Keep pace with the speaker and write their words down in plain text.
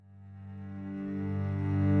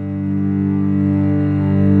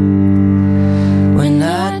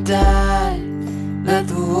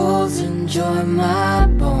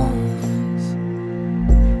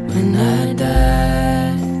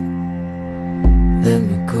let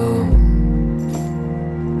me go.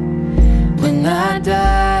 When I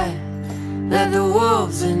die, let the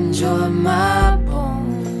wolves enjoy my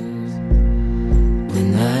bones.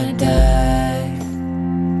 When I die,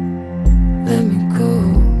 let me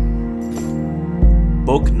go.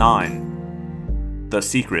 Book 9 The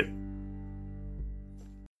Secret.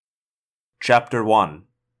 Chapter 1.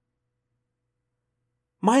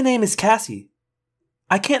 My name is Cassie.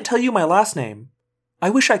 I can't tell you my last name.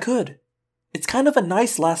 I wish I could. It's kind of a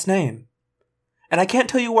nice last name. And I can't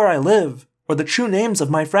tell you where I live or the true names of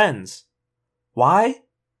my friends. Why?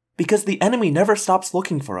 Because the enemy never stops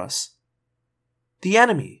looking for us. The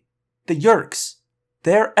enemy, the Yeerks,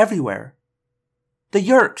 they're everywhere. The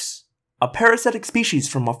Yeerks, a parasitic species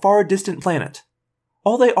from a far distant planet.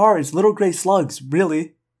 All they are is little gray slugs,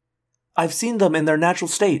 really. I've seen them in their natural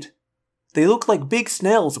state. They look like big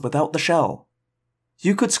snails without the shell.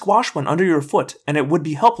 You could squash one under your foot and it would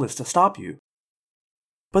be helpless to stop you.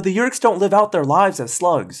 But the Yeerks don't live out their lives as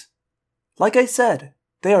slugs. Like I said,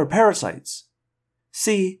 they are parasites.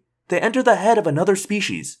 See, they enter the head of another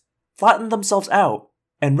species, flatten themselves out,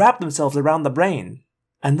 and wrap themselves around the brain,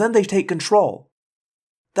 and then they take control.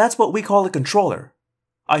 That's what we call a controller.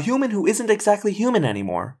 A human who isn't exactly human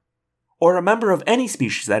anymore. Or a member of any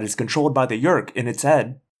species that is controlled by the Yeerk in its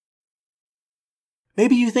head.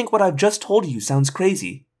 Maybe you think what I've just told you sounds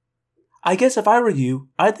crazy. I guess if I were you,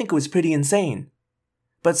 I'd think it was pretty insane.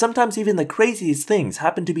 But sometimes even the craziest things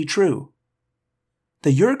happen to be true.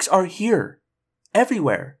 The Yeerks are here.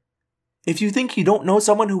 Everywhere. If you think you don't know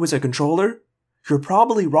someone who is a controller, you're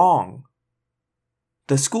probably wrong.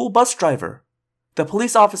 The school bus driver, the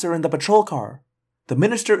police officer in the patrol car, the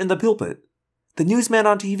minister in the pulpit, the newsman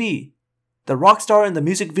on TV, the rock star in the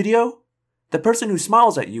music video, the person who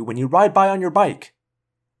smiles at you when you ride by on your bike.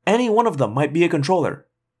 Any one of them might be a controller.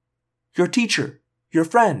 Your teacher, your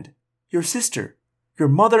friend, your sister, your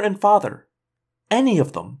mother and father. Any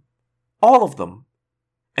of them. All of them.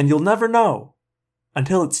 And you'll never know.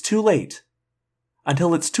 Until it's too late.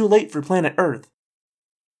 Until it's too late for planet Earth.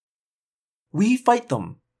 We fight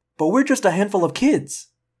them, but we're just a handful of kids.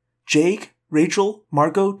 Jake, Rachel,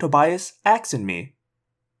 Marco, Tobias, Axe, and me.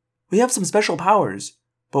 We have some special powers,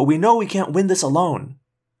 but we know we can't win this alone.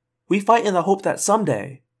 We fight in the hope that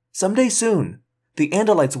someday soon, the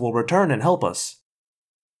Andalites will return and help us.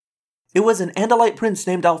 It was an Andalite prince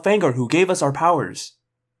named Alfangor who gave us our powers.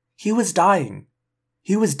 He was dying.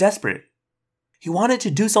 He was desperate. He wanted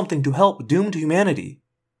to do something to help doomed humanity.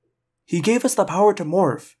 He gave us the power to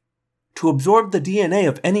morph, to absorb the DNA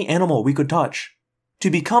of any animal we could touch, to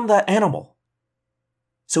become that animal.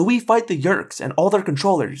 So we fight the Yeerks and all their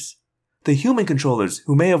controllers, the human controllers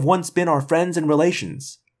who may have once been our friends and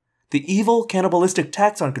relations, the evil cannibalistic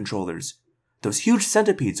taxon controllers, those huge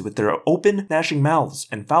centipedes with their open, gnashing mouths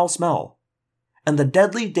and foul smell, and the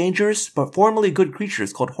deadly, dangerous, but formerly good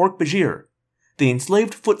creatures called Hork-Bajir, the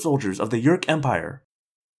enslaved foot soldiers of the Yeerk Empire.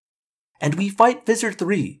 And we fight Visser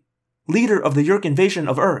III, leader of the Yeerk invasion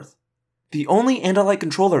of Earth, the only Andalite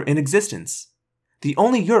controller in existence, the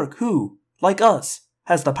only Yeerk who, like us,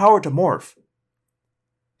 has the power to morph.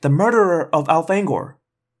 The murderer of Alfangor,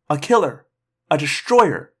 a killer, a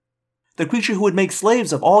destroyer, the creature who would make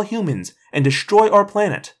slaves of all humans and destroy our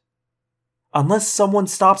planet. Unless someone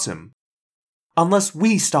stops him. Unless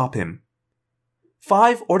we stop him.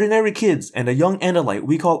 5 ordinary kids and a young Andalite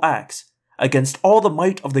we call Axe, against all the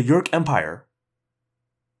might of the Yeerk Empire.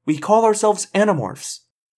 We call ourselves Animorphs.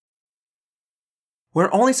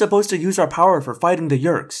 We're only supposed to use our power for fighting the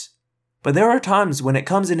Yeerks, but there are times when it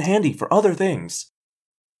comes in handy for other things.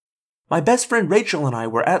 My best friend Rachel and I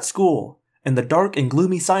were at school, in the dark and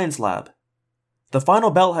gloomy science lab. The final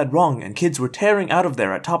bell had rung and kids were tearing out of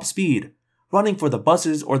there at top speed, running for the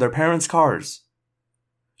buses or their parents' cars.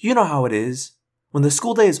 You know how it is. When the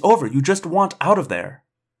school day is over, you just want out of there.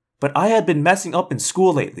 But I had been messing up in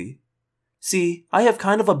school lately. See, I have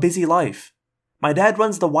kind of a busy life. My dad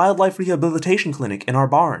runs the wildlife rehabilitation clinic in our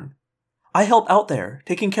barn. I help out there,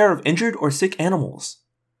 taking care of injured or sick animals.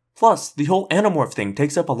 Plus, the whole Animorph thing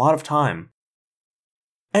takes up a lot of time.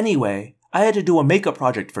 Anyway, I had to do a makeup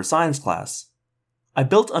project for science class. I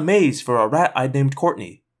built a maze for a rat I'd named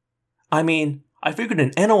Courtney. I figured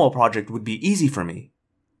an animal project would be easy for me.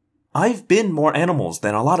 I've been more animals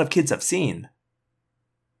than a lot of kids have seen.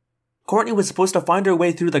 Courtney was supposed to find her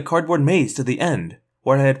way through the cardboard maze to the end,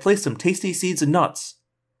 where I had placed some tasty seeds and nuts.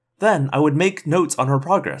 Then I would make notes on her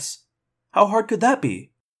progress. How hard could that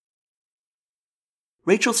be?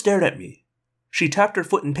 Rachel stared at me. She tapped her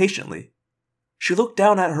foot impatiently. She looked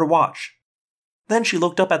down at her watch. Then she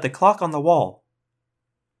looked up at the clock on the wall.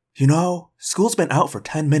 You know, school's been out for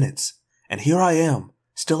 10 minutes, and here I am,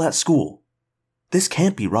 still at school. This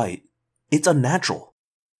can't be right. It's unnatural.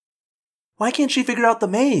 Why can't she figure out the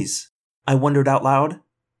maze? I wondered out loud.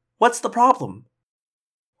 What's the problem?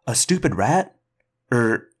 A stupid rat?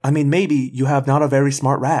 Maybe you have not a very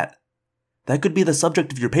smart rat. That could be the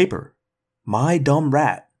subject of your paper. My dumb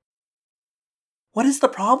rat. What is the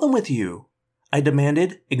problem with you? I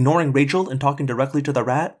demanded, ignoring Rachel and talking directly to the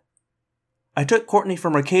rat. I took Courtney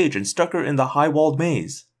from her cage and stuck her in the high-walled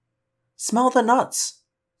maze. Smell the nuts.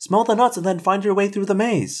 Smell the nuts and then find your way through the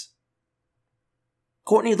maze.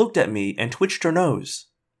 Courtney looked at me and twitched her nose.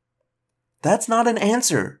 That's not an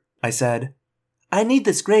answer, I said. I need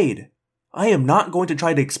this grade. I am not going to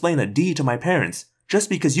try to explain a D to my parents just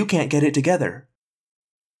because you can't get it together.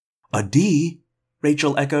 A D?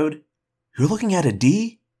 Rachel echoed. You're looking at a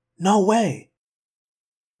D? No way.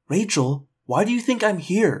 Rachel, why do you think I'm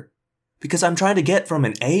here? Because I'm trying to get from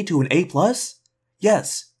an A to an A+?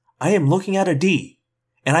 Yes, I am looking at a D.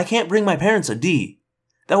 And I can't bring my parents a D.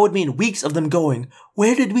 That would mean weeks of them going,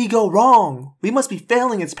 where did we go wrong? We must be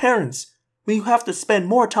failing as parents. We have to spend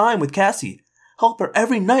more time with Cassie. Help her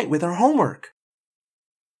every night with her homework.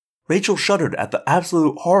 Rachel shuddered at the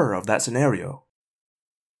absolute horror of that scenario.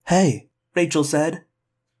 Hey, Rachel said.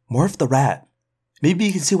 Morph the rat. Maybe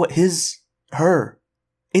you can see what its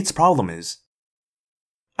problem is.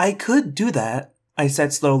 I could do that, I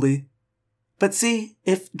said slowly. But see,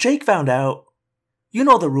 if Jake found out, you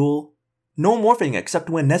know the rule. No morphing except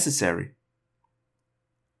when necessary.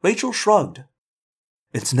 Rachel shrugged.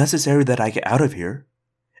 It's necessary that I get out of here.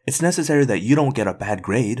 It's necessary that you don't get a bad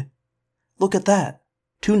grade. Look at that.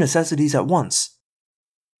 2 necessities at once.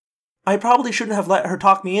 I probably shouldn't have let her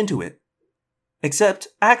talk me into it. Except,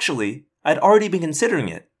 actually, I'd already been considering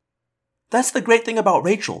it. That's the great thing about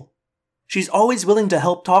Rachel. She's always willing to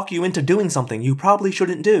help talk you into doing something you probably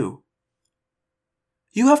shouldn't do.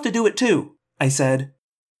 You have to do it too, I said.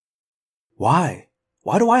 Why?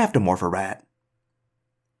 Why do I have to morph a rat?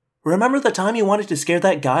 Remember the time you wanted to scare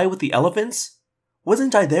that guy with the elephants?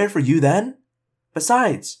 Wasn't I there for you then?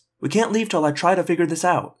 Besides, we can't leave till I try to figure this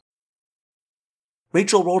out.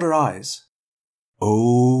 Rachel rolled her eyes.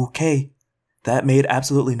 Okay, that made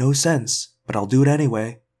absolutely no sense, but I'll do it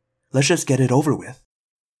anyway. Let's just get it over with.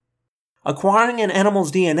 Acquiring an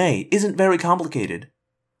animal's DNA isn't very complicated.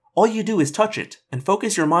 All you do is touch it and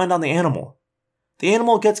focus your mind on the animal. The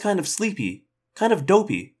animal gets kind of sleepy, kind of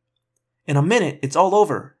dopey. In a minute, it's all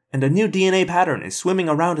over, and a new DNA pattern is swimming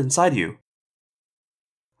around inside you.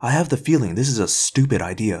 I have the feeling this is a stupid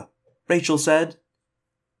idea, Rachel said.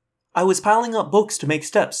 I was piling up books to make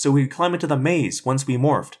steps so we could climb into the maze once we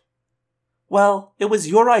morphed. Well, it was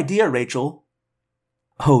your idea, Rachel.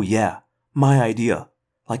 Oh yeah, my idea.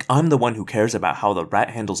 Like I'm the one who cares about how the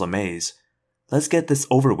rat handles a maze. Let's get this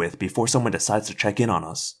over with before someone decides to check in on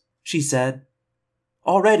us, she said.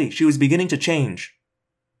 Already, she was beginning to change.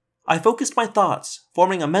 I focused my thoughts,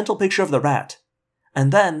 forming a mental picture of the rat,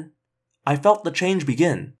 and then I felt the change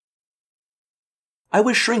begin. I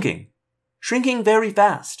was shrinking very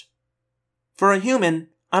fast. For a human,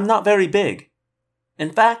 I'm not very big.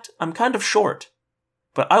 In fact, I'm kind of short,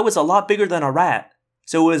 but I was a lot bigger than a rat,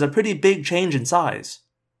 so it was a pretty big change in size.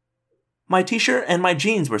 My t-shirt and my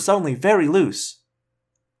jeans were suddenly very loose.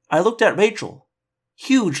 I looked at Rachel.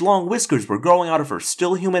 Huge long whiskers were growing out of her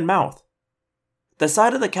still human mouth. The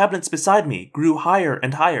side of the cabinets beside me grew higher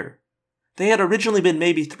and higher. They had originally been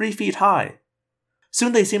maybe 3 feet high.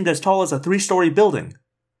 Soon they seemed as tall as a 3-story building.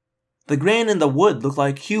 The grain in the wood looked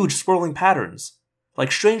like huge swirling patterns,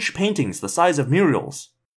 like strange paintings the size of murals.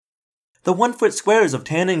 The 1-foot squares of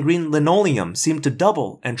tan and green linoleum seemed to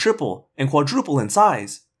double and triple and quadruple in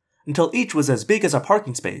size, until each was as big as a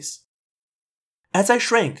parking space. As I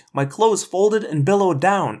shrank, my clothes folded and billowed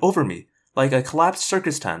down over me like a collapsed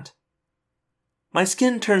circus tent. My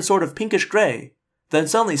skin turned sort of pinkish gray, then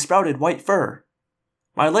suddenly sprouted white fur.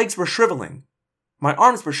 My legs were shriveling. My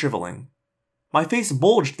arms were shriveling. My face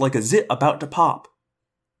bulged like a zit about to pop.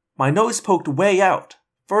 My nose poked way out,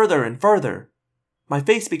 further and further. My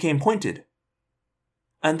face became pointed.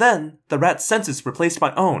 And then the rat's senses replaced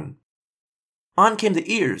my own. On came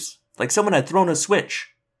the ears, like someone had thrown a switch.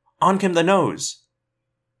 On came the nose.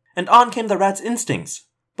 And on came the rat's instincts,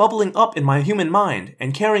 bubbling up in my human mind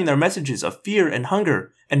and carrying their messages of fear and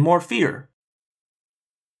hunger and more fear.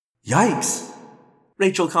 Yikes,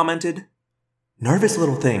 Rachel commented. Nervous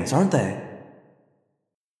little things, aren't they?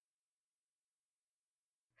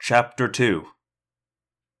 Chapter 2.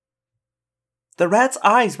 The rat's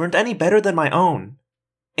eyes weren't any better than my own.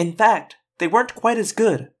 In fact, they weren't quite as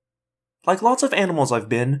good. Like lots of animals I've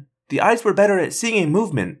been, the eyes were better at seeing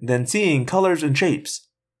movement than seeing colors and shapes.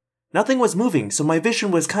 Nothing was moving, so my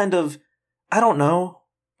vision was kind of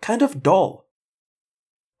dull.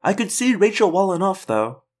 I could see Rachel well enough,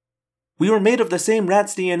 though. We were made of the same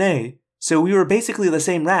rat's DNA, so we were basically the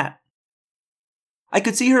same rat. I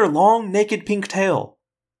could see her long, naked pink tail.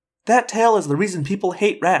 That tail is the reason people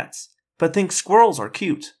hate rats, but think squirrels are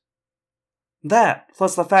cute. That,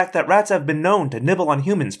 plus the fact that rats have been known to nibble on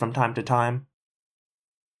humans from time to time.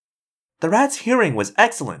 The rat's hearing was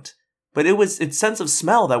excellent, but it was its sense of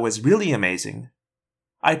smell that was really amazing.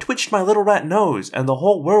 I twitched my little rat nose and the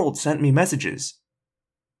whole world sent me messages.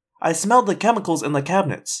 I smelled the chemicals in the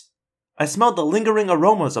cabinets. I smelled the lingering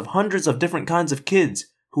aromas of hundreds of different kinds of kids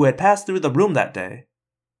who had passed through the room that day.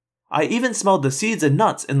 I even smelled the seeds and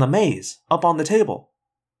nuts in the maze up on the table.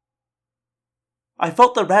 I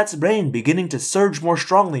felt the rat's brain beginning to surge more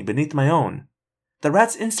strongly beneath my own. The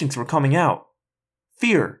rat's instincts were coming out.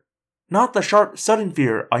 Fear. Not the sharp, sudden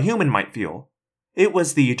fear a human might feel. It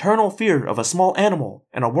was the eternal fear of a small animal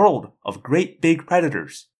in a world of great big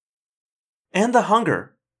predators. And the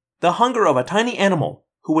hunger. The hunger of a tiny animal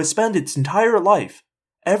who would spend its entire life,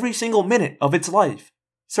 every single minute of its life,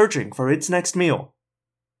 searching for its next meal.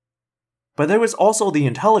 But there was also the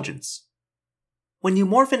intelligence. When you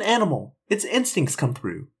morph an animal, its instincts come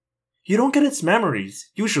through. You don't get its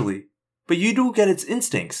memories, usually, but you do get its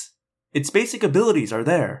instincts. Its basic abilities are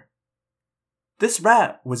there. This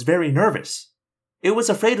rat was very nervous. It was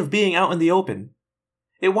afraid of being out in the open.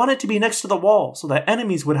 It wanted to be next to the wall so that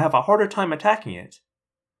enemies would have a harder time attacking it.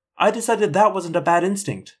 I decided that wasn't a bad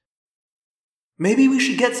instinct. Maybe we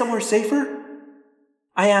should get somewhere safer?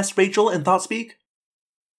 I asked Rachel in ThoughtSpeak.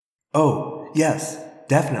 Oh, yes,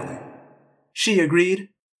 definitely. She agreed.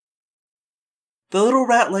 The little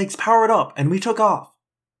rat legs powered up and we took off.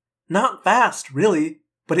 Not fast, really,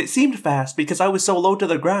 but it seemed fast because I was so low to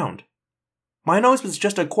the ground. My nose was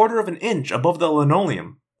just 1/4 of an inch above the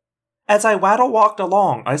linoleum. As I walked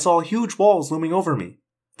along, I saw huge walls looming over me,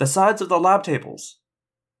 the sides of the lab tables.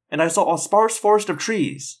 And I saw a sparse forest of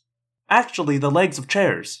trees, actually the legs of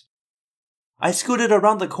chairs. I scooted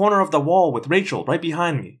around the corner of the wall with Rachel right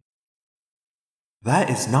behind me.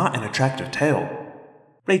 That is not an attractive tail,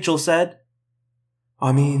 Rachel said.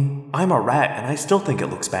 I mean, I'm a rat and I still think it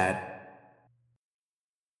looks bad.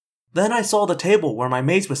 Then I saw the table where my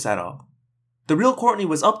maze was set up. The real Courtney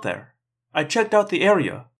was up there. I checked out the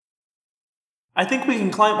area. I think we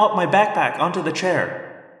can climb up my backpack onto the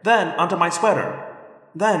chair, then onto my sweater,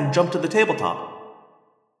 then jump to the tabletop.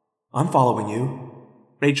 I'm following you,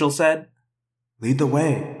 Rachel said. Lead the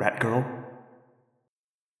way, rat girl.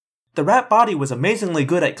 The rat body was amazingly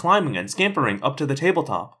good at climbing and scampering up to the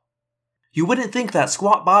tabletop. You wouldn't think that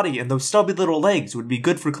squat body and those stubby little legs would be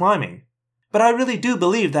good for climbing, but I really do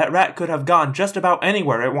believe that rat could have gone just about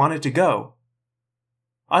anywhere it wanted to go.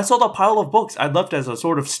 I saw the pile of books I'd left as a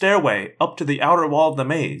sort of stairway up to the outer wall of the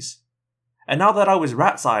maze, and now that I was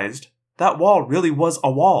rat-sized, that wall really was a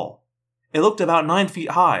wall. It looked about 9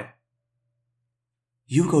 feet high.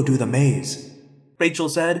 You go do the maze, Rachel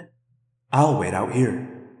said. I'll wait out here.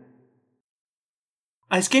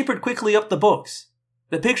 I scampered quickly up the books.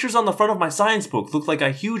 The pictures on the front of my science book looked like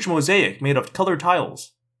a huge mosaic made of colored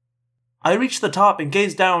tiles. I reached the top and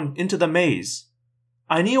gazed down into the maze.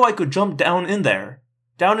 I knew I could jump down in there,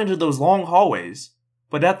 down into those long hallways,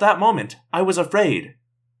 but at that moment, I was afraid.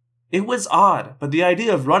 It was odd, but the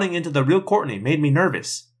idea of running into the real Courtney made me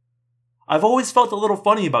nervous. I've always felt a little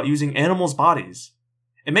funny about using animals' bodies.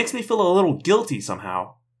 It makes me feel a little guilty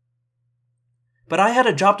somehow. But I had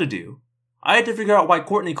a job to do. I had to figure out why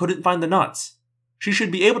Courtney couldn't find the nuts. She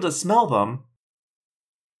should be able to smell them.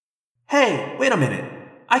 Hey, wait a minute.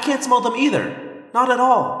 I can't smell them either. Not at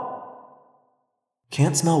all.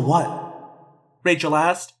 Can't smell what? Rachel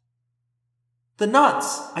asked. The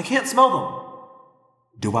nuts. I can't smell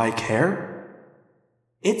them. Do I care?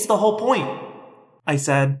 It's the whole point, I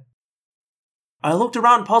said. I looked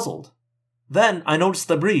around puzzled. Then I noticed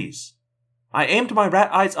the breeze. I aimed my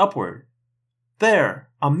rat eyes upward. There,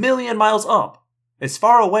 1,000,000 miles up, as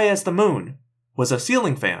far away as the moon, was a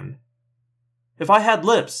ceiling fan. If I had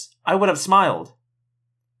lips, I would have smiled.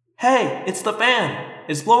 Hey, it's the fan!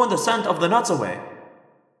 It's blowing the scent of the nuts away.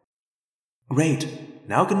 Great,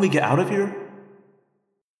 now can we get out of here?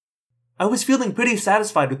 I was feeling pretty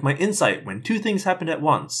satisfied with my insight when 2 things happened at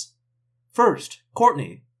once. First,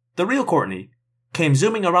 Courtney, the real Courtney, came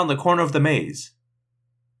zooming around the corner of the maze.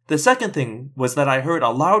 The second thing was that I heard a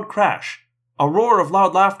loud crash, a roar of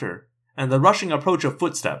loud laughter, and the rushing approach of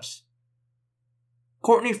footsteps.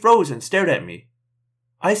 Courtney froze and stared at me.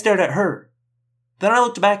 I stared at her. Then I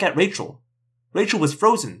looked back at Rachel. Rachel was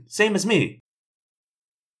frozen, same as me.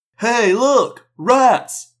 Hey, look!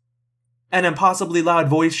 Rats! An impossibly loud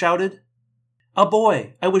voice shouted. A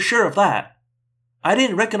boy, I was sure of that. I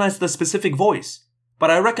didn't recognize the specific voice, but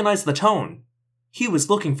I recognized the tone. He was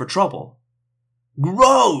looking for trouble.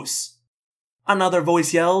 "Gross!" another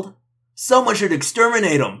voice yelled. "Someone should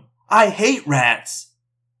exterminate 'em! I hate rats!"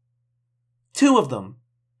 Two of them.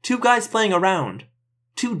 Two guys playing around.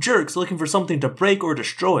 Two jerks looking for something to break or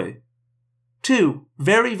destroy. Two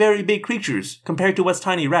very, very big creatures compared to us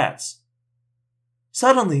tiny rats.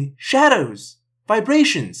 Suddenly, shadows!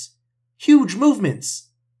 Vibrations! Huge movements!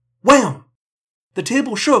 Wham! The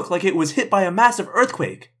table shook like it was hit by a massive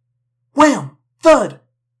earthquake. Wham! Thud!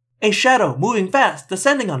 A shadow moving fast,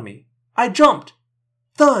 descending on me. I jumped.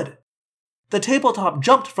 Thud! The tabletop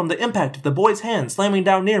jumped from the impact of the boy's hand slamming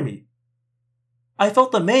down near me. I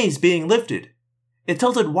felt the maze being lifted. It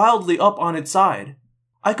tilted wildly up on its side.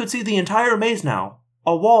 I could see the entire maze now,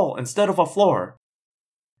 a wall instead of a floor.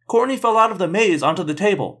 Courtney fell out of the maze onto the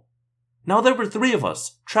table. Now there were 3 of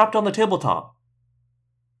us, trapped on the tabletop.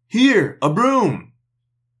 "Here, a broom!"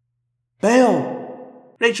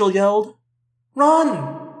 "Bail!" Rachel yelled. "Run!"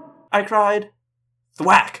 I cried.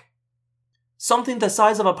 Thwack! Something the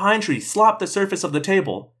size of a pine tree slapped the surface of the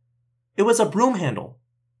table. It was a broom handle.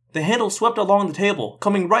 The handle swept along the table,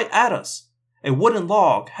 coming right at us, a wooden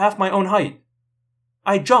log half my own height.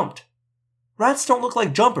 I jumped. Rats don't look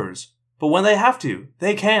like jumpers, but when they have to,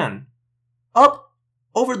 they can. Up,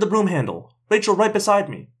 over the broom handle, Rachel right beside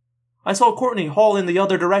me. I saw Courtney haul in the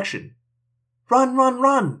other direction. Run, run,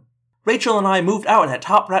 run! Rachel and I moved out at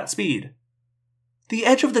top rat speed. The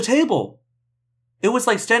edge of the table! It was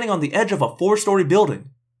like standing on the edge of a 4-story building.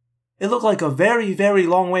 It looked like a very, very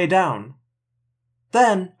long way down.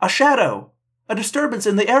 Then, a shadow! A disturbance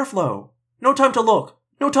in the airflow! No time to look,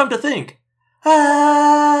 no time to think.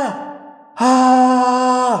 Ah!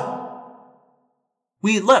 Ah!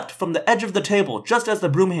 We leapt from the edge of the table just as the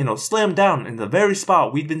broom handle slammed down in the very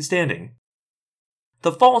spot we'd been standing.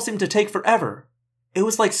 The fall seemed to take forever. It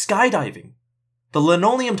was like skydiving. The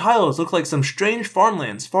linoleum tiles looked like some strange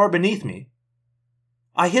farmlands far beneath me.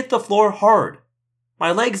 I hit the floor hard.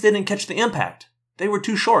 My legs didn't catch the impact. They were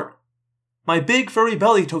too short. My big furry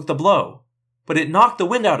belly took the blow, but it knocked the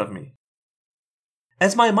wind out of me.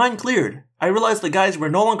 As my mind cleared, I realized the guys were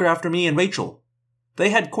no longer after me and Rachel. They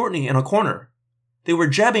had Courtney in a corner. They were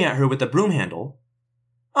jabbing at her with the broom handle.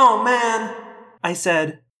 "Oh man," I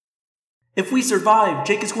said. "If we survive,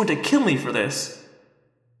 Jake is going to kill me for this."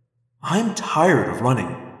 "I'm tired of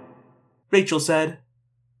running," Rachel said.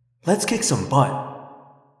 "Let's kick some butt."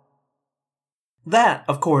 That,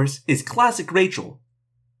 of course, is classic Rachel.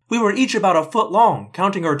 We were each about a foot long,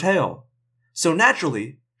 counting our tail. So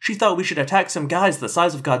naturally, she thought we should attack some guys the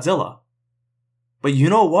size of Godzilla. But you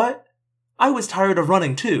know what? I was tired of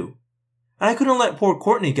running too. And I couldn't let poor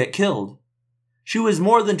Courtney get killed. She was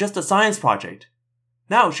more than just a science project.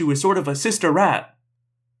 Now she was sort of a sister rat.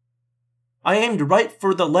 I aimed right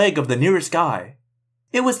for the leg of the nearest guy.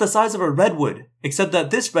 It was the size of a redwood, except that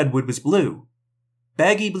this redwood was blue.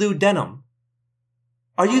 Baggy blue denim.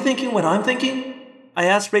 "Are you thinking what I'm thinking?" I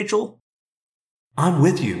asked Rachel. "I'm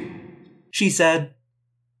with you," she said.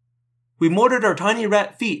 We motored our tiny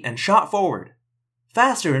rat feet and shot forward.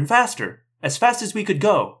 Faster and faster, as fast as we could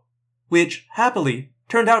go, which, happily,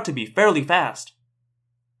 turned out to be fairly fast.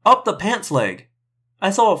 Up the pants leg. I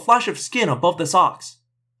saw a flash of skin above the socks.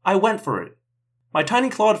 I went for it. My tiny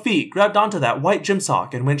clawed feet grabbed onto that white gym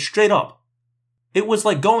sock and went straight up. It was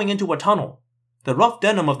like going into a tunnel. The rough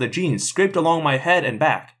denim of the jeans scraped along my head and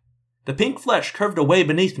back. The pink flesh curved away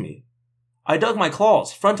beneath me. I dug my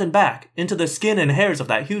claws front and back into the skin and hairs of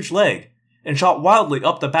that huge leg and shot wildly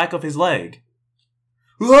up the back of his leg.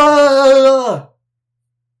 Ah!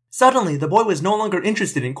 Suddenly, the boy was no longer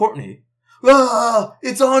interested in Courtney. "Ah!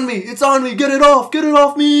 It's on me! It's on me! Get it off! Get it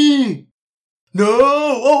off me!" "No!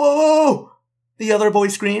 Oh, oh, oh!" the other boy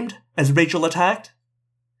screamed as Rachel attacked.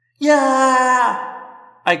 "Yeah!"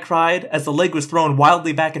 I cried as the leg was thrown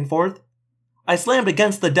wildly back and forth. I slammed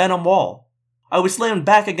against the denim wall. I was slammed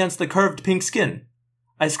back against the curved pink skin.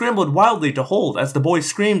 I scrambled wildly to hold as the boy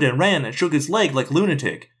screamed and ran and shook his leg like a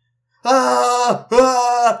lunatic. Ah!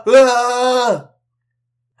 Ah! Ah!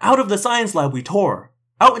 Out of the science lab we tore,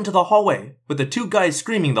 out into the hallway, with the 2 guys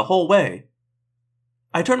screaming the whole way.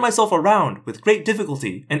 I turned myself around with great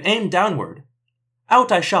difficulty and aimed downward.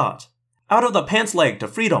 Out I shot, out of the pants leg to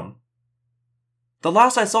freedom. The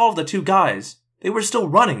last I saw of the 2 guys, they were still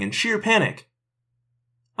running in sheer panic.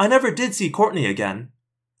 I never did see Courtney again.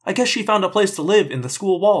 I guess she found a place to live in the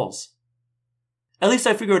school walls. At least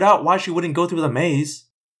I figured out why she wouldn't go through the maze.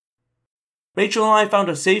 Rachel and I found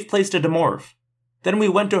a safe place to demorph. Then we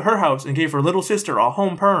went to her house and gave her little sister a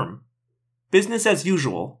home perm. Business as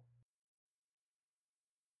usual.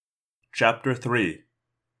 Chapter 3.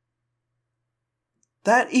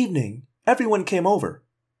 That evening, everyone came over.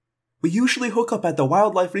 We usually hook up at the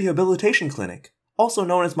Wildlife Rehabilitation Clinic, also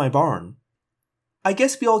known as my barn. I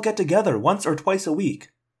guess we all get together once or twice a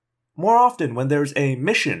week, more often when there's a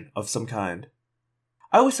mission of some kind.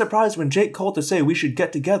 I was surprised when Jake called to say we should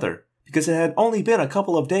get together, because it had only been a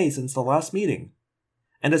couple of days since the last meeting,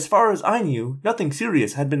 and as far as I knew, nothing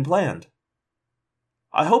serious had been planned.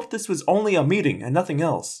 I hoped this was only a meeting and nothing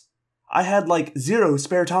else. I had like 0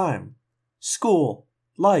 spare time. School,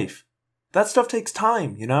 life, that stuff takes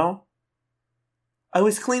time, you know? I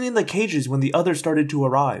was cleaning the cages when the others started to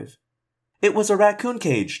arrive. It was a raccoon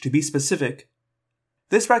cage, to be specific.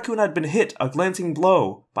 This raccoon had been hit a glancing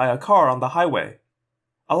blow by a car on the highway.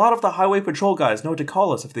 A lot of the highway patrol guys know to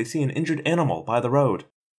call us if they see an injured animal by the road.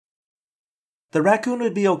 The raccoon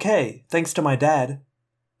would be okay, thanks to my dad.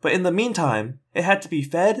 But in the meantime, it had to be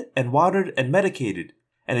fed and watered and medicated,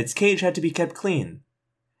 and its cage had to be kept clean.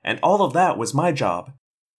 And all of that was my job.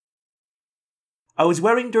 I was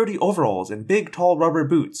wearing dirty overalls and big tall rubber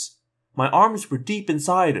boots. My arms were deep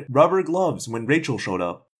inside rubber gloves when Rachel showed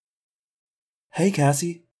up. "Hey,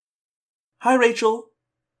 Cassie." "Hi, Rachel."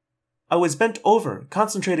 I was bent over,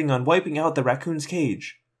 concentrating on wiping out the raccoon's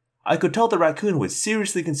cage. I could tell the raccoon was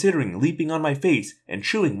seriously considering leaping on my face and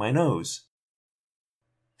chewing my nose.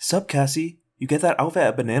 "Sup, Cassie? You get that outfit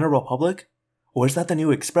at Banana Republic? Or is that the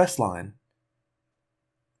new Express line?"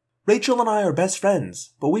 Rachel and I are best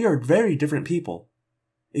friends, but we are very different people.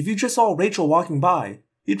 If you just saw Rachel walking by,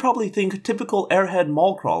 you'd probably think typical airhead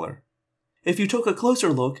mall crawler. If you took a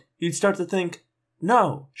closer look, you'd start to think,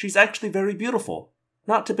 no, she's actually very beautiful,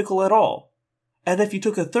 not typical at all. And if you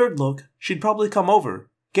took a third look, she'd probably come over,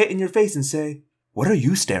 get in your face and say, "What are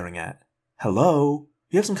you staring at? Hello?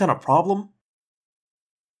 You have some kind of problem?"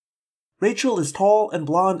 Rachel is tall and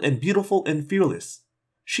blonde and beautiful and fearless.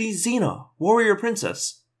 She's Xena, warrior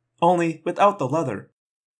princess, only without the leather.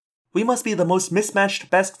 We must be the most mismatched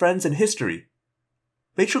best friends in history.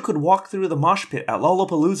 Rachel could walk through the mosh pit at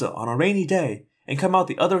Lollapalooza on a rainy day and come out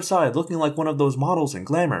the other side looking like one of those models in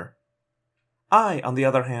Glamour. I, on the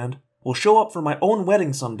other hand, will show up for my own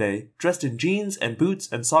wedding someday dressed in jeans and boots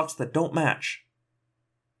and socks that don't match.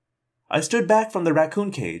 I stood back from the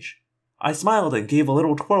raccoon cage. I smiled and gave a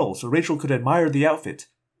little twirl so Rachel could admire the outfit.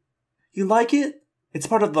 "You like it? It's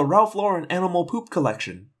part of the Ralph Lauren animal poop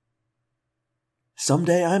collection."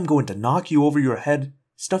 "Someday I'm going to knock you over your head,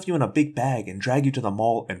 stuff you in a big bag, and drag you to the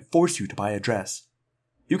mall and force you to buy a dress.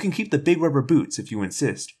 You can keep the big rubber boots if you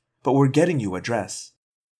insist, but we're getting you a dress."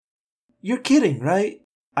 "You're kidding, right?"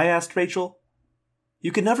 I asked Rachel.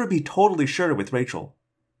 You can never be totally sure with Rachel.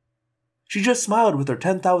 She just smiled with her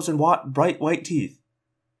 10,000-watt bright white teeth.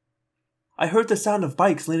 I heard the sound of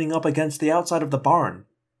bikes leaning up against the outside of the barn.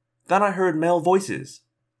 Then I heard male voices.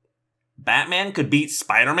 "Batman could beat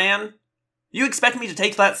Spider-Man? You expect me to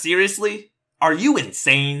take that seriously? Are you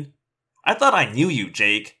insane? I thought I knew you,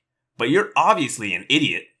 Jake. But you're obviously an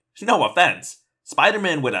idiot. No offense.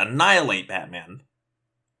 Spider-Man would annihilate Batman."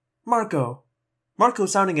 Marco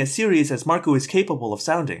sounding as serious as Marco is capable of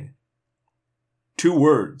sounding. 2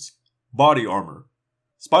 words. Body armor.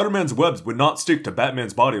 Spider-Man's webs would not stick to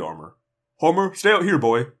Batman's body armor. Homer, stay out here,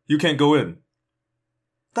 boy. You can't go in.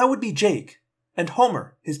 That would be Jake. And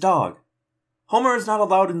Homer, his dog. Homer is not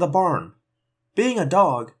allowed in the barn. Being a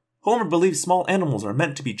dog, Homer believes small animals are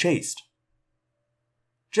meant to be chased.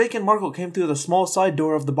 Jake and Marco came through the small side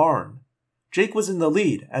door of the barn. Jake was in the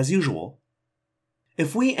lead, as usual.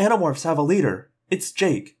 If we Animorphs have a leader, it's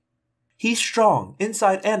Jake. He's strong,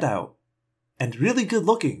 inside and out. And really good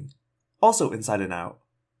looking, also inside and out.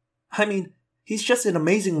 I mean, he's just an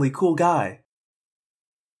amazingly cool guy.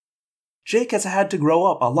 Jake has had to grow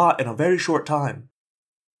up a lot in a very short time.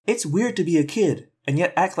 It's weird to be a kid and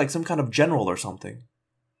yet act like some kind of general or something.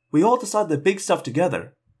 We all decide the big stuff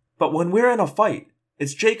together, but when we're in a fight,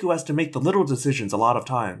 it's Jake who has to make the little decisions a lot of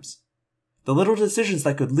times. The little decisions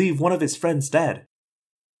that could leave one of his friends dead.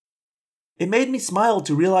 It made me smile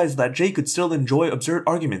to realize that Jake could still enjoy absurd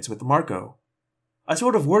arguments with Marco. I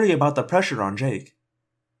sort of worry about the pressure on Jake.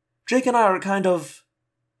 Jake and I are kind of,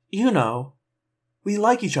 we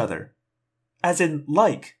like each other. As in,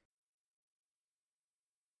 like.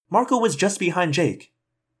 Marco was just behind Jake.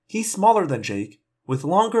 He's smaller than Jake, with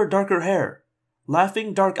longer, darker hair,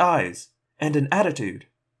 laughing dark eyes, and an attitude.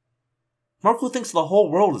 Marco thinks the whole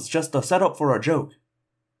world is just a setup for a joke.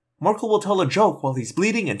 Marco will tell a joke while he's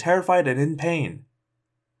bleeding and terrified and in pain.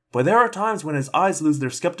 But there are times when his eyes lose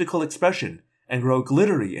their skeptical expression and grow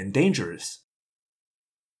glittery and dangerous.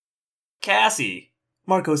 "Cassie,"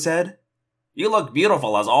 Marco said, "you look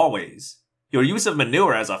beautiful as always. Your use of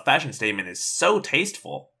manure as a fashion statement is so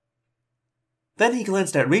tasteful." Then he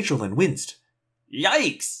glanced at Rachel and winced.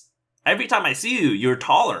 "Yikes! Every time I see you, you're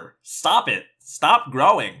taller. Stop it. Stop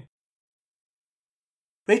growing.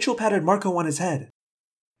 Rachel patted Marco on his head.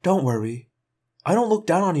 Don't worry. I don't look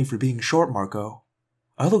down on you for being short, Marco.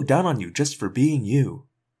 I look down on you just for being you.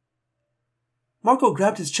 Marco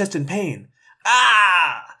grabbed his chest in pain.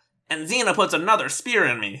 Ah! And Xena puts another spear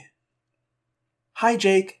in me. Hi,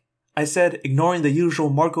 Jake, I said, ignoring the usual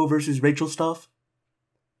Marco versus Rachel stuff.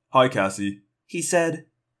 Hi, Cassie, he said.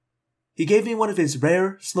 He gave me one of his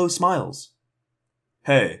rare, slow smiles.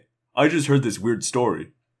 Hey, I just heard this weird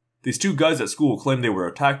story. These two guys at school claim they were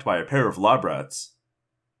attacked by a pair of lab rats.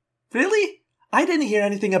 Really? I didn't hear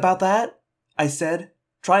anything about that, I said,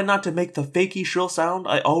 trying not to make the fakey shrill sound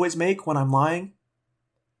I always make when I'm lying.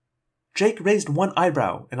 Jake raised one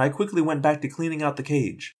eyebrow, and I quickly went back to cleaning out the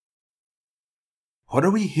cage. What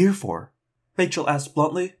are we here for? Rachel asked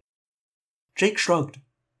bluntly. Jake shrugged.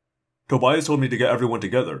 Tobias told me to get everyone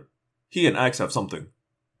together. He and Axe have something.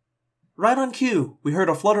 Right on cue, we heard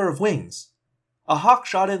a flutter of wings. A hawk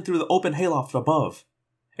shot in through the open hayloft above.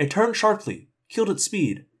 It turned sharply, killed its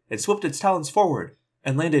speed, and swept its talons forward,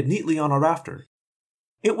 and landed neatly on a rafter.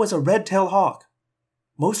 It was a red-tailed hawk,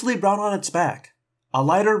 mostly brown on its back, a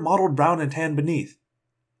lighter mottled brown and tan beneath.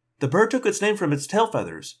 The bird took its name from its tail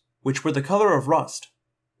feathers, which were the color of rust.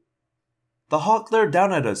 The hawk glared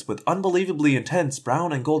down at us with unbelievably intense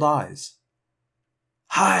brown and gold eyes.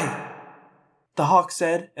 Hi, the hawk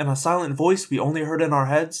said in a silent voice we only heard in our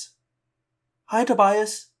heads. Hi,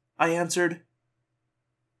 Tobias, I answered.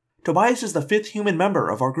 Tobias is the 5th human member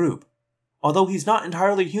of our group, although he's not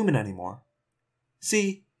entirely human anymore.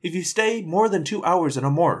 See, if you stay more than 2 hours in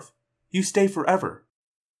a morph, you stay forever.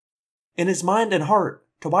 In his mind and heart,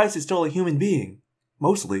 Tobias is still a human being,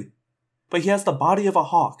 mostly, but he has the body of a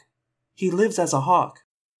hawk. He lives as a hawk.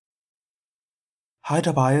 Hi,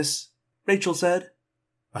 Tobias, Rachel said.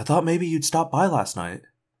 I thought maybe you'd stop by last night.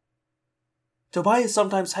 Tobias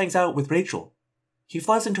sometimes hangs out with Rachel. He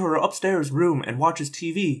flies into her upstairs room and watches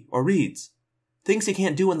TV or reads. Things he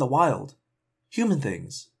can't do in the wild. Human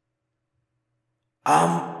things.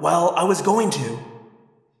 Well, I was going to,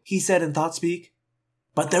 he said in thought-speak.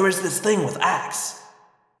 But there is this thing with Axe.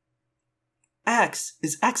 Axe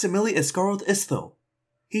is Aximili Escaroth Isthil.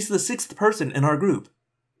 He's the 6th person in our group.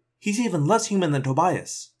 He's even less human than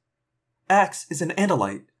Tobias. Axe is an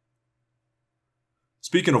Andalite.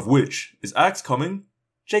 Speaking of which, is Axe coming?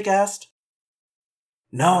 Jake asked.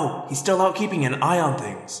 No, he's still out keeping an eye on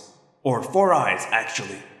things. Or 4 eyes,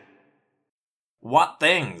 actually. What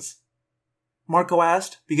things? Marco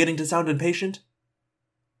asked, beginning to sound impatient.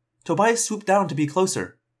 Tobias swooped down to be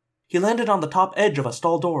closer. He landed on the top edge of a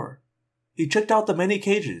stall door. He checked out the many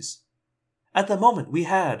cages. At the moment we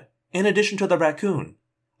had, in addition to the raccoon,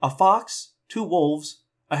 a fox, 2 wolves,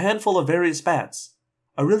 a handful of various bats,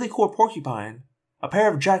 a really cool porcupine, a pair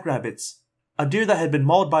of jackrabbits, a deer that had been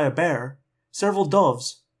mauled by a bear, several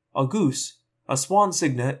doves, a goose, a swan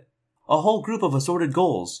cygnet, a whole group of assorted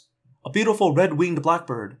gulls, a beautiful red-winged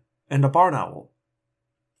blackbird, and a barn owl.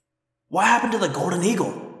 What happened to the golden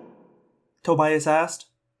eagle? Tobias asked.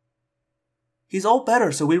 He's all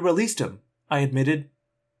better, so we released him, I admitted.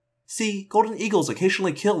 See, golden eagles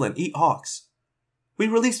occasionally kill and eat hawks. We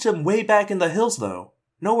released him way back in the hills, though.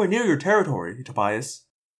 Nowhere near your territory, Tobias.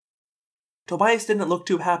 Tobias didn't look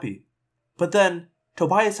too happy. But then,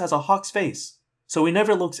 Tobias has a hawk's face, so he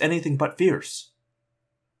never looks anything but fierce.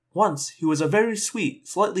 Once, he was a very sweet,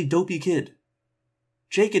 slightly dopey kid.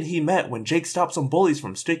 Jake and he met when Jake stopped some bullies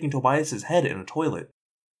from sticking Tobias's head in a toilet.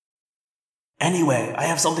 Anyway, I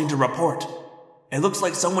have something to report. It looks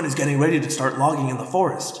like someone is getting ready to start logging in the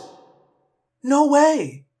forest. No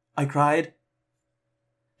way! I cried.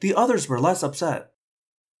 The others were less upset.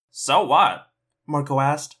 So what? Marco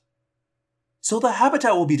asked. So the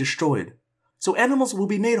habitat will be destroyed. So animals will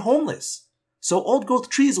be made homeless. So old-growth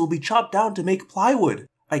trees will be chopped down to make plywood,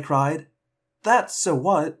 I cried. That's so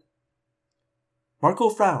what? Marco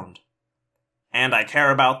frowned. And I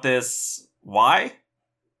care about this. Why?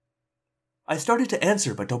 I started to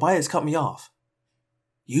answer, but Tobias cut me off.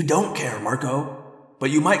 You don't care, Marco,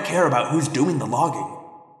 but you might care about who's doing the logging.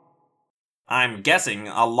 I'm guessing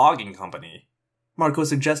a logging company, Marco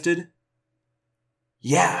suggested.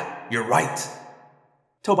 Yeah, you're right,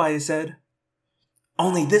 Tobias said.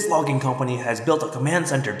 Only this logging company has built a command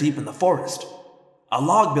center deep in the forest. A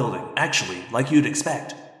log building, actually, like you'd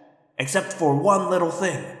expect. Except for one little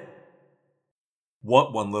thing.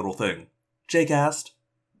 What one little thing? Jake asked.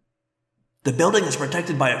 The building is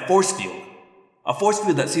protected by a force field. A force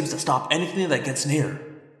field that seems to stop anything that gets near.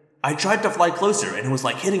 I tried to fly closer and it was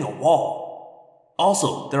like hitting a wall.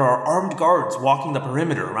 Also, there are armed guards walking the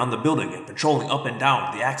perimeter around the building and patrolling up and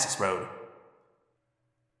down the access road.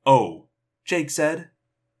 Oh, Jake said.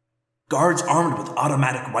 Guards armed with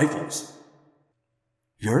automatic rifles.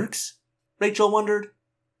 Yeerks? Rachel wondered.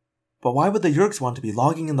 But why would the Yeerks want to be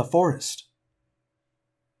logging in the forest?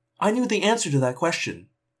 I knew the answer to that question.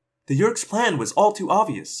 The Yeerks' plan was all too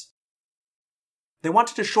obvious. They want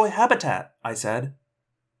to destroy habitat, I said.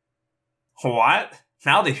 What?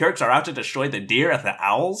 Now the Yeerks are out to destroy the deer and the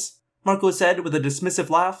owls? Marco said with a dismissive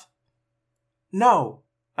laugh. No,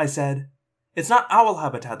 I said. It's not owl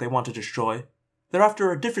habitat they want to destroy. They're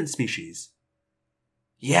after a different species.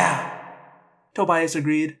 Yeah, Tobias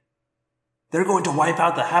agreed. They're going to wipe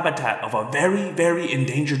out the habitat of a very, very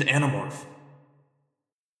endangered animorph.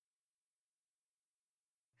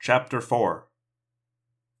 Chapter 4.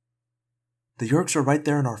 The Yeerks are right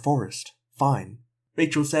there in our forest. Fine,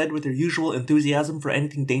 Rachel said with her usual enthusiasm for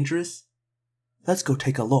anything dangerous. Let's go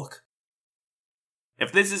take a look.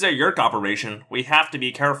 If this is a Yeerk operation, we have to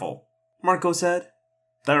be careful, Marco said.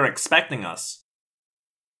 They're expecting us.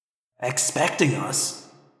 Expecting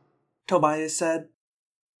us? Tobias said.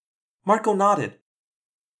 Marco nodded.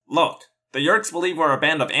 Look, the Yeerks believe we're a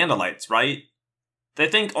band of Andalites, right? They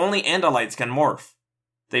think only Andalites can morph.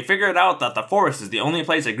 They figured out that the forest is the only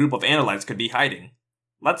place a group of Andalites could be hiding.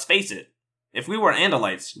 Let's face it, if we were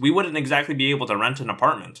Andalites, we wouldn't exactly be able to rent an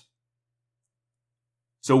apartment.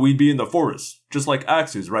 So we'd be in the forest, just like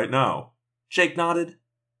Axe is right now. Jake nodded.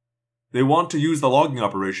 They want to use the logging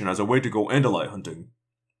operation as a way to go Andalite hunting.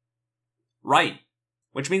 Right,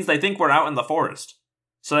 which means they think we're out in the forest,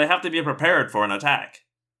 so they have to be prepared for an attack.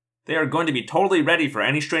 They are going to be totally ready for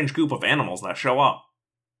any strange group of animals that show up.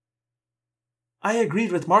 I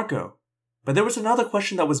agreed with Marco, but there was another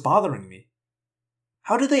question that was bothering me.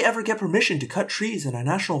 How did they ever get permission to cut trees in a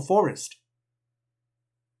national forest?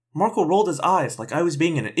 Marco rolled his eyes like I was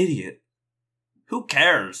being an idiot. Who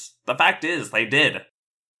cares? The fact is, they did.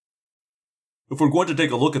 If we're going to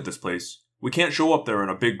take a look at this place, we can't show up there in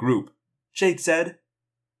a big group, Jake said.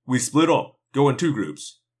 We split up, go in 2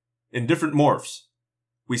 groups. In different morphs.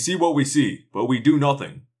 We see what we see, but we do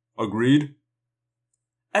nothing. Agreed?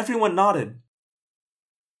 Everyone nodded.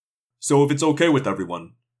 So if it's okay with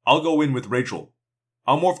everyone, I'll go in with Rachel.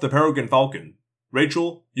 I'll morph the Peregrine Falcon.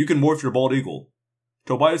 Rachel, you can morph your Bald Eagle.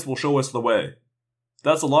 Tobias will show us the way.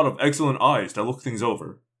 That's a lot of excellent eyes to look things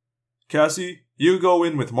over. Cassie, you go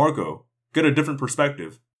in with Marco. Get a different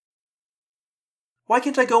perspective. Why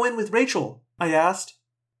can't I go in with Rachel? I asked.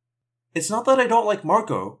 It's not that I don't like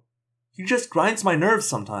Marco. He just grinds my nerves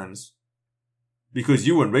sometimes. Because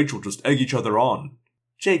you and Rachel just egg each other on,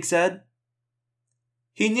 Jake said.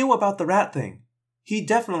 He knew about the rat thing. He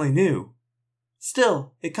definitely knew.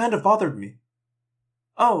 Still, it kind of bothered me.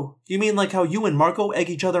 Oh, you mean like how you and Marco egg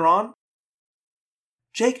each other on?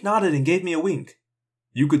 Jake nodded and gave me a wink.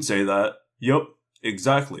 You could say that. Yup,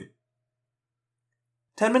 exactly.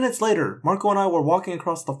 10 minutes later, Marco and I were walking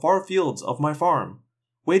across the far fields of my farm,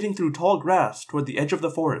 wading through tall grass toward the edge of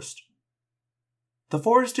the forest. The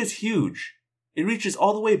forest is huge. It reaches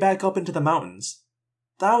all the way back up into the mountains.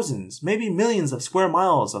 Thousands, maybe millions of square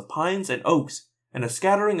miles of pines and oaks and a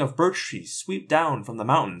scattering of birch trees sweep down from the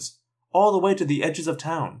mountains all the way to the edges of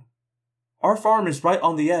town. Our farm is right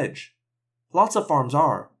on the edge. Lots of farms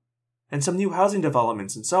are, and some new housing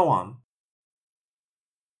developments and so on.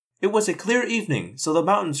 It was a clear evening, so the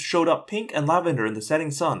mountains showed up pink and lavender in the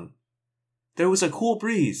setting sun. There was a cool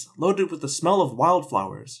breeze, loaded with the smell of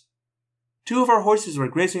wildflowers. 2 of our horses were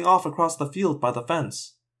grazing off across the field by the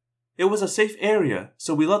fence. It was a safe area,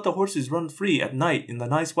 so we let the horses run free at night in the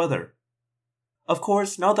nice weather. Of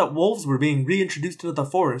course, now that wolves were being reintroduced into the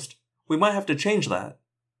forest, we might have to change that.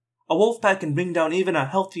 A wolf pack can bring down even a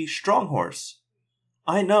healthy, strong horse.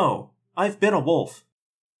 I know, I've been a wolf.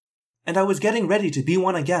 And I was getting ready to be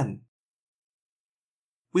one again.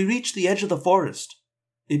 We reached the edge of the forest.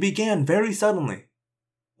 It began very suddenly.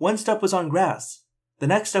 One step was on grass. The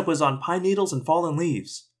next step was on pine needles and fallen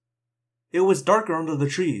leaves. It was darker under the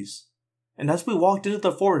trees, and as we walked into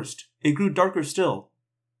the forest, it grew darker still.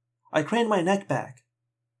 I craned my neck back.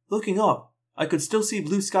 Looking up, I could still see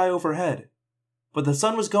blue sky overhead, but the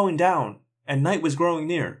sun was going down, and night was growing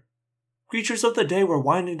near. Creatures of the day were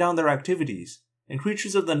winding down their activities, and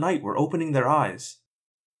creatures of the night were opening their eyes.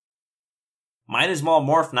 Might as well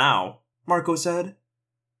morph now, Marco said.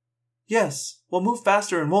 Yes, we'll move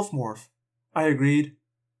faster in wolf morph, I agreed.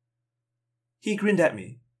 He grinned at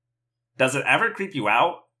me. Does it ever creep you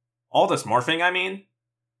out? All this morphing, I mean?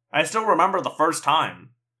 I still remember the first time.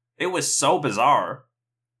 It was so bizarre.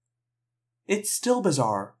 It's still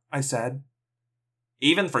bizarre, I said.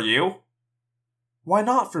 Even for you? Why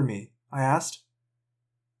not for me? I asked.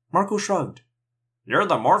 Marco shrugged. You're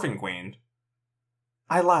the morphing queen.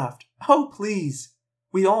 I laughed. Oh, please.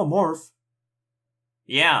 We all morph.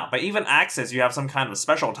 Yeah, but even Axe says you have some kind of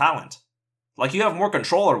special talent. Like you have more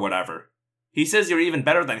control or whatever. He says you're even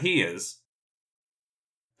better than he is.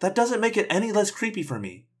 That doesn't make it any less creepy for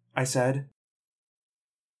me, I said.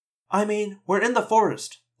 I mean, we're in the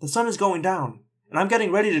forest, the sun is going down, and I'm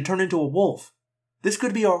getting ready to turn into a wolf. This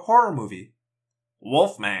could be a horror movie.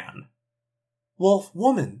 Wolfman. Wolf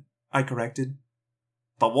woman, I corrected.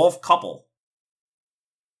 The wolf couple.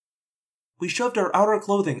 We shoved our outer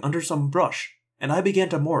clothing under some brush, and I began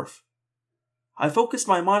to morph. I focused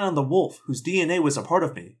my mind on the wolf whose DNA was a part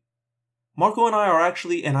of me. Marco and I are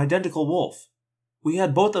actually an identical wolf. We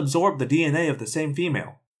had both absorbed the DNA of the same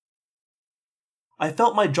female. I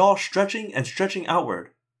felt my jaw stretching and stretching outward.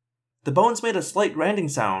 The bones made a slight grinding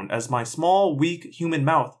sound as my small, weak human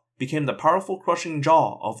mouth became the powerful crushing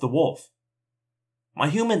jaw of the wolf. My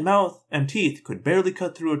human mouth and teeth could barely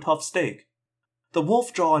cut through a tough steak. The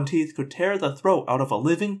wolf jaw and teeth could tear the throat out of a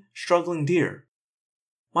living, struggling deer.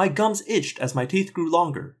 My gums itched as my teeth grew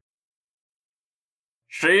longer.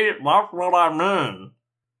 See, that's what I mean,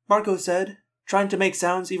 Marco said, trying to make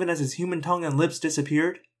sounds even as his human tongue and lips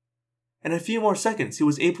disappeared. In a few more seconds, he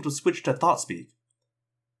was able to switch to thought speak.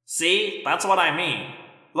 See, that's what I mean.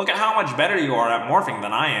 Look at how much better you are at morphing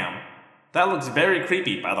than I am. That looks very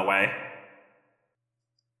creepy, by the way.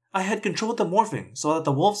 I had controlled the morphing so that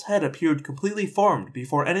the wolf's head appeared completely formed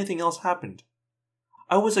before anything else happened.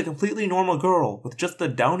 I was a completely normal girl with just the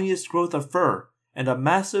downiest growth of fur and a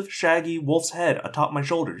massive, shaggy wolf's head atop my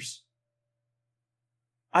shoulders.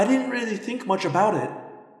 I didn't really think much about it,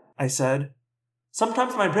 I said.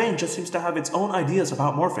 Sometimes my brain just seems to have its own ideas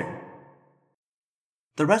about morphing.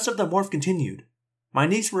 The rest of the morph continued. My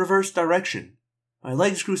knees reversed direction. My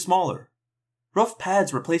legs grew smaller. Rough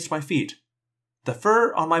pads replaced my feet. The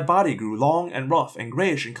fur on my body grew long and rough and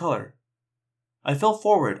grayish in color. I fell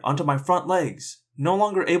forward onto my front legs, no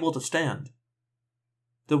longer able to stand.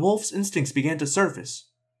 The wolf's instincts began to surface,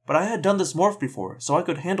 but I had done this morph before, so I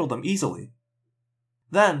could handle them easily.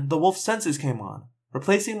 Then the wolf's senses came on,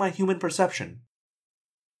 replacing my human perception.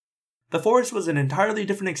 The forest was an entirely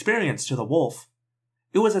different experience to the wolf.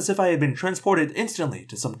 It was as if I had been transported instantly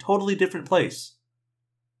to some totally different place.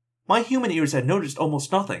 My human ears had noticed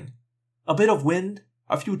almost nothing. A bit of wind,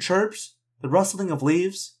 a few chirps, the rustling of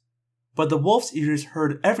leaves. But the wolf's ears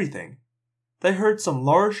heard everything. They heard some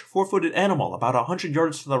large, 4-footed animal about 100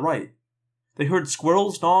 yards to the right. They heard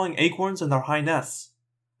squirrels gnawing acorns in their high nests.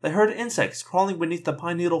 They heard insects crawling beneath the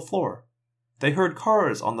pine needle floor. They heard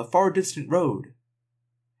cars on the far distant road.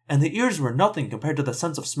 And the ears were nothing compared to the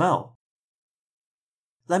sense of smell.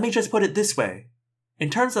 Let me just put it this way.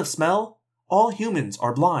 In terms of smell, all humans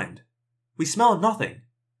are blind. We smell nothing.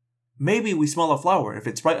 Maybe we smell a flower if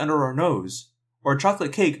it's right under our nose, or a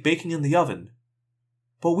chocolate cake baking in the oven.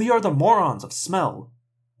 But we are the morons of smell.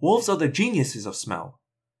 Wolves are the geniuses of smell.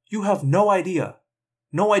 You have no idea.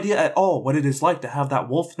 No idea at all what it is like to have that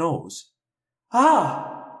wolf nose.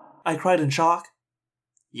 Ah! I cried in shock.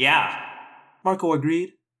 Yeah, Marco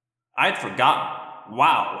agreed. I'd forgotten.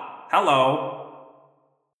 Wow. Hello.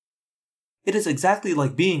 It is exactly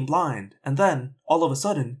like being blind, and then, all of a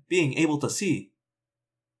sudden, being able to see.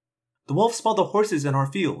 The wolf smelled the horses in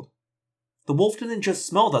our field. The wolf didn't just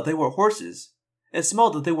smell that they were horses, it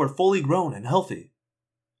smelled that they were fully grown and healthy.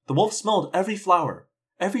 The wolf smelled every flower,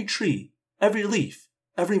 every tree, every leaf,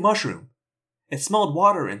 every mushroom. It smelled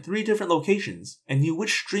water in 3 different locations and knew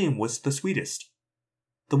which stream was the sweetest.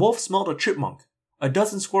 The wolf smelled a chipmunk, a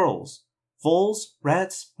dozen squirrels, voles,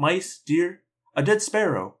 rats, mice, deer, a dead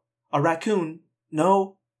sparrow, a raccoon,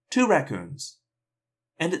 no, 2 raccoons.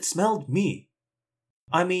 And it smelled me.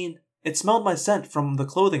 I mean, it smelled my scent from the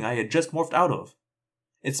clothing I had just morphed out of.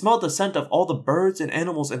 It smelled the scent of all the birds and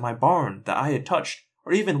animals in my barn that I had touched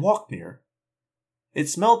or even walked near. It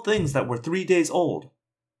smelled things that were 3 days old.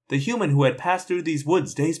 The human who had passed through these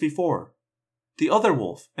woods days before. The other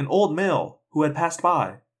wolf, an old male, who had passed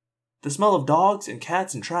by. The smell of dogs and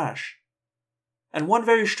cats and trash. And one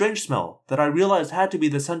very strange smell that I realized had to be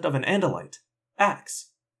the scent of an Andalite,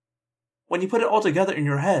 Axe. When you put it all together in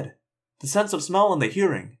your head, the sense of smell and the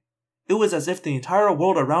hearing, it was as if the entire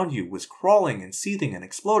world around you was crawling and seething and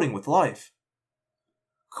exploding with life.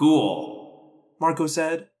 Cool, Marco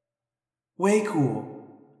said. Way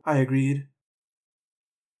cool, I agreed.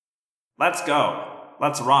 Let's go.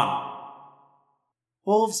 Let's run.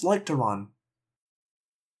 Wolves like to run.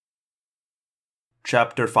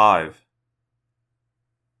 Chapter 5.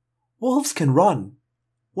 Wolves can run.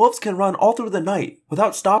 Wolves can run all through the night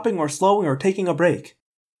without stopping or slowing or taking a break.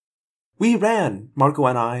 We ran, Marco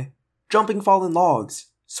and I, jumping fallen logs,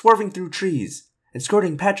 swerving through trees, and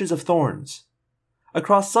skirting patches of thorns.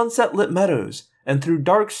 Across sunset-lit meadows and through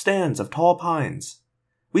dark stands of tall pines,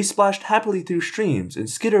 We splashed happily through streams and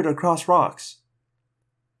skittered across rocks.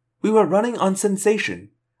 We were running on sensation,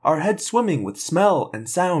 our heads swimming with smell and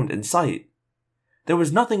sound and sight. There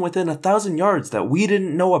was nothing within 1,000 yards that we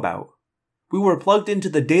didn't know about. We were plugged into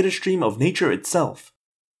the data stream of nature itself.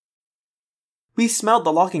 We smelled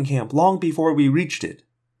the logging camp long before we reached it.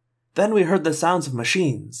 Then we heard the sounds of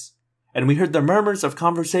machines, and we heard the murmurs of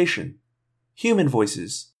conversation, human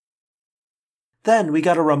voices. Then we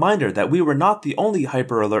got a reminder that we were not the only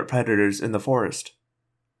hyper-alert predators in the forest.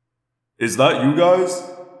 Is that you guys?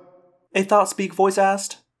 A ThoughtSpeak voice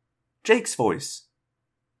asked. Jake's voice.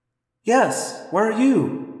 Yes, where are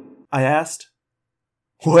you? I asked.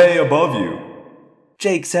 Way above you,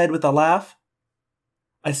 Jake said with a laugh.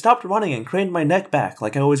 I stopped running and craned my neck back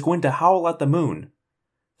like I was going to howl at the moon.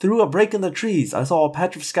 Through a break in the trees, I saw a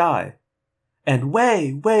patch of sky. And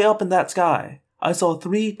way, way up in that sky, I saw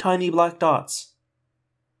 3 tiny black dots.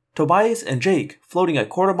 Tobias and Jake floating a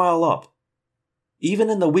quarter-mile up. Even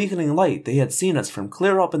in the weakening light, they had seen us from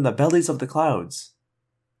clear up in the bellies of the clouds.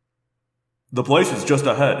 The place is just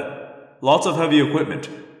ahead. Lots of heavy equipment.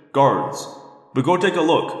 Guards. But go take a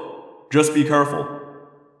look. Just be careful.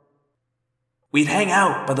 We'd hang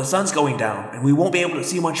out, but the sun's going down, and we won't be able to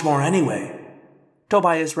see much more anyway,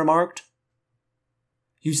 Tobias remarked.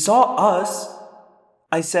 You saw us,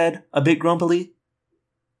 I said, a bit grumpily.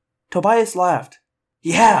 Tobias laughed.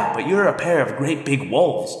 Yeah, but you're a pair of great big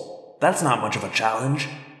wolves. That's not much of a challenge.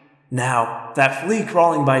 Now, that flea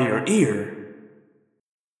crawling by your ear.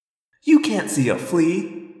 You can't see a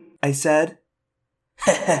flea, I said.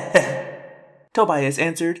 Tobias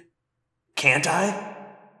answered. Can't I?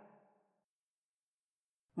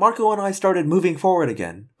 Marco and I started moving forward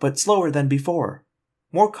again, but slower than before,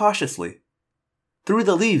 more cautiously. Through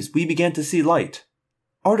the leaves we began to see light.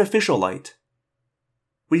 Artificial light.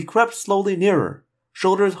 We crept slowly nearer,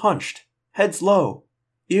 shoulders hunched, heads low,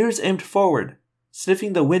 ears aimed forward,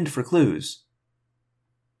 sniffing the wind for clues.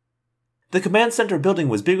 The command center building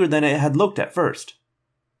was bigger than it had looked at first.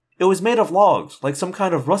 It was made of logs, like some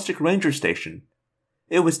kind of rustic ranger station.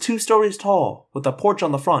 It was 2 stories tall, with a porch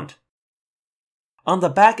on the front. On the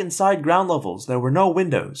back and side ground levels there were no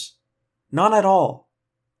windows. None at all.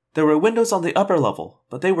 There were windows on the upper level,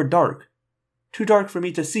 but they were dark. Too dark for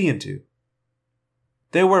me to see into.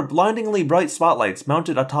 There were blindingly bright spotlights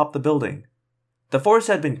mounted atop the building. The forest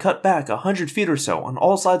had been cut back 100 feet or so on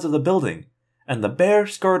all sides of the building, and the bare,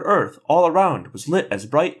 scarred earth all around was lit as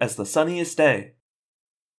bright as the sunniest day.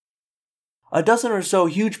 A dozen or so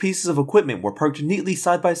huge pieces of equipment were parked neatly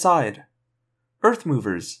side by side. Earth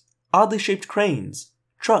movers, oddly shaped cranes,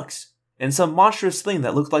 trucks, and some monstrous thing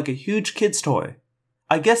that looked like a huge kid's toy.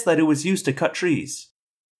 I guessed that it was used to cut trees.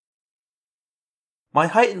 My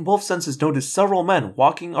heightened wolf senses noticed several men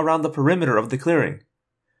walking around the perimeter of the clearing.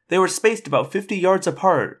 They were spaced about 50 yards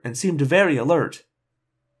apart and seemed very alert.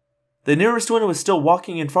 The nearest one was still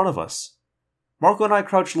walking in front of us. Marco and I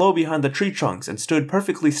crouched low behind the tree trunks and stood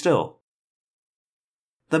perfectly still.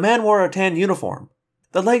 The man wore a tan uniform.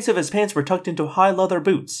 The legs of his pants were tucked into high leather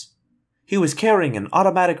boots. He was carrying an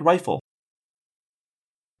automatic rifle.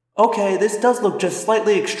 Okay, this does look just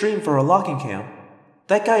slightly extreme for a logging camp.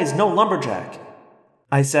 That guy is no lumberjack,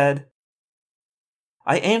 I said.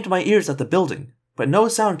 I aimed my ears at the building, but no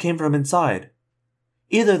sound came from inside.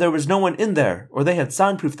 Either there was no one in there, or they had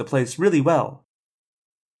soundproofed the place really well.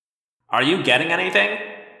 Are you getting anything?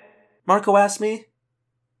 Marco asked me.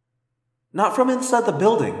 Not from inside the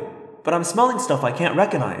building, but I'm smelling stuff I can't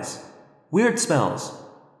recognize. Weird smells.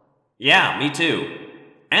 Yeah, me too.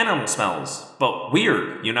 Animal smells, but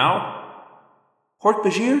weird, you know?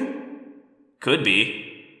 Hork-Bajir? Could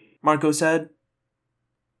be, Marco said.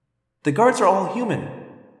 The guards are all human,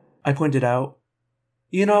 I pointed out.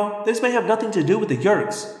 You know, this may have nothing to do with the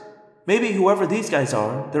Yeerks. Maybe whoever these guys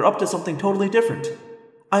are, they're up to something totally different.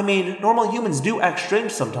 I mean, normal humans do act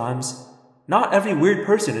strange sometimes. Not every weird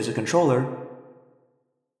person is a controller.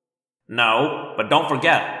 No, but don't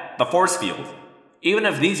forget, the force field. Even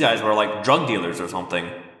if these guys were like drug dealers or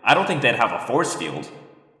something, I don't think they'd have a force field.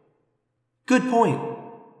 Good point.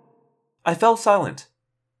 I fell silent.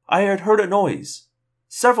 I had heard a noise.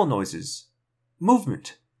 Several noises.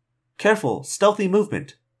 Movement. Careful, stealthy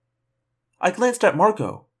movement. I glanced at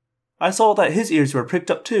Marco. I saw that his ears were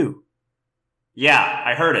pricked up too. Yeah,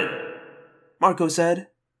 I heard it, Marco said.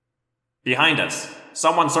 Behind us.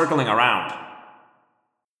 Someone circling around.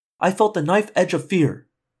 I felt the knife edge of fear.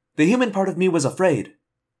 The human part of me was afraid.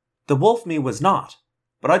 The wolf me was not,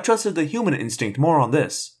 but I trusted the human instinct more on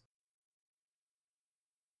this.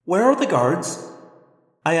 Where are the guards?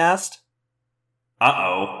 I asked.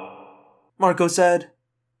 Uh-oh, Marco said.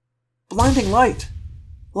 Blinding light.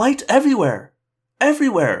 Light everywhere.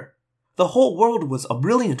 Everywhere! The whole world was a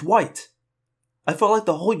brilliant white. I felt like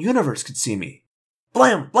the whole universe could see me.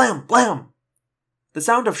 Blam! Blam! Blam! The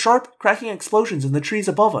sound of sharp, cracking explosions in the trees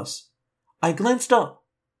above us. I glanced up.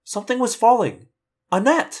 Something was falling. A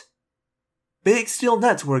net! Big steel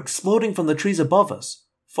nets were exploding from the trees above us,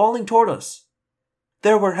 falling toward us.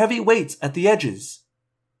 There were heavy weights at the edges.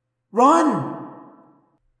 Run!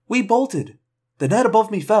 We bolted. The net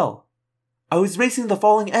above me fell. I was racing the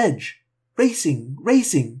falling edge. Racing,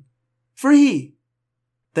 racing. Free!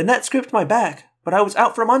 The net scraped my back, but I was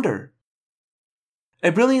out from under.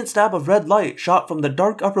 A brilliant stab of red light shot from the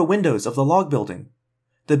dark upper windows of the log building.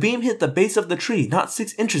 The beam hit the base of the tree not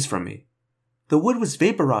 6 inches from me. The wood was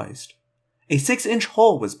vaporized. A 6-inch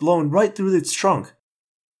hole was blown right through its trunk.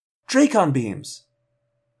 Dracon beams!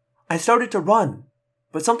 I started to run,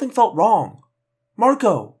 but something felt wrong.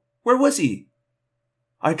 Marco! Where was he?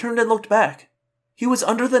 I turned and looked back. He was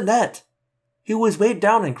under the net. He was weighed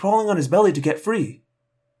down and crawling on his belly to get free.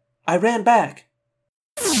 I ran back.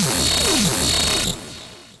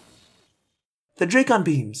 The Dracon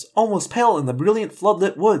beams, almost pale in the brilliant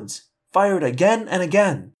floodlit woods, fired again and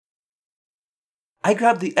again. I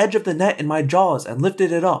grabbed the edge of the net in my jaws and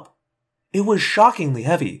lifted it up. It was shockingly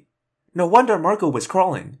heavy. No wonder Marco was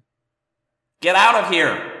crawling. Get out of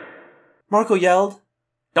here! Marco yelled.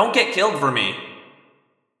 Don't get killed for me!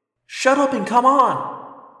 Shut up and come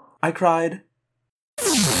on! I cried.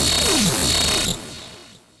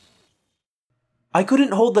 I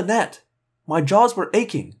couldn't hold the net. My jaws were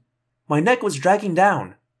aching. My neck was dragging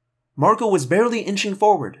down. Marco was barely inching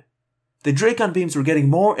forward. The Dracon beams were getting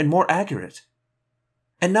more and more accurate.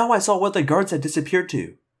 And now I saw what the guards had disappeared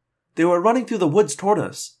to. They were running through the woods toward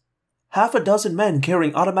us. 6 men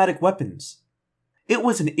carrying automatic weapons. It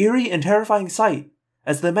was an eerie and terrifying sight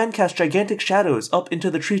as the men cast gigantic shadows up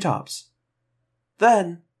into the treetops.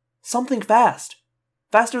 Then, something fast.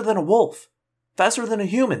 Faster than a wolf. Faster than a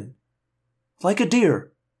human. Like a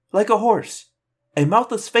deer. Like a horse. A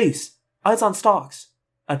mouthless face. Eyes on stalks.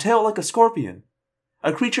 A tail like a scorpion.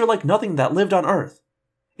 A creature like nothing that lived on Earth.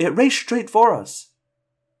 It raced straight for us.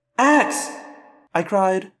 Axe! I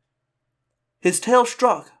cried. His tail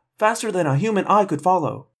struck, faster than a human eye could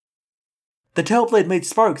follow. The tail blade made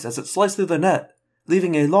sparks as it sliced through the net,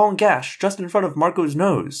 leaving a long gash just in front of Marco's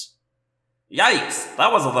nose. Yikes,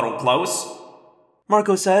 that was a little close,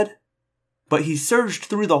 Marco said. But he surged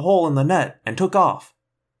through the hole in the net and took off.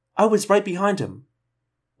 I was right behind him.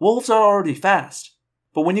 Wolves are already fast,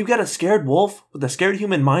 but when you get a scared wolf with a scared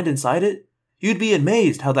human mind inside it, you'd be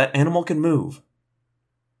amazed how that animal can move.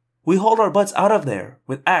 We hauled our butts out of there,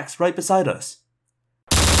 with Axe right beside us.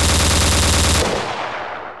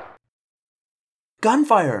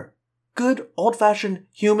 Gunfire! Good, old-fashioned,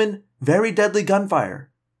 human, very deadly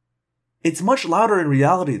gunfire. It's much louder in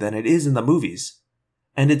reality than it is in the movies,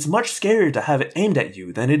 and it's much scarier to have it aimed at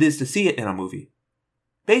you than it is to see it in a movie.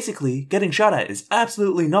 Basically, getting shot at is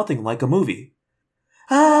absolutely nothing like a movie.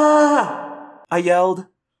 Ah! I yelled.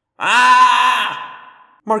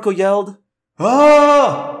 Ah! Marco yelled.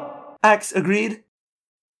 Ah! Axe agreed.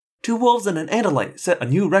 2 wolves and an Andalite set a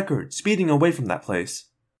new record, speeding away from that place.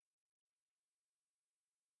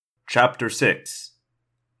 Chapter 6.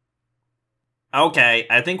 Okay,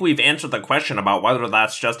 I think we've answered the question about whether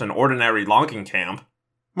that's just an ordinary logging camp,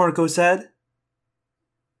 Marco said.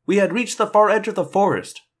 We had reached the far edge of the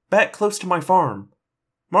forest, back close to my farm.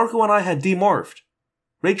 Marco and I had demorphed.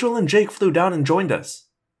 Rachel and Jake flew down and joined us.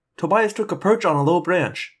 Tobias took a perch on a low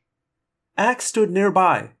branch. Axe stood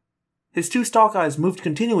nearby. His 2 stalk eyes moved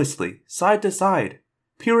continuously, side to side,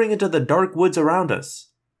 peering into the dark woods around us.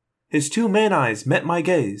 His 2 man eyes met my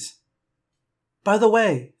gaze. By the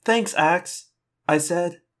way, thanks, Axe, I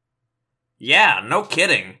said. Yeah, no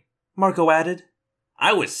kidding, Marco added.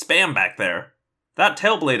 I was spam back there. That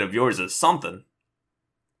tail blade of yours is something.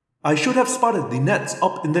 I should have spotted the nets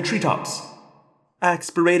up in the treetops. Axe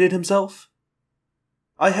berated himself.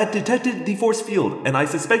 I had detected the force field, and I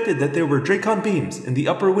suspected that there were Dracon beams in the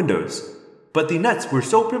upper windows, but the nets were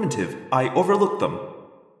so primitive, I overlooked them.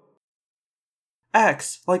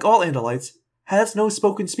 Axe, like all Andalites, has no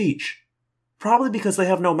spoken speech, probably because they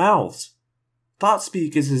have no mouths. Thought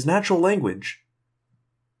speak is his natural language.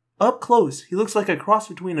 Up close, he looks like a cross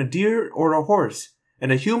between a deer or a horse,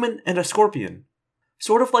 and a human and a scorpion,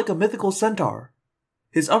 sort of like a mythical centaur.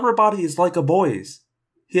 His upper body is like a boy's.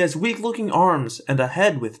 He has weak-looking arms and a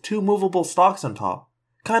head with 2 movable stalks on top,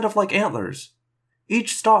 kind of like antlers.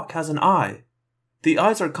 Each stalk has an eye. The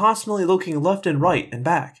eyes are constantly looking left and right and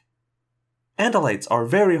back. Andalites are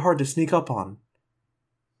very hard to sneak up on.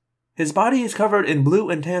 His body is covered in blue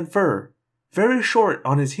and tan fur, very short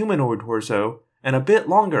on his humanoid torso and a bit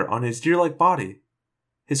longer on his deer-like body.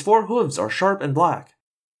 His 4 hooves are sharp and black.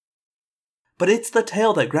 But it's the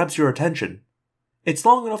tail that grabs your attention. It's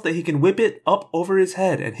long enough that he can whip it up over his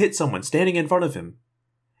head and hit someone standing in front of him.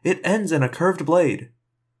 It ends in a curved blade.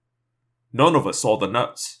 None of us saw the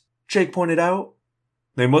nuts, Jake pointed out.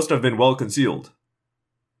 They must have been well concealed.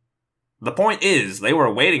 The point is, they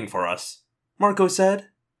were waiting for us, Marco said.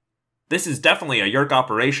 This is definitely a Yeerk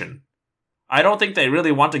operation. I don't think they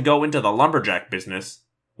really want to go into the lumberjack business,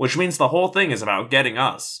 which means the whole thing is about getting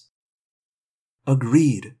us.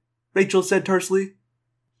 Agreed, Rachel said tersely.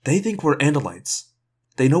 They think we're Andalites.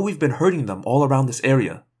 They know we've been hurting them all around this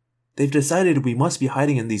area. They've decided we must be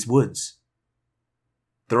hiding in these woods.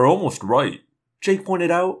 They're almost right, Jake pointed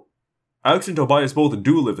out. Ax and Tobias both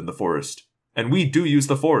do live in the forest, and we do use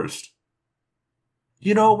the forest.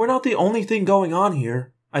 You know, we're not the only thing going on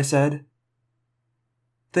here, I said.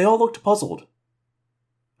 They all looked puzzled.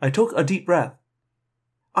 I took a deep breath.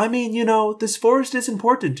 I mean, you know, this forest is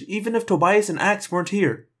important even if Tobias and Ax weren't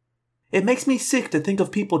here. It makes me sick to think of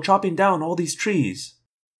people chopping down all these trees.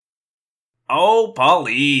 Oh,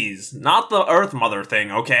 please. Not the Earth Mother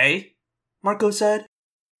thing, okay? Marco said.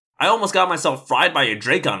 I almost got myself fried by a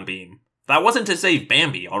Dracon beam. That wasn't to save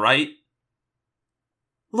Bambi, alright?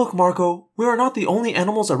 Look, Marco, we are not the only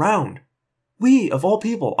animals around. We, of all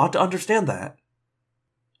people, ought to understand that.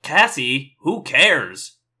 Cassie, who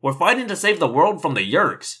cares? We're fighting to save the world from the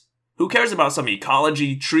Yeerks. Who cares about some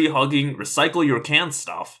ecology, tree-hugging, recycle your cans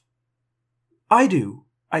stuff? I do,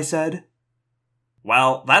 I said.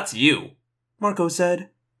 Well, that's you, Marco said.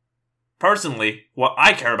 Personally, what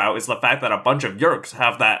I care about is the fact that a bunch of Yeerks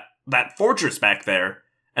have that fortress back there,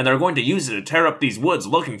 and they're going to use it to tear up these woods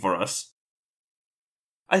looking for us.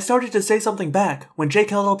 I started to say something back when Jake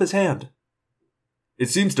held up his hand. It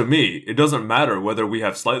seems to me it doesn't matter whether we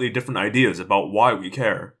have slightly different ideas about why we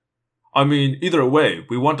care. I mean, either way,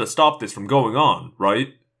 we want to stop this from going on,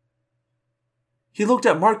 right? He looked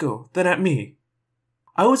at Marco, then at me.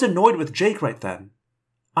 I was annoyed with Jake right then.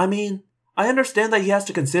 I mean, I understand that he has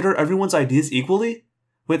to consider everyone's ideas equally,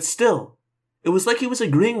 but still, it was like he was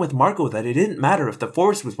agreeing with Marco that it didn't matter if the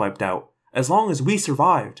forest was wiped out, as long as we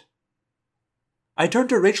survived. I turned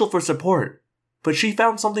to Rachel for support, but she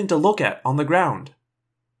found something to look at on the ground.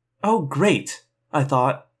 Oh, great, I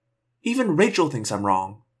thought. Even Rachel thinks I'm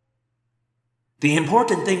wrong. The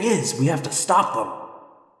important thing is we have to stop them,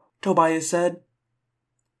 Tobias said.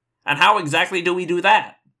 And how exactly do we do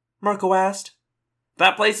that? Marco asked.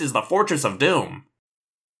 That place is the Fortress of Doom.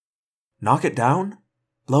 Knock it down?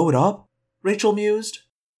 Blow it up? Rachel mused.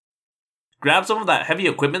 Grab some of that heavy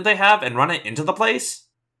equipment they have and run it into the place?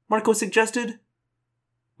 Marco suggested.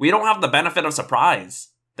 We don't have the benefit of surprise.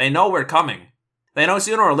 They know we're coming. They know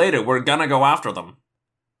sooner or later we're gonna go after them.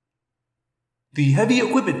 The heavy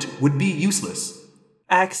equipment would be useless,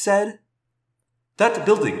 Ax said. That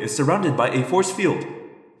building is surrounded by a force field.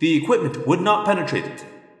 The equipment would not penetrate it.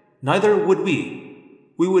 Neither would we.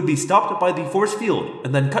 We would be stopped by the force field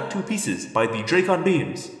and then cut to pieces by the Dracon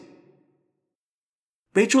beams.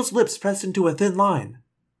 Rachel's lips pressed into a thin line.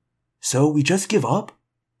 So we just give up?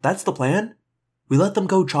 That's the plan? We let them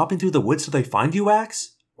go chopping through the woods till they find you,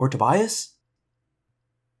 Ax? Or Tobias?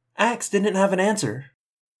 Ax didn't have an answer.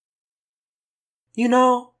 You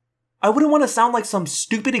know, I wouldn't want to sound like some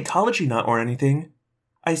stupid ecology nut or anything,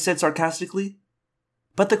 I said sarcastically.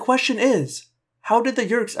 But the question is, how did the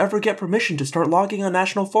Yeerks ever get permission to start logging a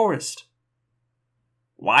national forest?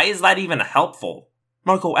 Why is that even helpful?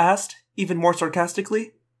 Marco asked, even more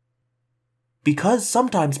sarcastically. Because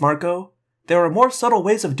sometimes, Marco, there are more subtle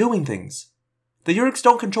ways of doing things. The Yeerks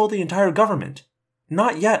don't control the entire government.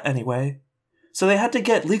 Not yet, anyway. So they had to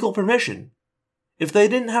get legal permission. If they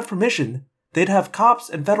didn't have permission, they'd have cops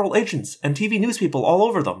and federal agents and TV news people all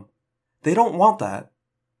over them. They don't want that.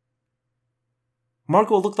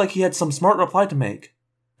 Marco looked like he had some smart reply to make.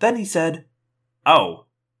 Then he said, Oh.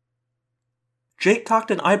 Jake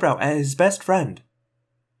cocked an eyebrow at his best friend.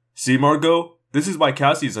 See, Marco? This is why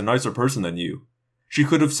Cassie is a nicer person than you. She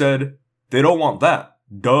could have said, they don't want that.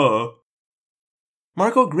 Duh.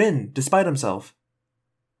 Marco grinned, despite himself.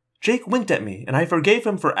 Jake winked at me, and I forgave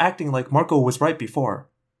him for acting like Marco was right before.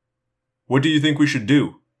 What do you think we should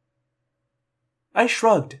do? I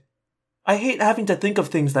shrugged. I hate having to think of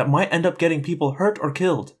things that might end up getting people hurt or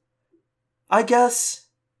killed. I guess...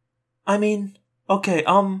 Okay,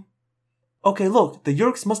 look, the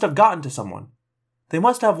Yeerks must have gotten to someone. They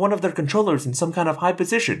must have one of their controllers in some kind of high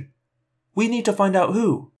position. We need to find out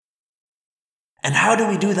who. And how do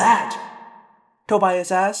we do that?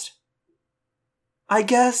 Tobias asked. I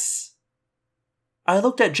guess... I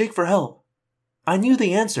looked at Jake for help. I knew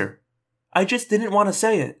the answer. I just didn't want to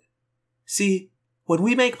say it. See, when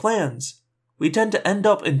we make plans, we tend to end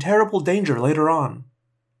up in terrible danger later on.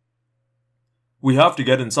 We have to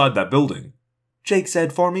get inside that building, Jake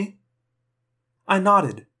said for me. I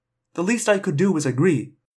nodded. The least I could do was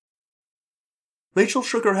agree. Rachel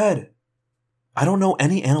shook her head. I don't know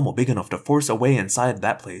any animal big enough to force a way inside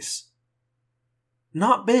that place.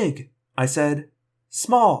 Not big, I said.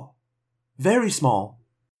 Small. Very small.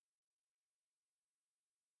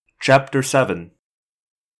 Chapter 7.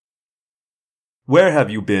 Where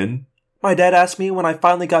have you been? My dad asked me when I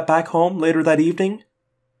finally got back home later that evening.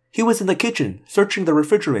 He was in the kitchen, searching the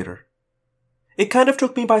refrigerator. It kind of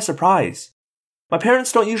took me by surprise. My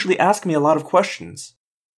parents don't usually ask me a lot of questions.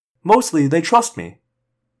 Mostly, they trust me.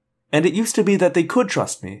 And it used to be that they could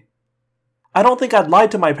trust me. I don't think I'd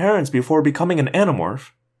lied to my parents before becoming an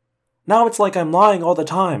Animorph. Now it's like I'm lying all the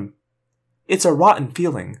time. It's a rotten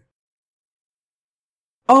feeling.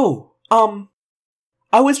 Oh,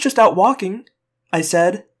 I was just out walking, I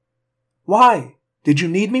said. Why? Did you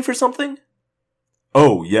need me for something?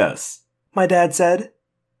 Oh, yes, my dad said.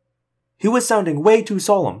 He was sounding way too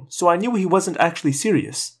solemn, so I knew he wasn't actually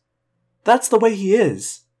serious. That's the way he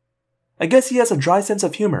is. I guess he has a dry sense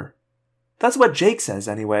of humor. That's what Jake says,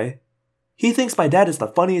 anyway. He thinks my dad is the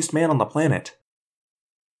funniest man on the planet.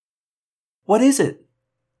 What is it?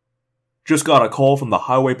 Just got a call from the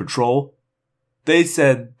highway patrol. They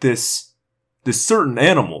said this certain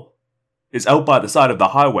animal is out by the side of the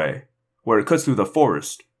highway, where it cuts through the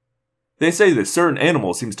forest. They say this certain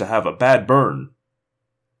animal seems to have a bad burn.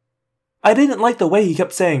 I didn't like the way he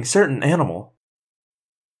kept saying certain animal.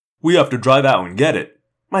 We have to drive out and get it,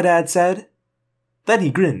 my dad said. Then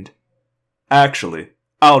he grinned. Actually,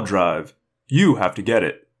 I'll drive. You have to get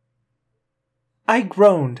it. I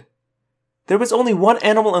groaned. There was only one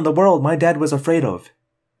animal in the world my dad was afraid of.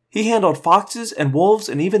 He handled foxes and wolves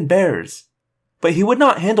and even bears. But he would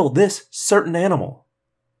not handle this certain animal.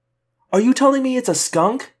 Are you telling me it's a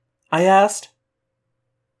skunk? I asked.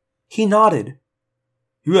 He nodded.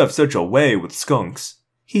 You have such a way with skunks,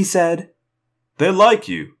 he said. They like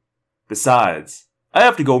you. Besides, I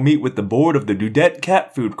have to go meet with the board of the Dudette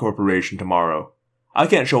Cat Food Corporation tomorrow. I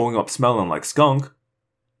can't showing up smelling like skunk.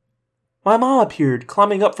 My mom appeared,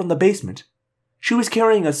 climbing up from the basement. She was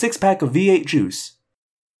carrying a 6-pack of V8 juice.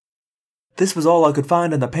 This was all I could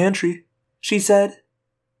find in the pantry, she said.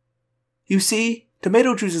 You see,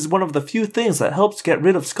 tomato juice is one of the few things that helps get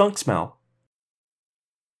rid of skunk smell.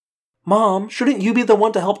 Mom, shouldn't you be the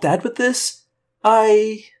one to help Dad with this?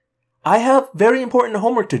 I have very important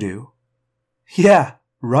homework to do. Yeah,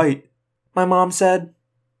 right, my mom said.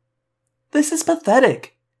 This is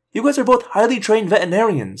pathetic. You guys are both highly trained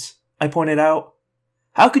veterinarians, I pointed out.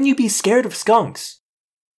 How can you be scared of skunks?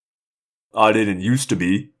 I didn't used to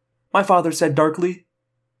be, my father said darkly.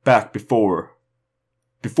 Back before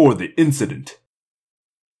the incident.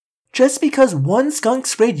 Just because one skunk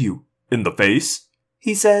sprayed you. In the face?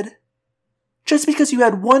 He said. Just because you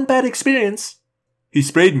had one bad experience. He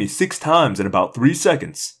sprayed me 6 times in about 3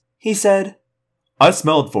 seconds. He said. I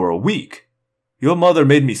smelled for a week. Your mother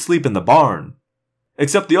made me sleep in the barn.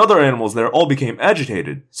 Except the other animals there all became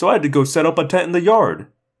agitated, so I had to go set up a tent in the yard.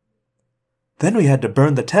 Then we had to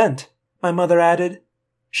burn the tent, my mother added.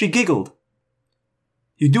 She giggled.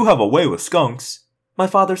 You do have a way with skunks, my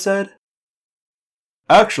father said.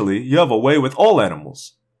 Actually, you have a way with all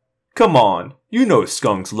animals. Come on, you know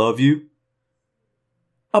skunks love you.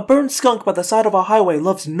 A burned skunk by the side of a highway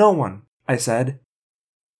loves no one, I said.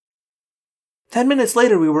 10 minutes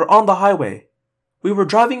later we were on the highway. We were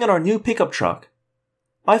driving in our new pickup truck.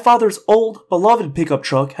 My father's old, beloved pickup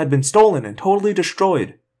truck had been stolen and totally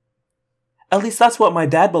destroyed. At least that's what my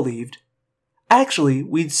dad believed. Actually,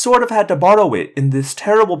 we'd sort of had to borrow it in this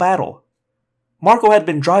terrible battle. Marco had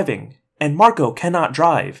been driving, and Marco cannot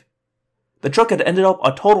drive. The truck had ended up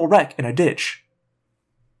a total wreck in a ditch.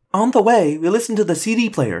 On the way, we listened to the CD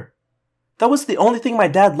player. That was the only thing my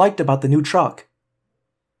dad liked about the new truck.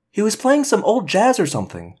 He was playing some old jazz or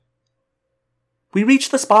something. We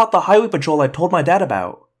reached the spot the highway patrol had told my dad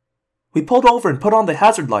about. We pulled over and put on the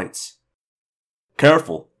hazard lights.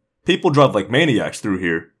 Careful. People drive like maniacs through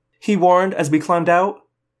here, he warned as we climbed out.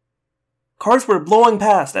 Cars were blowing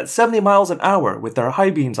past at 70 miles an hour with their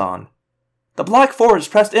high beams on. The black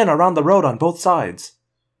forest pressed in around the road on both sides.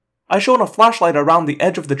 I shone a flashlight around the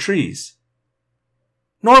edge of the trees.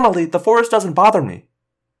 Normally, the forest doesn't bother me,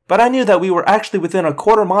 but I knew that we were actually within a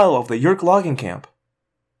quarter mile of the Yerk logging camp.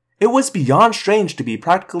 It was beyond strange to be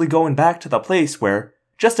practically going back to the place where,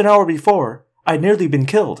 just an hour before, I'd nearly been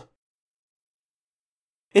killed.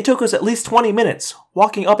 It took us at least 20 minutes,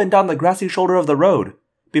 walking up and down the grassy shoulder of the road,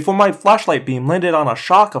 before my flashlight beam landed on a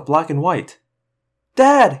shock of black and white.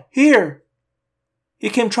 Dad, here! He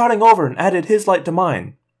came trotting over and added his light to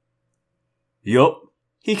mine. Yup,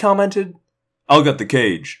 He commented. I'll get the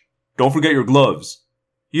cage. Don't forget your gloves.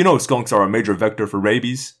 You know skunks are a major vector for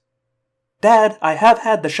rabies. Dad, I have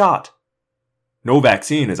had the shot, No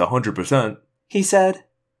vaccine is 100%. he said.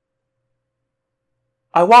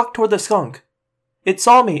 I walked toward the skunk. It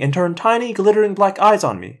saw me and turned tiny, glittering black eyes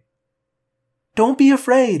on me. Don't be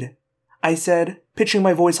afraid, I said, pitching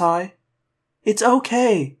my voice high. It's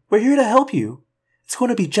okay. We're here to help you. It's going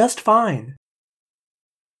to be just fine.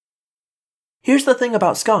 Here's the thing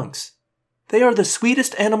about skunks. They are the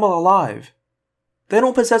sweetest animal alive. They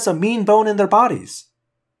don't possess a mean bone in their bodies.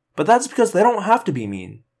 But that's because they don't have to be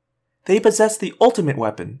mean. They possess the ultimate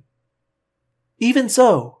weapon. Even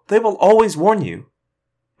so, they will always warn you.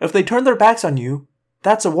 If they turn their backs on you,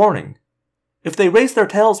 that's a warning. If they raise their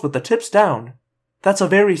tails with the tips down, that's a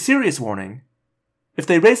very serious warning. If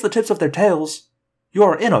they raise the tips of their tails, you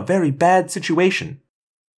are in a very bad situation.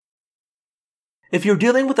 If you're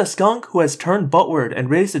dealing with a skunk who has turned buttward and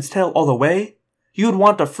raised its tail all the way, you'd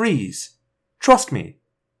want to freeze. Trust me.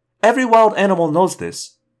 Every wild animal knows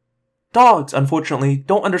this. Dogs, unfortunately,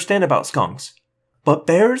 don't understand about skunks. But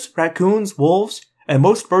bears, raccoons, wolves, and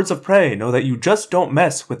most birds of prey know that you just don't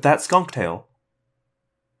mess with that skunk tail.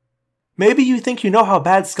 Maybe you think you know how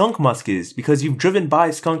bad skunk musk is because you've driven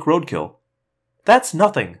by skunk roadkill. That's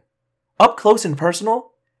nothing. Up close and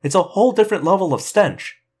personal, it's a whole different level of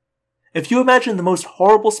stench. If you imagine the most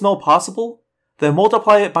horrible smell possible, then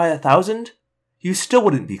multiply it by 1,000, you still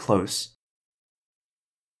wouldn't be close.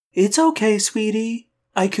 It's okay, sweetie,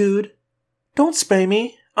 I cooed. Don't spray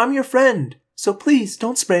me. I'm your friend, so please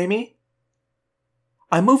don't spray me.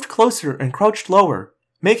 I moved closer and crouched lower,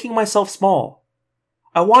 making myself small.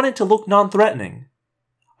 I wanted to look non-threatening.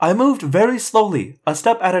 I moved very slowly, a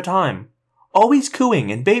step at a time, always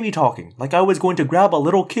cooing and baby-talking like I was going to grab a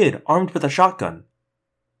little kid armed with a shotgun.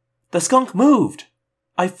 The skunk moved.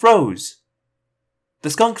 I froze. The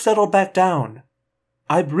skunk settled back down.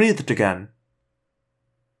 I breathed again.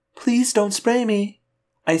 Please don't spray me,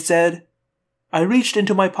 I said. I reached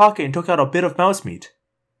into my pocket and took out a bit of mouse meat.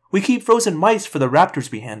 We keep frozen mice for the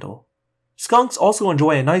raptors we handle. Skunks also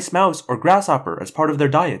enjoy a nice mouse or grasshopper as part of their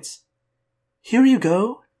diets. Here you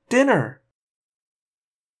go, dinner.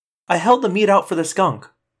 I held the meat out for the skunk.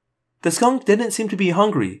 The skunk didn't seem to be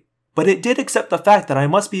hungry, but it did accept the fact that I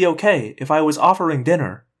must be okay if I was offering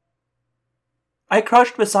dinner. I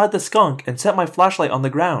crouched beside the skunk and set my flashlight on the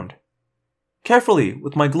ground. Carefully,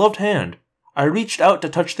 with my gloved hand, I reached out to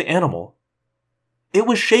touch the animal. It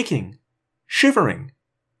was shaking, shivering,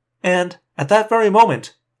 and, at that very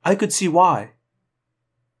moment, I could see why.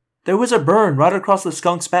 There was a burn right across the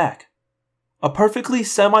skunk's back. A perfectly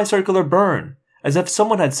semicircular burn, as if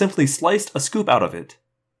someone had simply sliced a scoop out of it.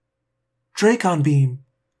 Dracon beam,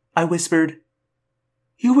 I whispered.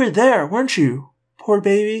 You were there, weren't you, poor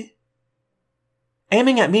baby?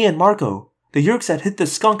 Aiming at me and Marco, the Yeerks had hit the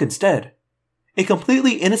skunk instead. A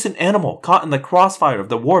completely innocent animal caught in the crossfire of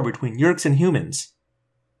the war between Yeerks and humans.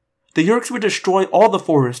 The Yeerks would destroy all the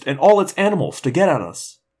forest and all its animals to get at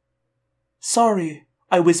us. Sorry,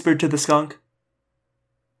 I whispered to the skunk.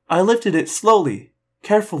 I lifted it slowly,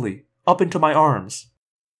 carefully, up into my arms.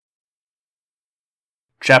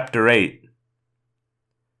 Chapter 8.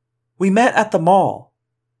 We met at the mall.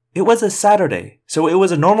 It was a Saturday, so it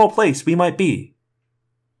was a normal place we might be.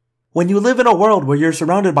 When you live in a world where you're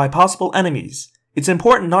surrounded by possible enemies, it's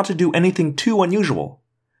important not to do anything too unusual.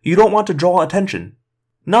 You don't want to draw attention.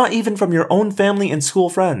 Not even from your own family and school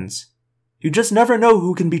friends. You just never know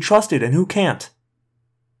who can be trusted and who can't.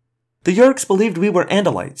 The Yeerks believed we were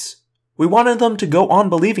Andalites. We wanted them to go on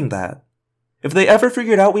believing that. If they ever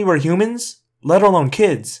figured out we were humans, let alone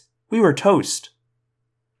kids, we were toast.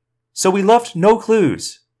 So we left no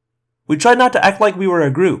clues. We tried not to act like we were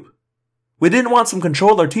a group. We didn't want some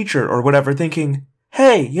controller teacher or whatever thinking,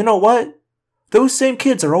 hey, you know what? Those same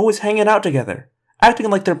kids are always hanging out together, acting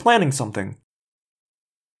like they're planning something.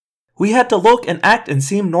 We had to look and act and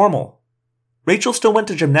seem normal. Rachel still went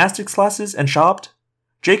to gymnastics classes and shopped.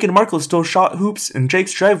 Jake and Marco still shot hoops in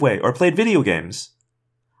Jake's driveway or played video games.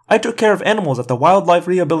 I took care of animals at the wildlife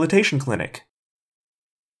rehabilitation clinic.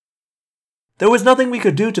 There was nothing we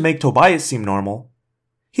could do to make Tobias seem normal.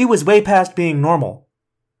 He was way past being normal.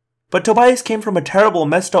 But Tobias came from a terrible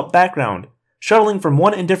messed up background, shuttling from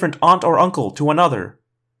one indifferent aunt or uncle to another.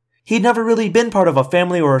 He'd never really been part of a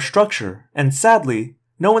family or a structure, and sadly,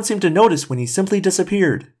 no one seemed to notice when he simply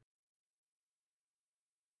disappeared.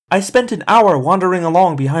 I spent an hour wandering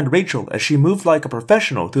along behind Rachel as she moved like a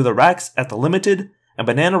professional through the racks at the Limited and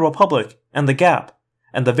Banana Republic and the Gap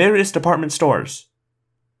and the various department stores.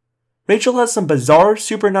 Rachel has some bizarre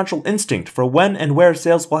supernatural instinct for when and where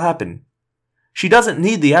sales will happen. She doesn't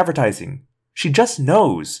need the advertising. She just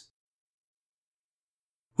knows.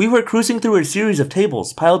 We were cruising through a series of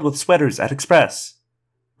tables piled with sweaters at Express.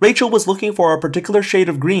 Rachel was looking for a particular shade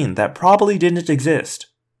of green that probably didn't exist.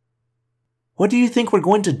 "What do you think we're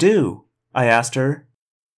going to do?" I asked her.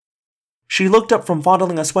 She looked up from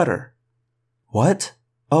fondling a sweater. "What?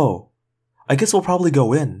 Oh, I guess we'll probably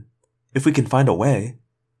go in, if we can find a way."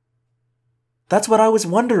 "That's what I was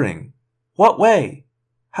wondering. What way?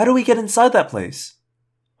 How do we get inside that place?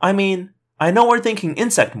 I mean, I know we're thinking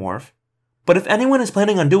insect morph, but if anyone is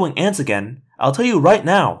planning on doing ants again, I'll tell you right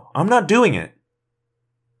now, I'm not doing it."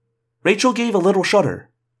 Rachel gave a little shudder.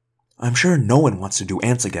 "I'm sure no one wants to do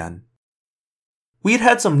ants again." We had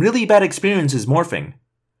had some really bad experiences morphing,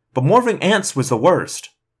 but morphing ants was the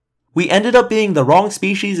worst. We ended up being the wrong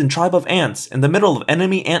species and tribe of ants in the middle of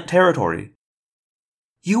enemy ant territory.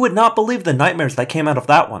 You would not believe the nightmares that came out of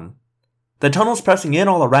that one. The tunnels pressing in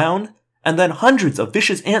all around, and then hundreds of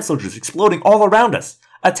vicious ant soldiers exploding all around us,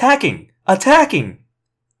 attacking!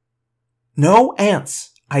 "No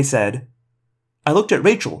ants," I said. I looked at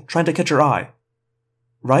Rachel, trying to catch her eye.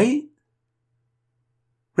 "Right?"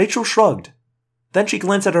 Rachel shrugged. Then she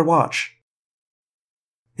glanced at her watch.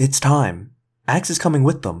 "It's time. Axe is coming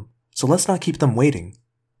with them, so let's not keep them waiting."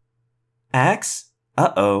 "Axe?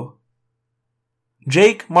 Uh-oh."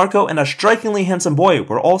 Jake, Marco, and a strikingly handsome boy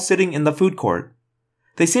were all sitting in the food court.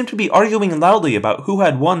 They seemed to be arguing loudly about who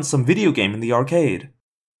had won some video game in the arcade.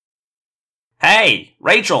 "Hey,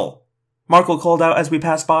 Rachel!" Marco called out as we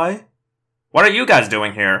passed by. "What are you guys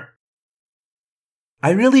doing here?"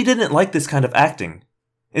 I really didn't like this kind of acting.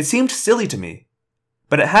 It seemed silly to me.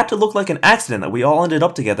 But it had to look like an accident that we all ended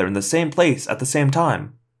up together in the same place at the same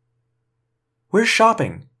time. "We're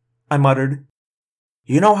shopping," I muttered.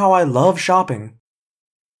 "You know how I love shopping."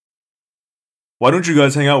 Why don't you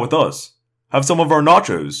guys hang out with us? Have some of our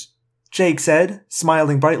nachos, Jake said,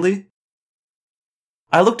 smiling brightly.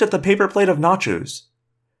 I looked at the paper plate of nachos.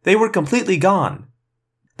 They were completely gone.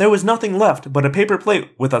 There was nothing left but a paper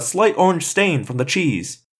plate with a slight orange stain from the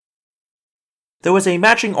cheese. There was a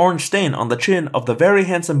matching orange stain on the chin of the very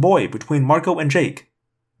handsome boy between Marco and Jake.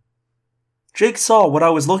 Jake saw what I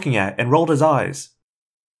was looking at and rolled his eyes.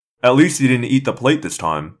 At least he didn't eat the plate this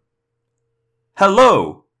time.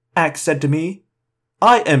 "Hello," Axe said to me.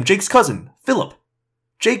 "I am Jake's cousin, Philip.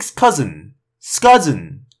 Jake's cousin.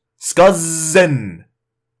 Skuzzen.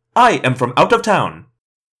 I am from out of town."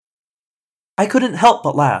 I couldn't help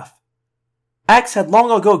but laugh. Axe had long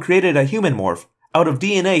ago created a human morph out of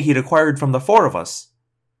DNA he'd acquired from the four of us.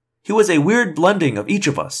 He was a weird blending of each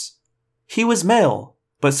of us. He was male,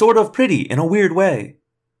 but sort of pretty in a weird way.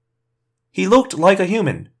 He looked like a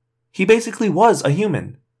human. He basically was a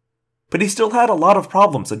human. But he still had a lot of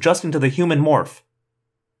problems adjusting to the human morph.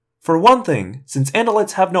 For one thing, since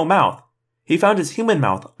Andalites have no mouth, he found his human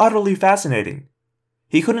mouth utterly fascinating.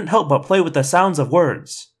 He couldn't help but play with the sounds of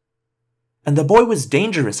words. And the boy was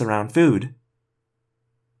dangerous around food.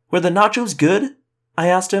 "Were the nachos good?" I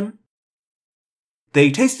asked him.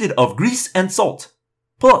 "They tasted of grease and salt.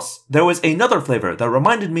 Plus, there was another flavor that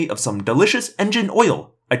reminded me of some delicious engine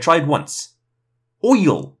oil I tried once.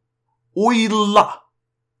 Oil. Oila."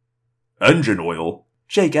 Engine oil?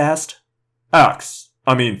 Jake asked.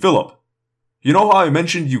 Philip. You know how I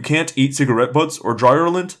mentioned you can't eat cigarette butts or dryer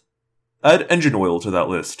lint? Add engine oil to that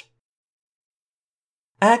list.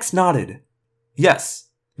 Axe nodded. Yes,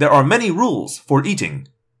 there are many rules for eating.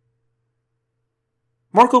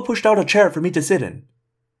 Marco pushed out a chair for me to sit in.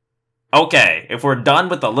 "Okay, if we're done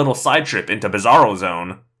with the little side trip into Bizarro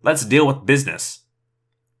Zone, let's deal with business."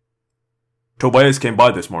 Tobias came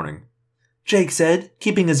by this morning, Jake said,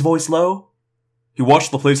 keeping his voice low. He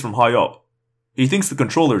watched the place from high up. He thinks the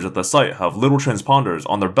controllers at the site have little transponders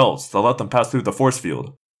on their belts that let them pass through the force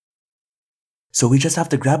field. "So we just have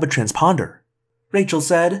to grab a transponder," Rachel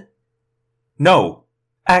said. "No,"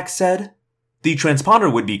 Axe said. "The transponder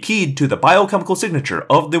would be keyed to the biochemical signature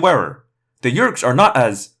of the wearer. The Yeerks are not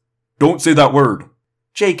as—" "Don't say that word,"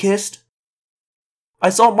 Jake hissed.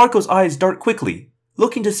 I saw Marco's eyes dart quickly,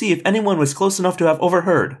 looking to see if anyone was close enough to have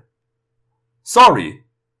overheard. "Sorry.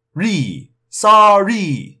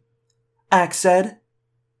 Sorry," Axe said.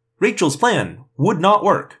 Rachel's plan would not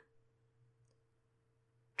work.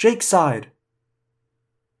 Jake sighed.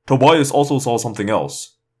 Tobias also saw something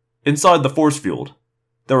else. Inside the force field,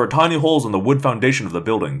 there are tiny holes in the wood foundation of the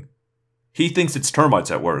building. He thinks it's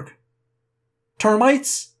termites at work.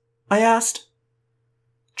 "Termites?" I asked.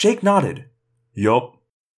 Jake nodded. Yup.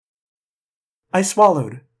 I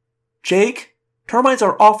swallowed. "Jake, termites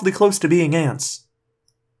are awfully close to being ants."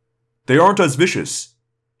 They aren't as vicious.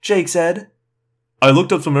 Jake said. I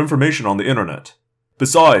looked up some information on the internet.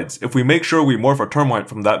 Besides, if we make sure we morph a termite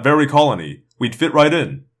from that very colony, we'd fit right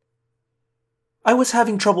in. I was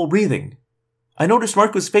having trouble breathing. I noticed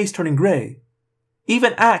Marco's face turning gray.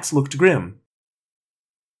 Even Axe looked grim.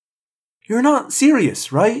 You're not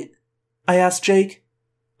serious, right? I asked Jake.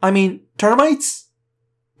 I mean, termites?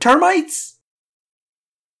 Termites?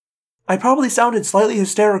 I probably sounded slightly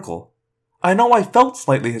hysterical. I know I felt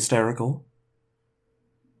slightly hysterical.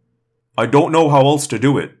 I don't know how else to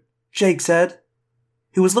do it, Jake said.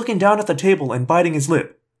 He was looking down at the table and biting his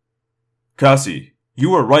lip. Cassie, you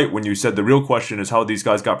were right when you said the real question is how these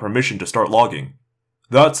guys got permission to start logging.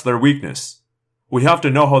 That's their weakness. We have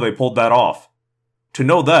to know how they pulled that off. To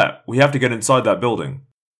know that, we have to get inside that building.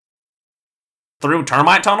 Through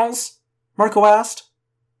termite tunnels? Marco asked.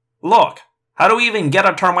 Look, how do we even get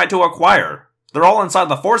a termite to acquire? They're all inside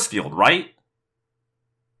the force field, right?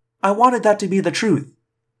 I wanted that to be the truth,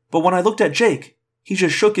 but when I looked at Jake, he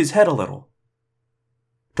just shook his head a little.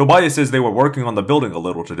 Tobias says they were working on the building a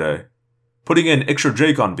little today. Putting in extra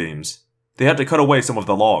Jake-on beams. They had to cut away some of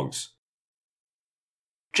the logs.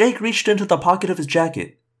 Jake reached into the pocket of his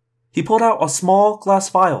jacket. He pulled out a small glass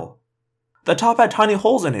vial. The top had tiny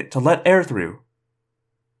holes in it to let air through.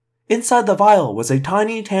 Inside the vial was a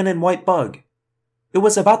tiny tan and white bug. It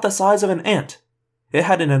was about the size of an ant. It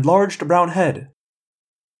had an enlarged brown head.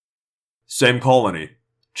 Same colony,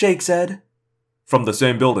 Jake said. From the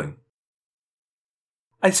same building.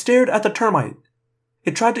 I stared at the termite.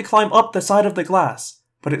 It tried to climb up the side of the glass,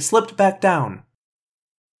 but it slipped back down.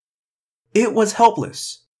 It was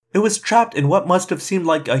helpless. It was trapped in what must have seemed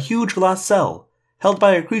like a huge glass cell, held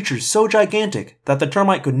by a creature so gigantic that the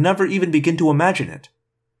termite could never even begin to imagine it.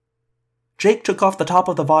 Jake took off the top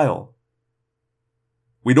of the vial.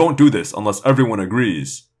 We don't do this unless everyone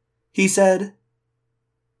agrees, he said.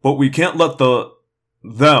 But we can't let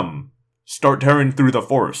them start tearing through the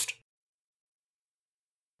forest.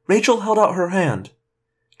 Rachel held out her hand.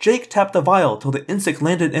 Jake tapped the vial till the insect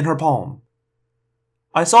landed in her palm.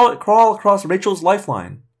 I saw it crawl across Rachel's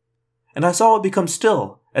lifeline, and I saw it become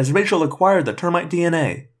still as Rachel acquired the termite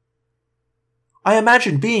DNA. I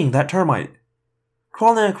imagined being that termite,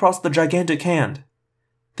 crawling across the gigantic hand,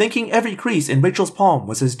 thinking every crease in Rachel's palm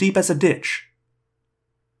was as deep as a ditch.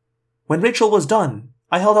 When Rachel was done,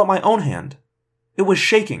 I held out my own hand. It was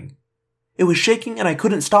shaking. It was shaking and I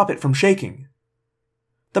couldn't stop it from shaking.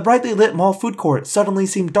 The brightly lit mall food court suddenly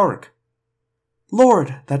seemed dark.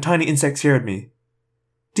 Lord, that tiny insect scared me.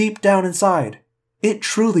 Deep down inside, it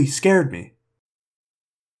truly scared me.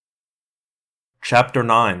 Chapter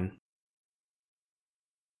 9.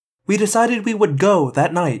 We decided we would go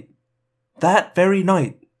that night. That very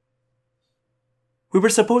night. We were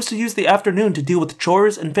supposed to use the afternoon to deal with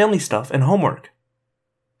chores and family stuff and homework.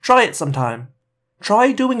 Try it sometime.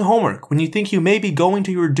 Try doing homework when you think you may be going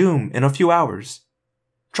to your doom in a few hours.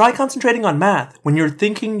 Try concentrating on math when you're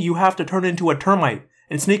thinking you have to turn into a termite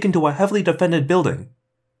and sneak into a heavily defended building.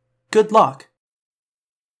 Good luck.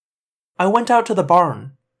 I went out to the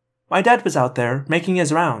barn. My dad was out there, making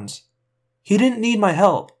his rounds. He didn't need my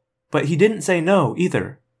help, but he didn't say no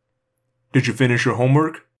either. Did you finish your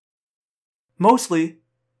homework? Mostly.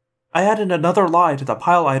 I added another lie to the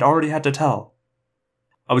pile I'd already had to tell.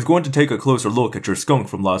 I was going to take a closer look at your skunk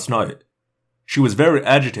from last night. She was very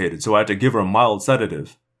agitated, so I had to give her a mild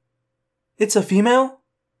sedative. It's a female?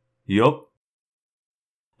 Yup.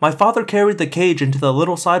 My father carried the cage into the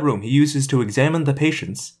little side room he uses to examine the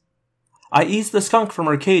patients. I eased the skunk from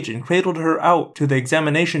her cage and cradled her out to the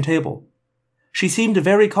examination table. She seemed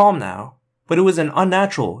very calm now, but it was an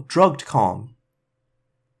unnatural, drugged calm.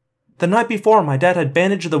 The night before, my dad had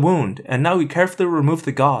bandaged the wound, and now he carefully removed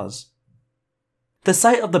the gauze. The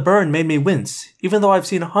sight of the burn made me wince, even though I've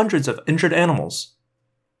seen hundreds of injured animals.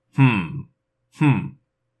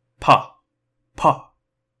 Pa. Pa.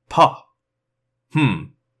 Pa.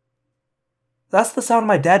 That's the sound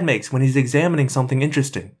my dad makes when he's examining something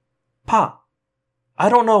interesting. Pa. I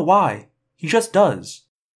don't know why. He just does.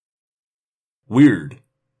 Weird.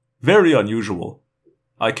 Very unusual.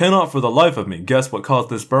 I cannot for the life of me guess what caused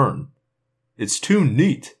this burn. It's too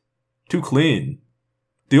neat. Too clean.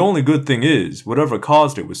 The only good thing is, whatever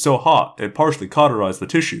caused it was so hot it partially cauterized the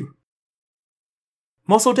tissue.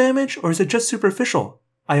 Muscle damage, or is it just superficial?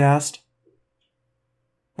 I asked.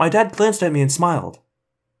 My dad glanced at me and smiled.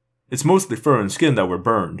 It's mostly fur and skin that were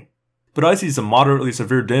burned, but I see some moderately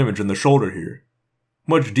severe damage in the shoulder here.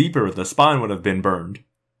 Much deeper if the spine would have been burned.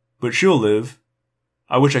 But she'll live.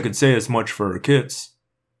 I wish I could say as much for her kits.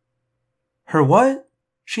 Her what?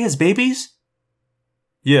 She has babies?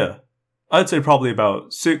 Yeah, I'd say probably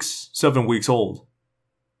about 6-7 weeks old.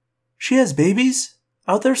 She has babies?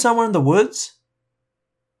 Out there somewhere in the woods?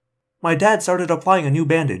 My dad started applying a new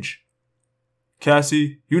bandage.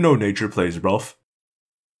 Cassie, you know nature plays rough.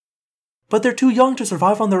 But they're too young to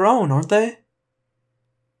survive on their own, aren't they?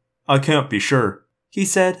 I can't be sure, he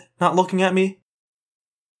said, not looking at me.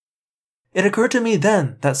 It occurred to me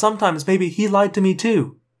then that sometimes maybe he lied to me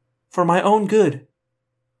too, for my own good,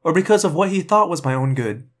 or because of what he thought was my own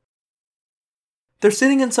good. They're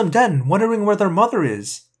sitting in some den wondering where their mother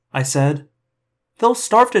is, I said. They'll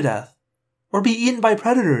starve to death, or be eaten by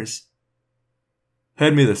predators.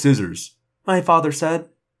 Hand me the scissors, my father said.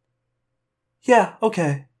 Yeah,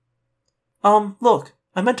 okay. Look,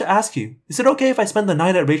 I meant to ask you, is it okay if I spend the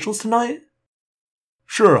night at Rachel's tonight?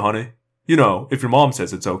 Sure, honey. You know, if your mom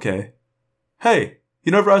says it's okay. Hey,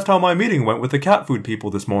 you never asked how my meeting went with the cat food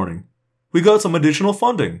people this morning. We got some additional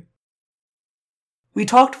funding. We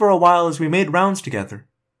talked for a while as we made rounds together,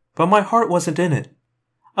 but my heart wasn't in it.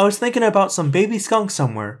 I was thinking about some baby skunks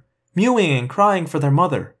somewhere, mewing and crying for their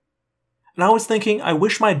mother. And I was thinking I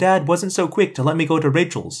wish my dad wasn't so quick to let me go to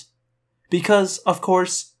Rachel's. Because, of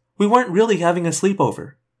course, we weren't really having a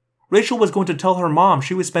sleepover. Rachel was going to tell her mom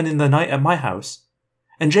she was spending the night at my house,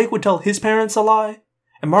 and Jake would tell his parents a lie,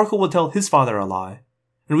 and Marco would tell his father a lie,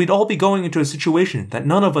 and we'd all be going into a situation that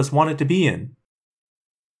none of us wanted to be in.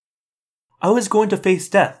 I was going to face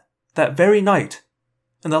death that very night,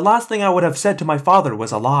 and the last thing I would have said to my father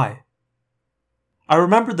was a lie. I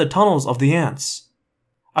remembered the tunnels of the ants.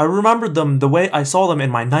 I remembered them the way I saw them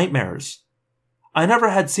in my nightmares. I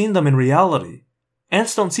never had seen them in reality.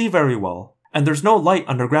 Ants don't see very well, and there's no light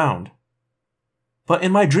underground. But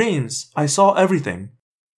in my dreams, I saw everything.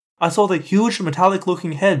 I saw the huge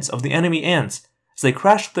metallic-looking heads of the enemy ants as they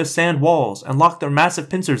crashed the sand walls and locked their massive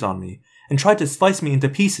pincers on me and tried to slice me into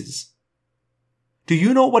pieces. Do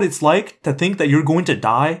you know what it's like to think that you're going to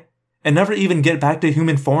die and never even get back to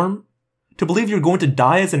human form? To believe you're going to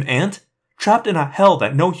die as an ant, trapped in a hell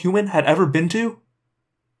that no human had ever been to?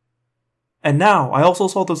 And now I also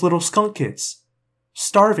saw those little skunk kids,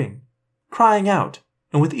 starving, crying out,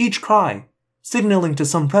 and with each cry, signaling to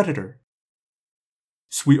some predator.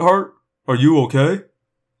 Sweetheart, are you okay?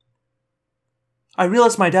 I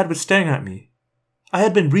realized my dad was staring at me. I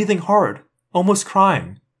had been breathing hard, almost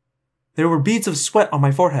crying. There were beads of sweat on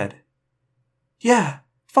my forehead. Yeah,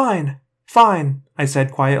 fine, I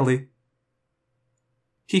said quietly.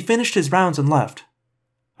 He finished his rounds and left.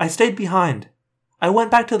 I stayed behind. I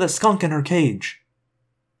went back to the skunk in her cage.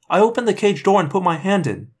 I opened the cage door and put my hand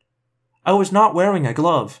in. I was not wearing a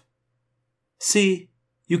glove. See,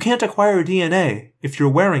 you can't acquire DNA if you're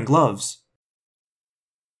wearing gloves.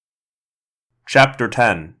 Chapter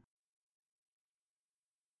 10.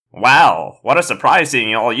 Wow, what a surprise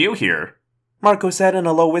seeing all you here, Marco said in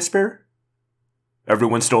a low whisper.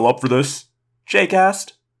 Everyone still up for this? Jake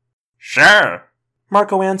asked. Sure,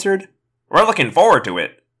 Marco answered. We're looking forward to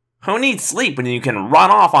it. Who needs sleep when you can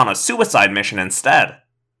run off on a suicide mission instead?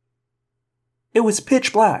 It was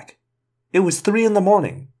pitch black. It was 3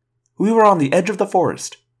 a.m. We were on the edge of the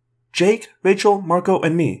forest. Jake, Rachel, Marco,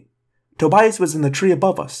 and me. Tobias was in the tree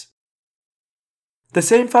above us. The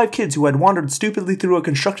same 5 kids who had wandered stupidly through a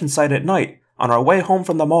construction site at night on our way home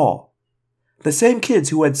from the mall. The same kids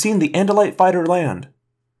who had seen the Andalite fighter land.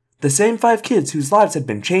 The same 5 kids whose lives had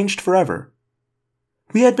been changed forever.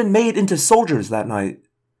 We had been made into soldiers that night.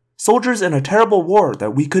 Soldiers in a terrible war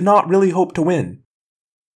that we could not really hope to win.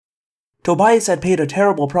 Tobias had paid a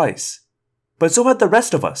terrible price, but so had the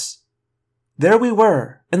rest of us. There we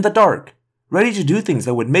were, in the dark, ready to do things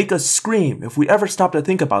that would make us scream if we ever stopped to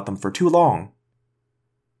think about them for too long.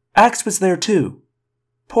 Axe was there too.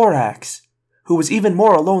 Poor Axe, who was even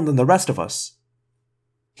more alone than the rest of us.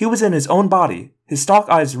 He was in his own body, his stalk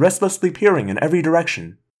eyes restlessly peering in every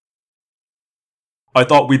direction. I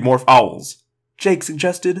thought we'd morph owls, Jake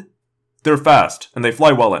suggested. They're fast, and they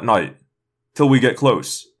fly well at night. Till we get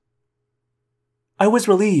close. I was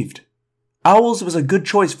relieved. Owls was a good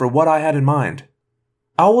choice for what I had in mind.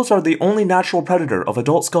 Owls are the only natural predator of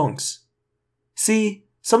adult skunks. See,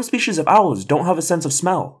 some species of owls don't have a sense of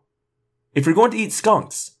smell. If you're going to eat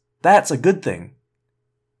skunks, that's a good thing.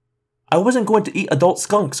 I wasn't going to eat adult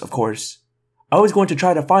skunks, of course. I was going to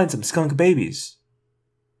try to find some skunk babies.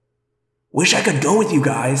 Wish I could go with you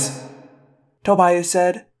guys, Tobias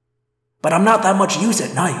said. But I'm not that much use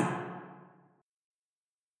at night.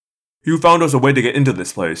 You found us a way to get into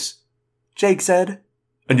this place, Jake said.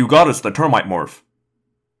 And you got us the termite morph.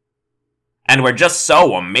 And we're just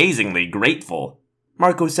so amazingly grateful,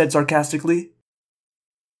 Marco said sarcastically.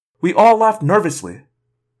 We all laughed nervously.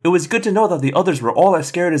 It was good to know that the others were all as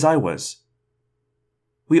scared as I was.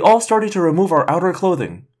 We all started to remove our outer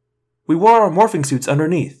clothing. We wore our morphing suits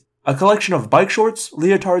underneath, A collection of bike shorts,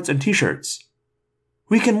 leotards, and t-shirts.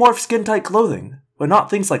 We can morph skin-tight clothing, but not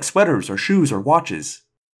things like sweaters or shoes or watches.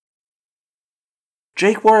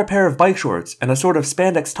 Jake wore a pair of bike shorts and a sort of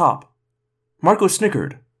spandex top. Marco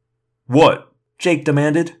snickered. What? Jake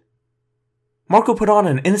demanded. Marco put on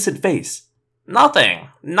an innocent face. Nothing.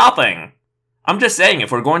 I'm just saying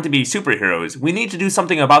if we're going to be superheroes, we need to do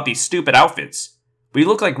something about these stupid outfits. We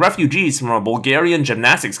look like refugees from a Bulgarian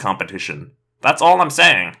gymnastics competition. That's all I'm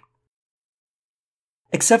saying.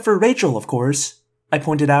 Except for Rachel, of course, I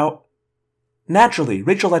pointed out. Naturally,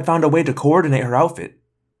 Rachel had found a way to coordinate her outfit.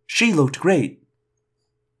 She looked great.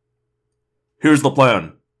 Here's the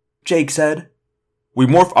plan, Jake said. We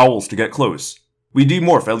morph owls to get close. We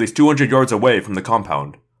demorph at least 200 yards away from the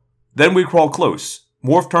compound. Then we crawl close,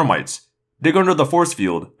 morph termites, dig under the force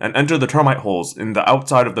field, and enter the termite holes in the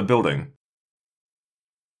outside of the building.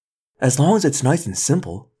 As long as it's nice and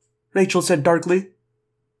simple, Rachel said darkly.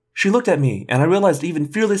 She looked at me, and I realized even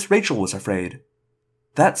fearless Rachel was afraid.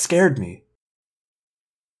 That scared me.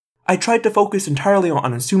 I tried to focus entirely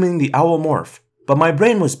on assuming the owl morph, but my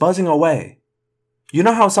brain was buzzing away. You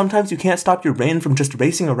know how sometimes you can't stop your brain from just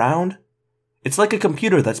racing around? It's like a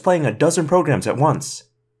computer that's playing a dozen programs at once.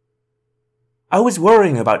 I was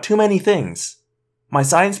worrying about too many things. My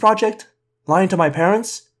science project, lying to my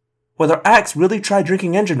parents, whether Axe really tried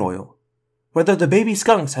drinking engine oil, whether the baby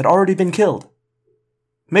skunks had already been killed.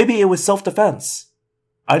 Maybe it was self-defense.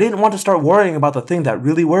 I didn't want to start worrying about the thing that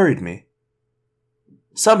really worried me.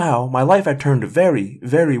 Somehow, my life had turned very,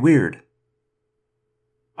 very weird.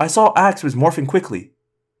 I saw Axe was morphing quickly.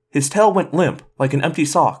 His tail went limp, like an empty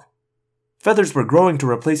sock. Feathers were growing to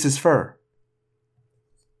replace his fur.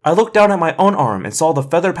 I looked down at my own arm and saw the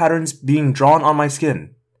feather patterns being drawn on my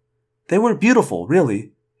skin. They were beautiful,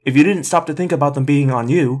 really, if you didn't stop to think about them being on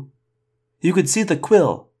you. You could see the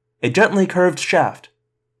quill, a gently curved shaft.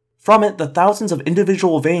 From it, the thousands of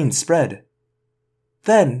individual veins spread.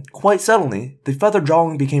 Then, quite suddenly, the feather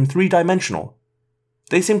drawing became three-dimensional.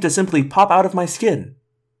 They seemed to simply pop out of my skin.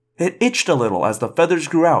 It itched a little as the feathers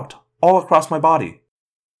grew out, all across my body.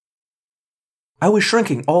 I was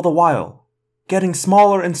shrinking all the while, getting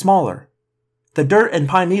smaller and smaller. The dirt and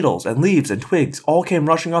pine needles and leaves and twigs all came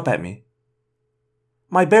rushing up at me.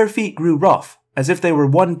 My bare feet grew rough, as if they were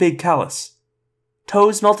one big callus.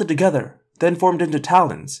 Toes melted together, then formed into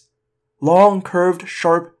talons. Long, curved,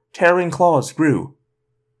 sharp, tearing claws grew.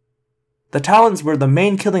 The talons were the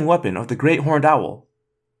main killing weapon of the great horned owl.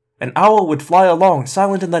 An owl would fly along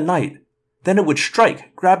silent in the night, then it would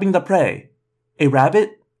strike, grabbing the prey. A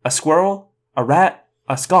rabbit, a squirrel, a rat,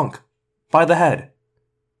 a skunk, by the head.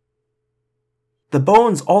 The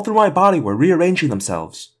bones all through my body were rearranging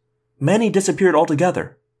themselves. Many disappeared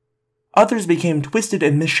altogether. Others became twisted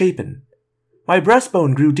and misshapen. My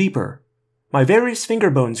breastbone grew deeper. My various finger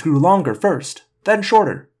bones grew longer first, then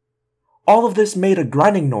shorter. All of this made a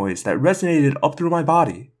grinding noise that resonated up through my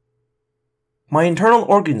body. My internal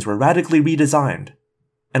organs were radically redesigned,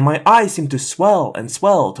 and my eyes seemed to swell and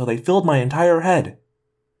swell till they filled my entire head.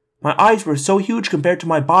 My eyes were so huge compared to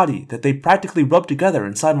my body that they practically rubbed together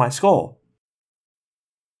inside my skull.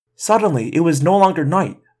 Suddenly, it was no longer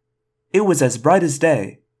night. It was as bright as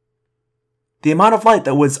day. The amount of light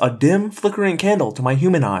that was a dim, flickering candle to my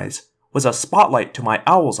human eyes was a spotlight to my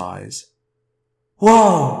owl's eyes.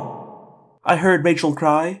 "Whoa!" I heard Rachel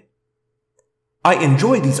cry. "I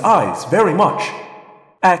enjoy these eyes very much,"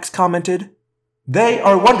 Axe commented. "They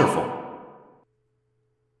are wonderful."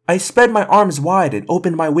 I spread my arms wide and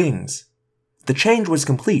opened my wings. The change was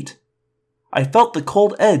complete. I felt the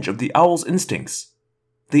cold edge of the owl's instincts,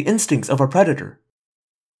 the instincts of a predator.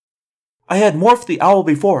 I had morphed the owl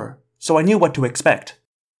before, so I knew what to expect.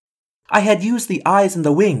 I had used the eyes and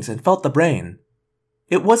the wings and felt the brain.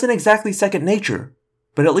 It wasn't exactly second nature,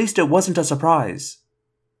 but at least it wasn't a surprise.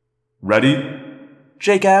 "Ready?"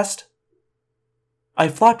 Jake asked. I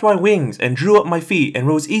flapped my wings and drew up my feet and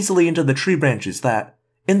rose easily into the tree branches that,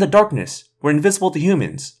 in the darkness, were invisible to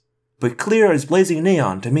humans, but clear as blazing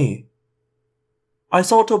neon to me. I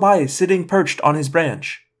saw Tobias sitting perched on his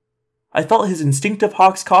branch. I felt his instinctive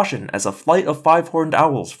hawk's caution as a flight of 5-horned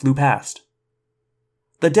owls flew past.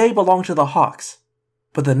 The day belonged to the hawks,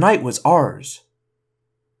 but the night was ours.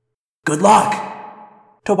 "Good luck,"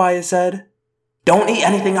 Tobias said. "Don't eat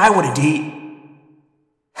anything I wouldn't eat."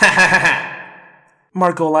 Ha ha ha ha!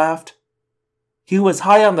 Marco laughed. He was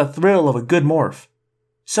high on the thrill of a good morph.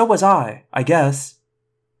 So was I guess.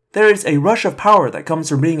 There is a rush of power that comes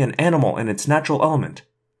from being an animal in its natural element,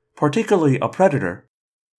 particularly a predator.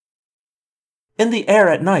 In the air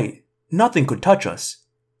at night, nothing could touch us.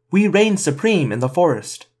 We reigned supreme in the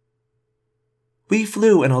forest. We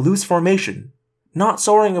flew in a loose formation, Not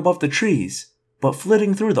soaring above the trees, but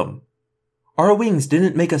flitting through them. Our wings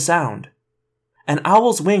didn't make a sound. An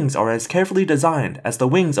owl's wings are as carefully designed as the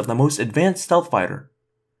wings of the most advanced stealth fighter.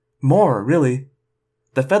 More, really.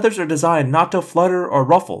 The feathers are designed not to flutter or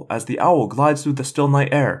ruffle as the owl glides through the still night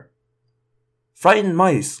air. Frightened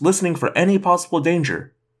mice, listening for any possible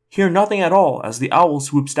danger, hear nothing at all as the owl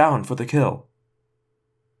swoops down for the kill.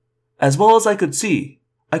 As well as I could see,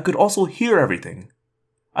 I could also hear everything.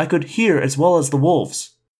 I could hear as well as the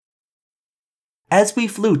wolves. As we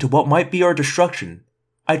flew to what might be our destruction,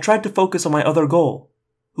 I tried to focus on my other goal,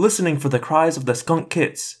 listening for the cries of the skunk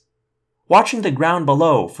kits, watching the ground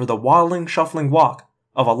below for the waddling, shuffling walk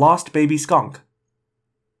of a lost baby skunk.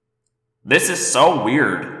 This is so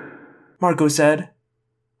weird, Marco said.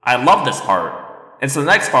 I love this part. It's the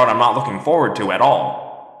next part I'm not looking forward to at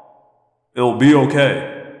all. It'll be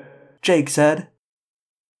okay, Jake said.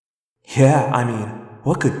 Yeah, I mean,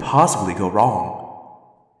 what could possibly go wrong?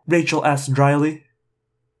 Rachel asked dryly.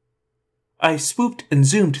 I swooped and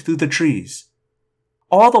zoomed through the trees.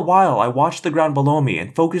 All the while I watched the ground below me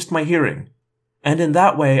and focused my hearing, and in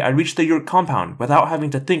that way I reached the yurt compound without having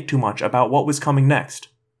to think too much about what was coming next.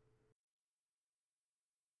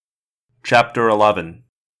 Chapter 11.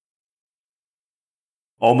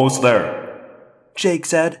 Almost there, Jake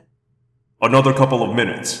said. Another couple of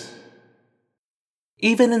minutes.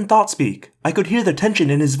 Even in thought speak, I could hear the tension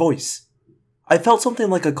in his voice. I felt something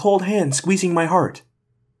like a cold hand squeezing my heart.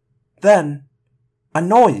 Then, a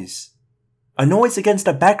noise. A noise against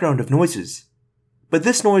a background of noises. But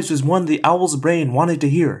this noise was one the owl's brain wanted to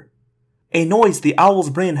hear. A noise the owl's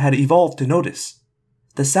brain had evolved to notice.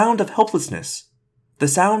 The sound of helplessness. The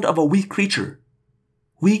sound of a weak creature.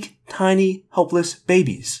 Weak, tiny, helpless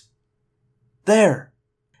babies. There!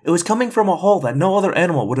 It was coming from a hole that no other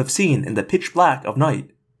animal would have seen in the pitch black of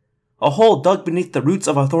night. A hole dug beneath the roots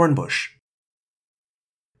of a thorn bush.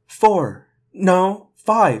 5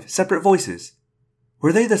 separate voices.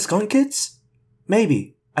 Were they the skunk kids?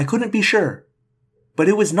 Maybe. I couldn't be sure. But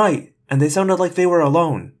it was night, and they sounded like they were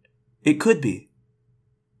alone. It could be.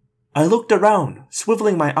 I looked around,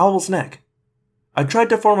 swiveling my owl's neck. I tried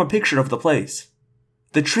to form a picture of the place.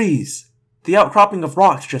 The trees, the outcropping of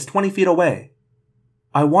rocks just 20 feet away.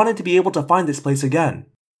 I wanted to be able to find this place again.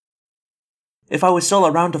 If I was still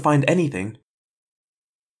around to find anything.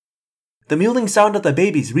 The mewling sound of the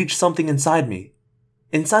babies reached something inside me.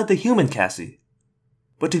 Inside the human Cassie.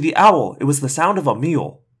 But to the owl, it was the sound of a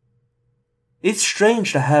meal. It's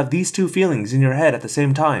strange to have these two feelings in your head at the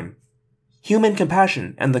same time. Human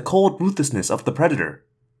compassion and the cold ruthlessness of the predator.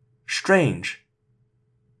 Strange.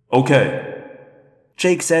 Okay,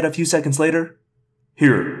 Jake said a few seconds later.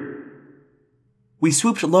 Here. We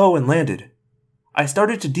swooped low and landed. I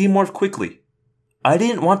started to demorph quickly. I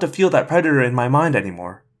didn't want to feel that predator in my mind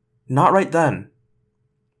anymore. Not right then.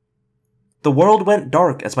 The world went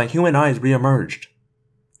dark as my human eyes re-emerged.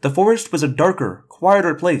 The forest was a darker,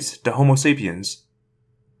 quieter place to Homo sapiens.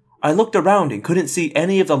 I looked around and couldn't see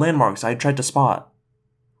any of the landmarks I had tried to spot.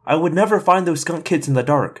 I would never find those skunk kids in the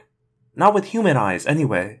dark. Not with human eyes,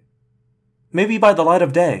 anyway. Maybe by the light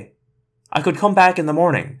of day. I could come back in the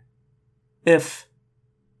morning. If...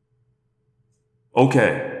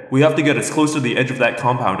 Okay, we have to get as close to the edge of that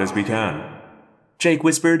compound as we can, Jake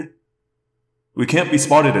whispered. We can't be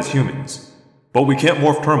spotted as humans, but we can't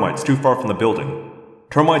morph termites too far from the building.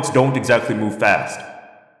 Termites don't exactly move fast.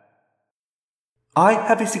 I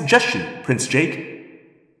have a suggestion, Prince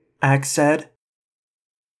Jake, Axe said.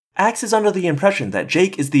 Axe is under the impression that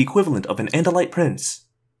Jake is the equivalent of an Andalite prince.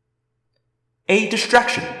 A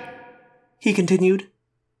distraction, he continued.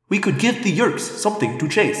 We could give the Yeerks something to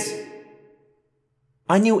chase.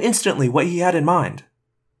 I knew instantly what he had in mind.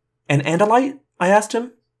 An Andalite? I asked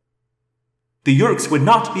him. The Yeerks would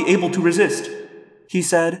not be able to resist, he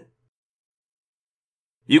said.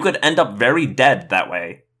 You could end up very dead that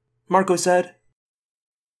way, Marco said.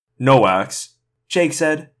 No, Axe, Jake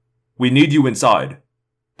said. We need you inside.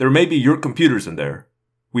 There may be Yeerk computers in there.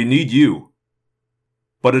 We need you.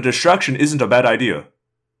 But a distraction isn't a bad idea.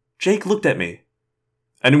 Jake looked at me.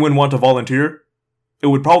 Anyone want to volunteer? It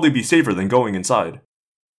would probably be safer than going inside.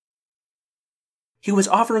 He was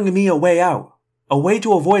offering me a way out, a way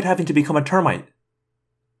to avoid having to become a termite.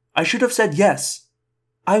 I should have said yes.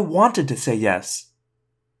 I wanted to say yes.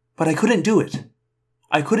 But I couldn't do it.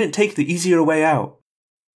 I couldn't take the easier way out.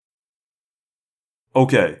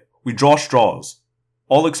 Okay, we draw straws.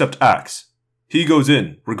 All except Axe. He goes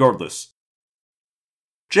in, regardless.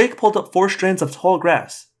 Jake pulled up 4 strands of tall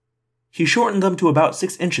grass. He shortened them to about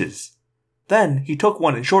 6 inches. Then he took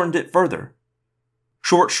one and shortened it further.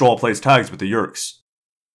 Short straw plays tags with the Yeerks.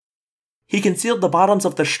 He concealed the bottoms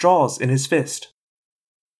of the straws in his fist.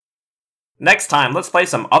 Next time, let's play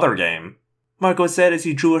some other game. Marco said as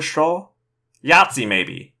he drew a straw. Yahtzee,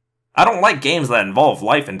 maybe. I don't like games that involve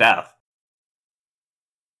life and death.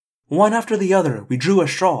 One after the other, we drew a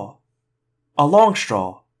straw. A long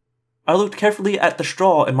straw. I looked carefully at the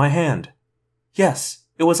straw in my hand. Yes,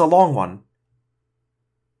 it was a long one.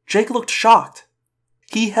 Jake looked shocked.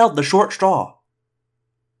 He held the short straw.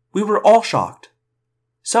 We were all shocked.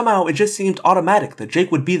 Somehow it just seemed automatic that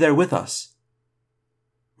Jake would be there with us.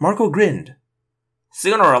 Marco grinned.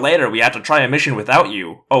 Sooner or later we have to try a mission without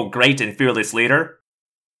you, oh great and fearless leader.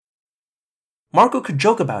 Marco could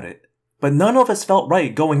joke about it, but none of us felt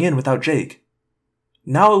right going in without Jake.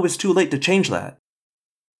 Now it was too late to change that.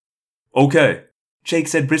 Okay, Jake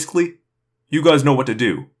said briskly. you guys know what to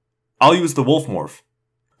do. I'll use the wolf morph.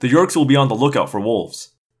 The Yeerks will be on the lookout for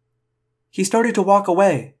wolves. He started to walk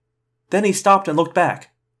away. Then he stopped and looked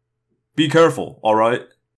back. Be careful, alright?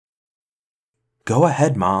 Go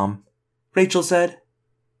ahead, Mom, Rachel said.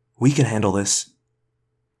 We can handle this.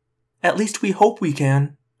 At least we hope we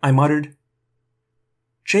can, I muttered.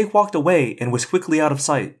 Jake walked away and was quickly out of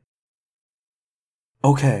sight.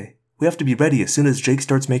 Okay, we have to be ready as soon as Jake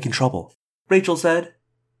starts making trouble, Rachel said.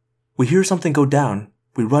 We hear something go down,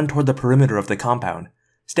 we run toward the perimeter of the compound,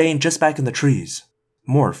 staying just back in the trees,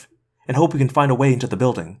 morph, and hope we can find a way into the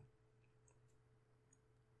building.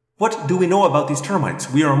 What do we know about these termites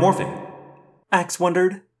we are morphing? Axe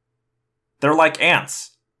wondered. They're like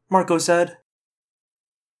ants, Marco said.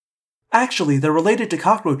 Actually, they're related to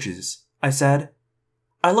cockroaches, I said.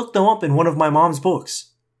 I looked them up in one of my mom's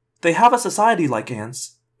books. They have a society like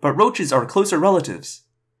ants, but roaches are closer relatives.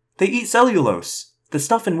 They eat cellulose, the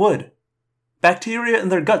stuff in wood. Bacteria in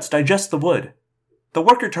their guts digest the wood. The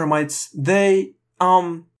worker termites, they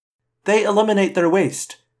eliminate their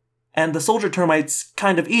waste, and the soldier termites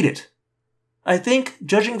kind of eat it. I think,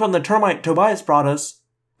 judging from the termite Tobias brought us,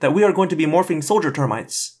 that we are going to be morphing soldier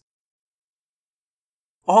termites.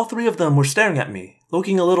 All three of them were staring at me,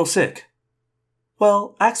 looking a little sick.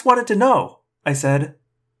 Well, Axe wanted to know, I said.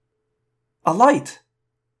 A light.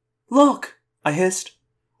 Look, I hissed.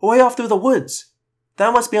 Way off through the woods.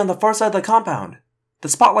 That must be on the far side of the compound. The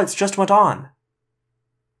spotlights just went on.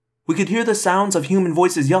 We could hear the sounds of human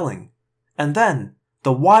voices yelling, and then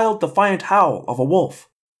the wild, defiant howl of a wolf.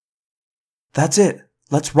 That's it.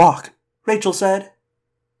 Let's rock, Rachel said.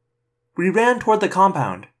 We ran toward the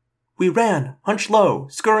compound. We ran, hunched low,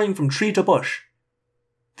 scurrying from tree to bush.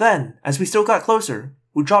 Then, as we still got closer,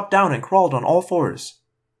 we dropped down and crawled on all fours.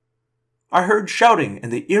 I heard shouting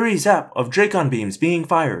and the eerie zap of Dracon beams being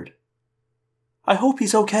fired. I hope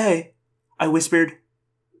he's okay, I whispered.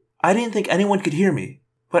 I didn't think anyone could hear me,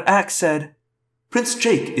 but Axe said, Prince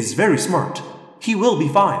Jake is very smart. He will be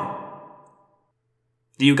fine.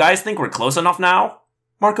 Do you guys think we're close enough now?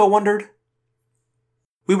 Marco wondered.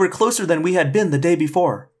 We were closer than we had been the day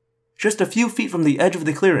before, just a few feet from the edge of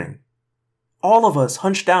the clearing. All of us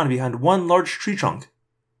hunched down behind one large tree trunk.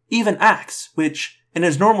 Even Axe, which, in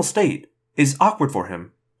his normal state, is awkward for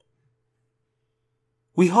him.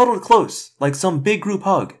 We huddled close, like some big group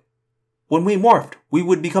hug. When we morphed, we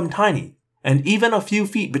would become tiny, and even a few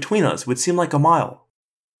feet between us would seem like a mile.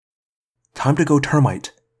 Time to go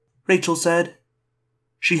termite, Rachel said.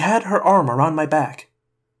 She had her arm around my back.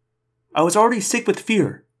 I was already sick with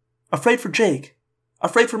fear, afraid for Jake,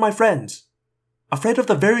 afraid for my friends, afraid of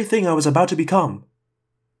the very thing I was about to become.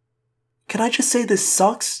 Can I just say this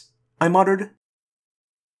sucks? I muttered.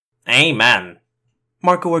 Amen,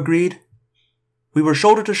 Marco agreed. We were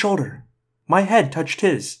shoulder to shoulder. My head touched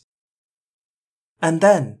his. And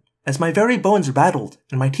then, as my very bones rattled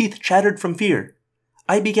and my teeth chattered from fear,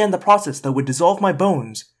 I began the process that would dissolve my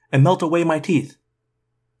bones and melt away my teeth.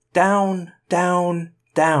 Down, down,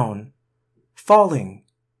 down. Falling.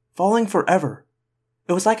 Falling forever.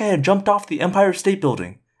 It was like I had jumped off the Empire State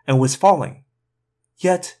Building and was falling.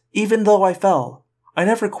 Yet, even though I fell, I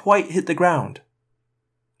never quite hit the ground.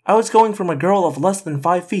 I was going from a girl of less than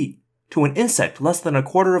 5 feet to an insect less than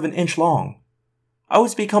 1/4 of an inch long. I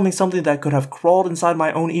was becoming something that could have crawled inside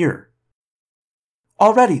my own ear.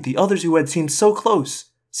 Already, the others who had seemed so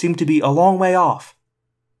close seemed to be a long way off.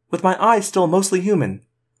 With my eyes still mostly human,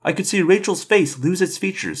 I could see Rachel's face lose its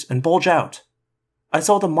features and bulge out. I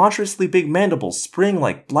saw the monstrously big mandibles spring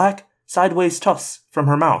like black, sideways tusks from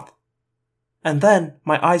her mouth. And then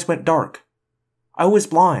my eyes went dark. I was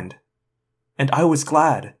blind. And I was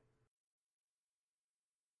glad.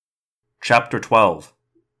 Chapter 12.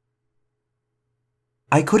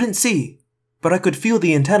 I couldn't see, but I could feel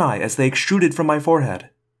the antennae as they extruded from my forehead.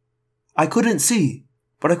 I couldn't see,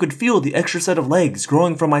 but I could feel the extra set of legs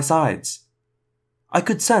growing from my sides. I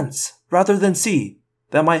could sense, rather than see,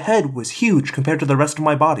 that my head was huge compared to the rest of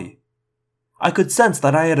my body. I could sense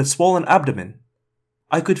that I had a swollen abdomen.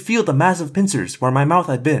 I could feel the massive pincers where my mouth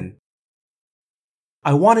had been.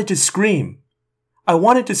 I wanted to scream. I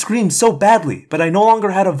wanted to scream so badly, but I no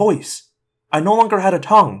longer had a voice. I no longer had a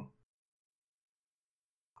tongue.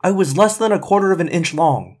 I was less than 1/4 of an inch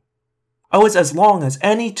long. I was as long as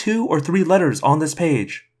any 2 or 3 letters on this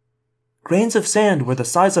page. Grains of sand were the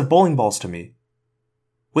size of bowling balls to me.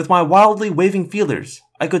 With my wildly waving feelers,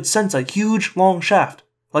 I could sense a huge, long shaft,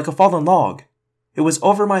 like a fallen log. It was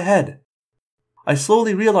over my head. I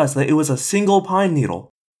slowly realized that it was a single pine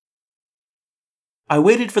needle. I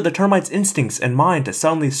waited for the termite's instincts and mind to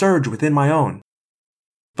suddenly surge within my own.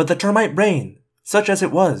 But the termite brain, such as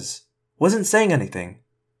it was, wasn't saying anything.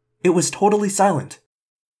 It was totally silent.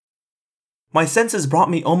 My senses brought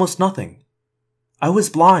me almost nothing. I was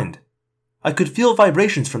blind. I could feel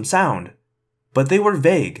vibrations from sound, but they were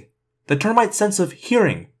vague. The termite's sense of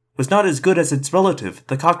hearing was not as good as its relative,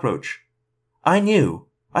 the cockroach. I knew.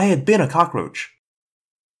 I had been a cockroach.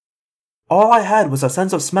 All I had was a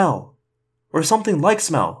sense of smell, or something like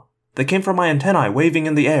smell, that came from my antennae waving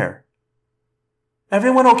in the air.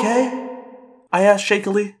 "Everyone okay?" I asked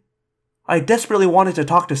shakily. I desperately wanted to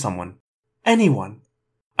talk to someone. Anyone.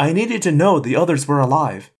 I needed to know the others were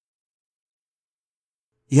alive.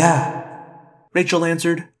 "Yeah," Rachel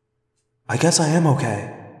answered. "I guess I am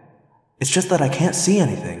okay. It's just that I can't see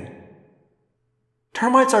anything."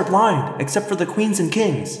 "Termites are blind, except for the queens and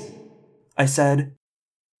kings," I said.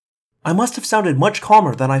 I must have sounded much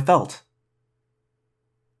calmer than I felt.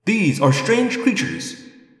 "These are strange creatures,"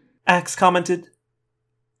 Axe commented.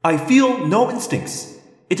 "I feel no instincts.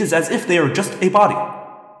 It is as if they are just a body.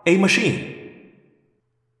 A machine."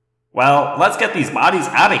 Well, let's get these bodies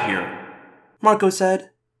out of here, Marco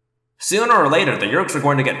said. "Sooner or later, the Yeerks are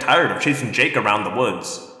going to get tired of chasing Jake around the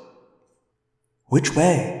woods." "Which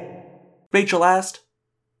way?" Rachel asked.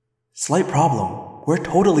 "Slight problem. We're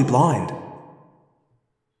totally blind."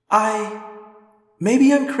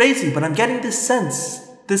 Maybe I'm crazy, but I'm getting this sense,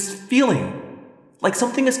 this feeling, like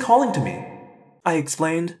something is calling to me, I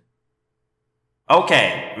explained.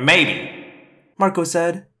 "Okay, maybe," Marco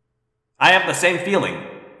said. "I have the same feeling,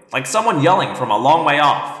 like someone yelling from a long way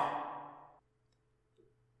off."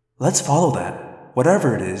 "Let's follow that,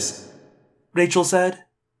 whatever it is," Rachel said.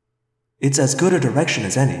 "It's as good a direction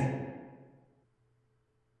as any."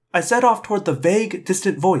 I set off toward the vague,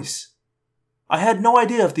 distant voice. I had no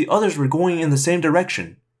idea if the others were going in the same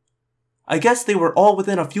direction. I guess they were all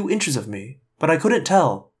within a few inches of me, but I couldn't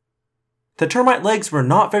tell. The termite legs were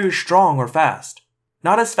not very strong or fast,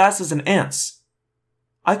 not as fast as an ant's.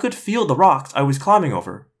 I could feel the rocks I was climbing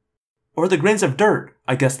over. Or the grains of dirt,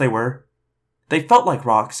 I guess they were. They felt like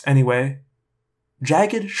rocks, anyway.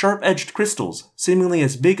 Jagged, sharp-edged crystals, seemingly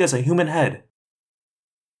as big as a human head.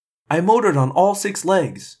 I motored on all 6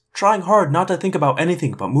 legs, trying hard not to think about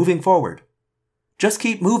anything but moving forward. Just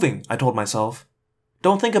keep moving, I told myself.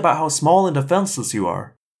 Don't think about how small and defenseless you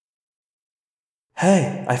are.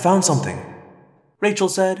 "Hey, I found something," Rachel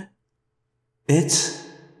said.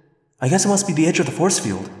 I guess it must be the edge of the force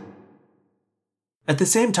field." At the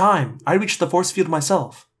same time, I reached the force field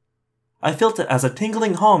myself. I felt it as a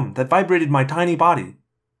tingling hum that vibrated my tiny body.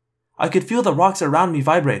 I could feel the rocks around me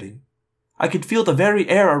vibrating. I could feel the very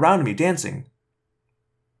air around me dancing.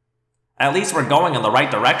 "At least we're going in the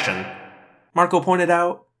right direction," Marco pointed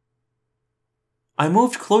out. I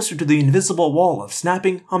moved closer to the invisible wall of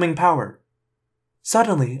snapping, humming power.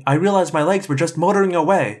 Suddenly, I realized my legs were just motoring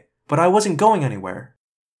away, but I wasn't going anywhere.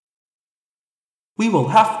 "We will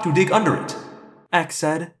have to dig under it," Axe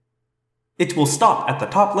said. "It will stop at the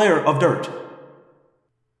top layer of dirt."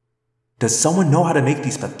 "Does someone know how to make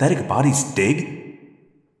these pathetic bodies dig?"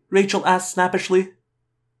 Rachel asked snappishly.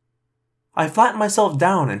 I flattened myself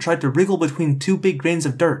down and tried to wriggle between 2 big grains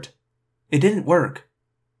of dirt. It didn't work.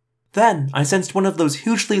 Then I sensed one of those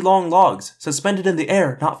hugely long logs suspended in the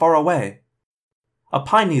air not far away. A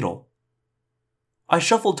pine needle. I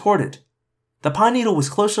shuffled toward it. The pine needle was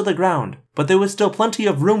close to the ground, but there was still plenty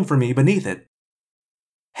of room for me beneath it.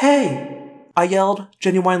 "Hey!" I yelled,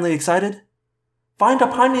 genuinely excited. "Find a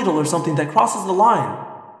pine needle or something that crosses the line.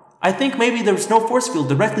 I think maybe there's no force field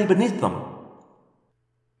directly beneath them."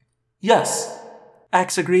 "Yes,"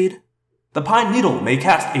 Axe agreed. "The pine needle may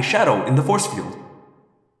cast a shadow in the force field."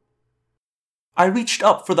 I reached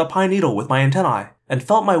up for the pine needle with my antennae and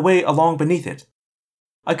felt my way along beneath it.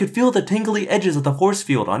 I could feel the tingly edges of the force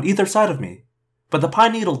field on either side of me, but the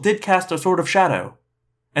pine needle did cast a sort of shadow,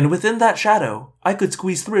 and within that shadow, I could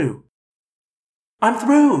squeeze through. "I'm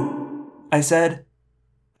through," I said.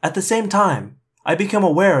 At the same time, I became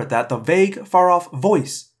aware that the vague, far-off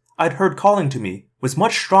voice I'd heard calling to me was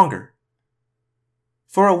much stronger.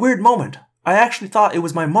 For a weird moment, I actually thought it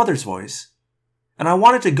was my mother's voice, and I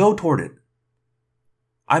wanted to go toward it.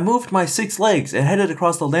 I moved my 6 legs and headed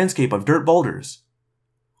across the landscape of dirt boulders.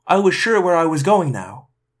 I was sure where I was going now.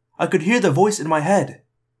 I could hear the voice in my head.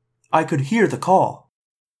 I could hear the call.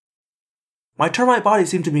 My termite body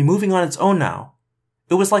seemed to be moving on its own now.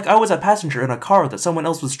 It was like I was a passenger in a car that someone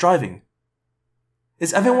else was driving.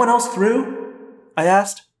 Is everyone else through? I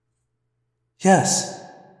asked. Yes,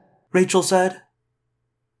 Rachel said.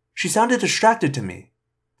 She sounded distracted to me,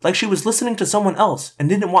 like she was listening to someone else and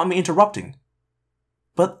didn't want me interrupting.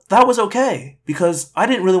 But that was okay, because I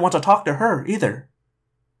didn't really want to talk to her either.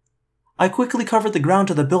 I quickly covered the ground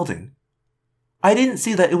to the building. I didn't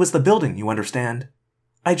see that it was the building, you understand.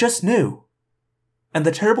 I just knew. And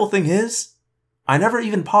the terrible thing is, I never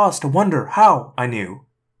even paused to wonder how I knew.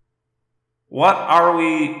 What are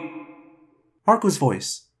we... Marco's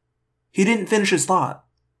voice. He didn't finish his thought.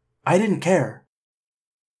 I didn't care.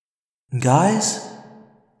 Guys?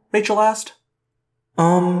 Rachel asked.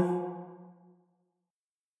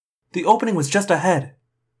 The opening was just ahead.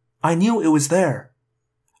 I knew it was there.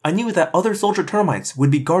 I knew that other soldier termites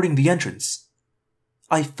would be guarding the entrance.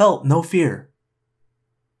 I felt no fear.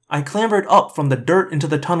 I clambered up from the dirt into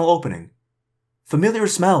the tunnel opening. Familiar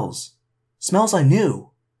smells. Smells I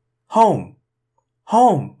knew. Home.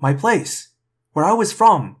 Home, my place. Where I was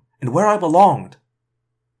from and where I belonged.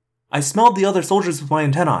 I smelled the other soldiers with my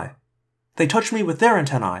antennae. They touched me with their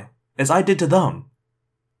antennae, as I did to them.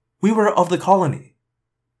 We were of the colony.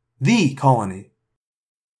 The colony.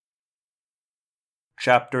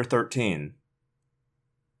 Chapter 13.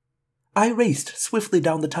 I raced swiftly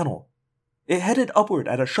down the tunnel. It headed upward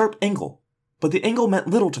at a sharp angle, but the angle meant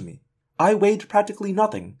little to me. I weighed practically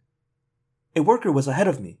nothing. A worker was ahead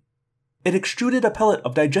of me. It extruded a pellet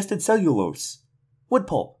of digested cellulose, wood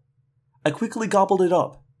pulp. I quickly gobbled it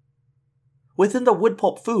up. Within the wood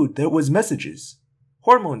pulp food there was messages,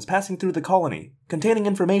 hormones passing through the colony, containing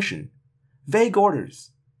information, vague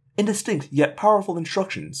orders, indistinct yet powerful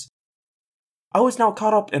instructions. I was now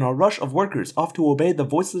caught up in a rush of workers off to obey the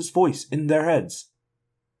voiceless voice in their heads.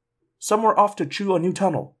 Some were off to chew a new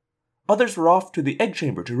tunnel, others were off to the egg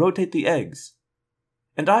chamber to rotate the eggs.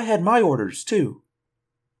 And I had my orders, too.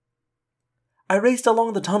 I raced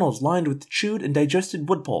along the tunnels lined with chewed and digested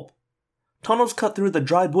wood pulp. Tunnels cut through the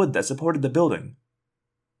dried wood that supported the building.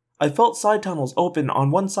 I felt side tunnels open on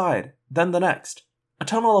one side, then the next. A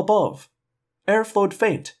tunnel above. Air flowed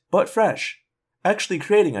faint, but fresh, actually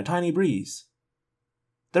creating a tiny breeze.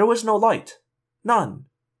 There was no light. None.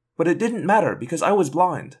 But it didn't matter because I was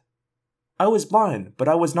blind. I was blind, but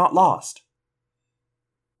I was not lost.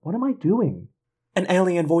 What am I doing? An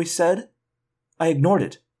alien voice said. I ignored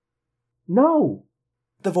it. No!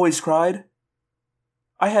 The voice cried.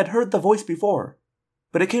 I had heard the voice before,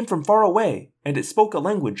 but it came from far away, and it spoke a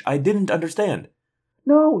language I didn't understand.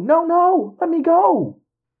 No, no, no! Let me go!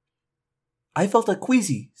 I felt a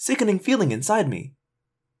queasy, sickening feeling inside me.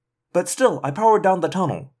 But still, I powered down the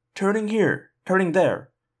tunnel, turning here, turning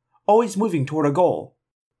there, always moving toward a goal.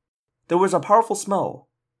 There was a powerful smell.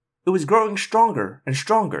 It was growing stronger and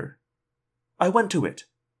stronger. I went to it.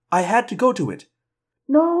 I had to go to it.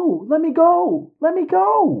 No, let me go! Let me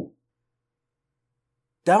go!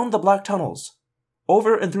 Down the black tunnels,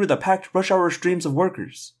 over and through the packed rush hour streams of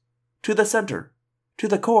workers, to the center, to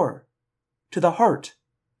the core, to the heart.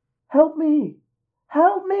 Help me!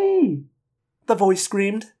 Help me! The voice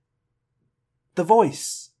screamed. The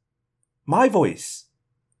voice. My voice.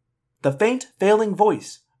 The faint, failing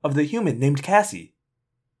voice of the human named Cassie.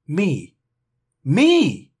 Me.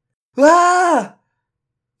 Me! Ah!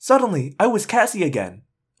 Suddenly, I was Cassie again.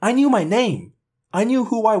 I knew my name. I knew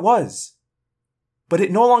who I was. But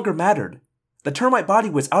it no longer mattered. The termite body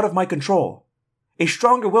was out of my control. A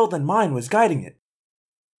stronger will than mine was guiding it.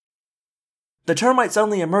 The termite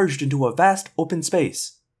suddenly emerged into a vast open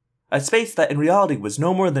space. A space that in reality was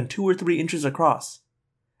no more than 2 or 3 inches across.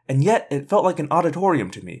 And yet it felt like an auditorium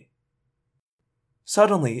to me.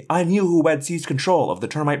 Suddenly, I knew who had seized control of the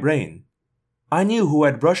termite brain. I knew who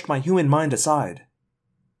had brushed my human mind aside.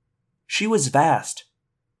 She was vast.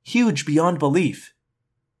 Huge beyond belief.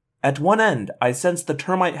 At one end, I sensed the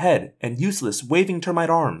termite head and useless, waving termite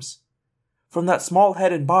arms. From that small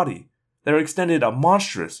head and body, there extended a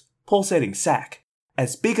monstrous, pulsating sac,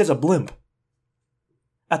 as big as a blimp.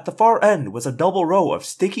 At the far end was a double row of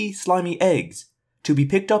sticky, slimy eggs, to be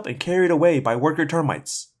picked up and carried away by worker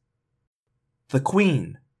termites. The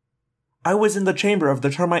Queen. I was in the chamber of the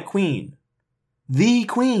termite queen. The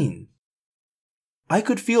Queen. I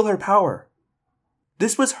could feel her power.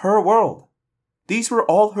 This was her world. These were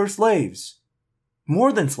all her slaves.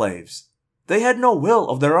 More than slaves. They had no will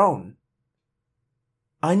of their own.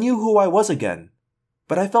 I knew who I was again,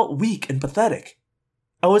 but I felt weak and pathetic.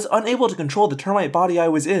 I was unable to control the termite body I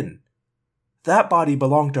was in. That body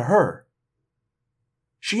belonged to her.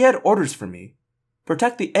 She had orders for me.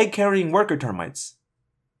 Protect the egg-carrying worker termites.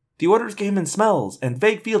 The orders came in smells and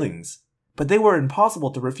vague feelings, but they were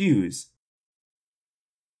impossible to refuse.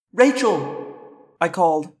 "Rachel!" I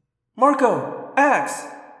called. "Marco! Axe!"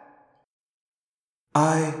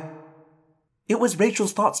 It was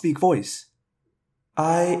Rachel's thought-speak voice.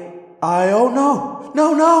 Oh no!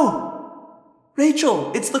 No!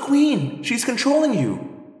 "Rachel, it's the Queen! She's controlling you!"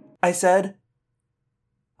 I said.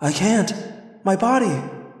 "I can't. My body.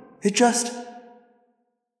 It just..."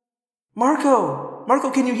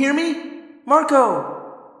 Marco, can you hear me? Marco!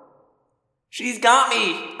 "She's got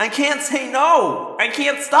me! I can't say no! I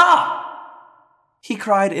can't stop!" he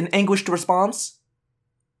cried in anguished response.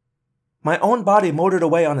 My own body motored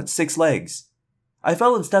away on its 6 legs. I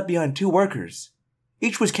fell in step behind 2 workers.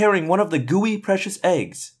 Each was carrying one of the gooey, precious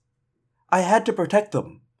eggs. I had to protect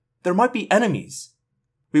them. There might be enemies.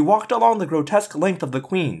 We walked along the grotesque length of the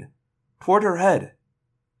Queen, toward her head.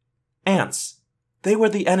 Ants. They were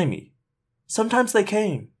the enemy. Sometimes they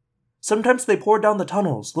came. Sometimes they poured down the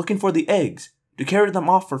tunnels, looking for the eggs, to carry them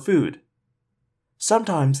off for food.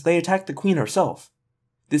 Sometimes they attacked the Queen herself.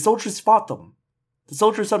 The soldiers fought them. The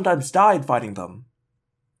soldiers sometimes died fighting them.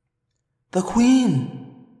 "The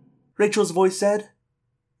Queen," Rachel's voice said.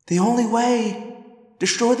 "The only way.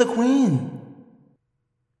 Destroy the Queen."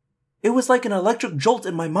 It was like an electric jolt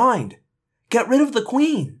in my mind. Get rid of the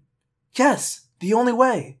Queen. Yes, the only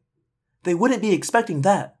way. They wouldn't be expecting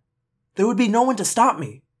that. There would be no one to stop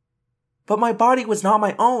me. But my body was not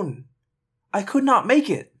my own. I could not make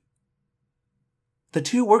it. The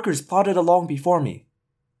 2 workers plodded along before me.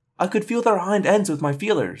 I could feel their hind ends with my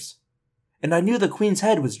feelers, and I knew the Queen's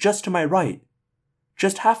head was just to my right.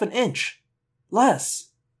 Just half an inch.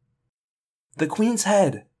 Less. The Queen's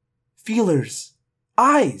head. Feelers.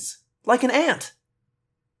 Eyes. Like an ant.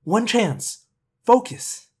 One chance.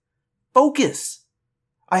 Focus. Focus.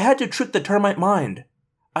 I had to trick the termite mind.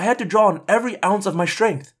 I had to draw on every ounce of my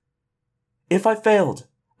strength. If I failed,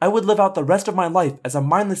 I would live out the rest of my life as a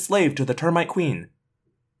mindless slave to the termite Queen.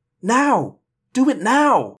 Now! Do it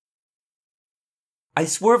now! I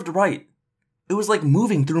swerved right. It was like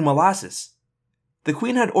moving through molasses. The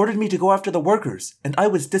Queen had ordered me to go after the workers, and I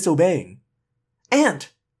was disobeying.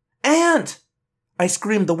 "Ant! Ant!" I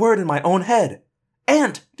screamed the word in my own head.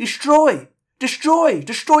 "Ant! Destroy! Destroy!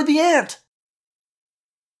 Destroy the ant!"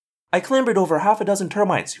 I clambered over 6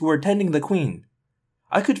 termites who were tending the Queen.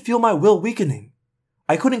 I could feel my will weakening.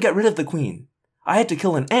 I couldn't get rid of the Queen. I had to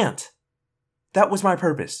kill an ant. That was my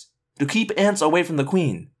purpose, to keep ants away from the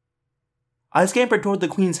Queen. I scampered toward the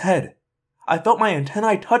Queen's head. I felt my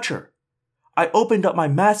antennae touch her. I opened up my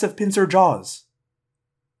massive pincer jaws.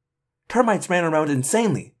 Termites ran around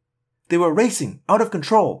insanely. They were racing, out of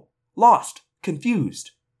control, lost,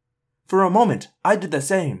 confused. For a moment, I did the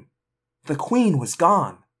same. The Queen was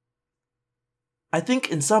gone. I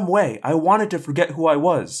think in some way I wanted to forget who I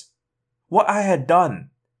was, what I had done.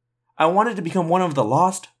 I wanted to become one of the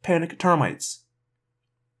lost, panicked termites.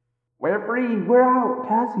 "We're free! We're out!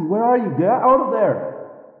 Cassie, where are you? Get out of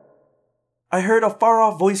there!" I heard a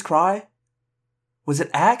far-off voice cry. Was it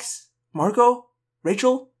Axe? Marco?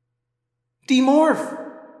 Rachel? "Demorph!"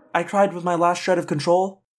 I cried with my last shred of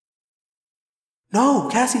control. "No,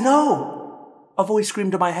 Cassie, no!" a voice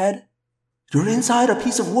screamed in my head. "You're inside a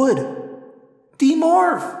piece of wood."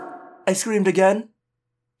 "Demorph!" I screamed again.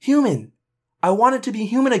 Human. I wanted to be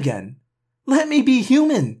human again. Let me be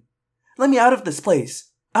human. Let me out of this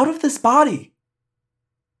place. Out of this body.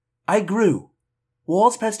 I grew.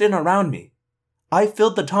 Walls pressed in around me. I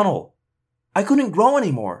filled the tunnel. I couldn't grow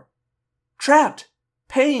anymore. Trapped.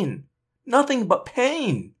 Pain. Nothing but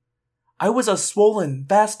pain. I was a swollen,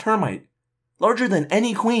 vast termite. Larger than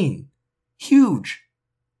any queen. Huge.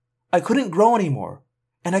 I couldn't grow anymore.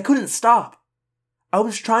 And I couldn't stop. I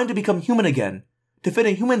was trying to become human again, to fit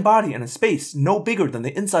a human body in a space no bigger than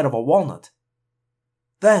the inside of a walnut.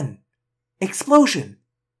 Then, explosion!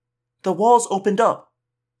 The walls opened up.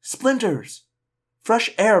 Splinters!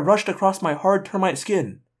 Fresh air rushed across my hard termite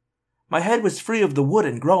skin. My head was free of the wood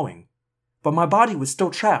and growing, but my body was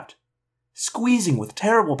still trapped, squeezing with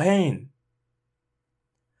terrible pain.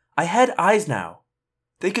 I had eyes now.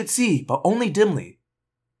 They could see, but only dimly.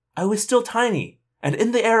 I was still tiny, and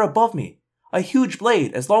in the air above me, a huge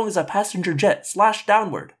blade as long as a passenger jet slashed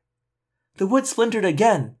downward. The wood splintered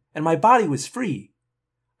again, and my body was free.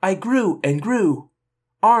 I grew and grew.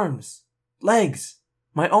 Arms, legs,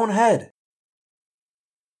 my own head.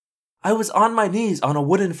 I was on my knees on a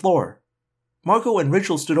wooden floor. Marco and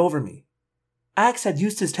Rachel stood over me. Axe had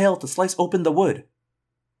used his tail to slice open the wood.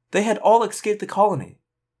 They had all escaped the colony.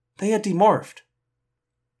 They had demorphed.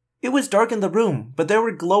 It was dark in the room, but there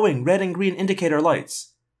were glowing red and green indicator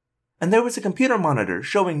lights. And there was a computer monitor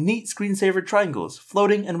showing neat screensaver triangles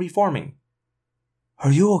floating and reforming.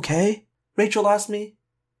 "Are you okay?" Rachel asked me.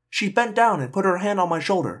 She bent down and put her hand on my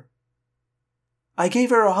shoulder. I gave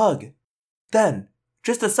her a hug. Then,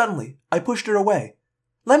 just as suddenly, I pushed her away.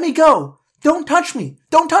 "Let me go! Don't touch me!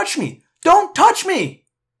 Don't touch me! Don't touch me!"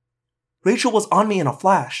 Rachel was on me in a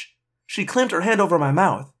flash. She clamped her hand over my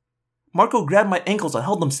mouth. Marco grabbed my ankles and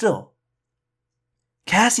held them still.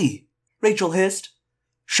 "Cassie!" Rachel hissed.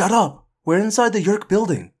 "Shut up! We're inside the Yeerk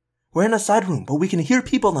building. We're in a side room, but we can hear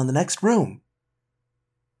people in the next room."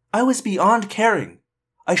 I was beyond caring.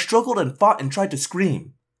 I struggled and fought and tried to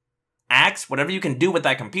scream. Axe, whatever you can do with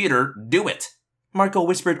that computer, do it. Marco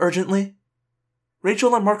whispered urgently.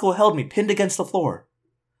 Rachel and Marco held me pinned against the floor.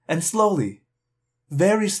 And slowly,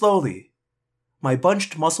 very slowly, my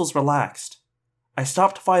bunched muscles relaxed. I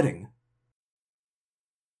stopped fighting.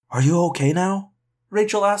 "Are you okay now?"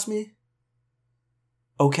 Rachel asked me.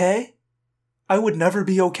 Okay? I would never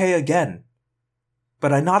be okay again.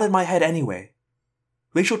 But I nodded my head anyway.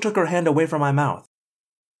 Rachel took her hand away from my mouth.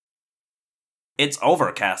 "It's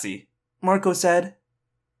over, Cassie," Marco said.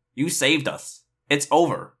 "You saved us. It's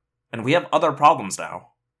over. And we have other problems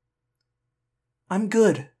now." "I'm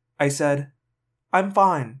good," I said. "I'm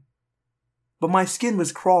fine." But my skin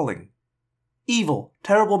was crawling. Evil,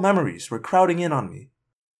 terrible memories were crowding in on me.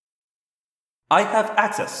 "I have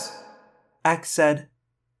access," Axe said.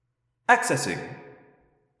 "Accessing.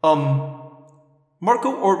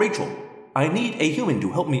 Marco or Rachel, I need a human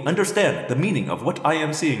to help me understand the meaning of what I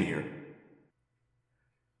am seeing here."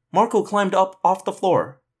 Marco climbed up off the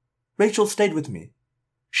floor. Rachel stayed with me.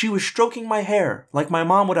 She was stroking my hair like my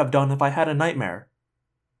mom would have done if I had a nightmare.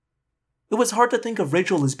 It was hard to think of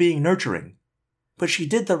Rachel as being nurturing, but she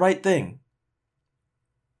did the right thing.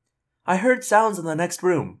 I heard sounds in the next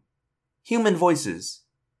room. Human voices.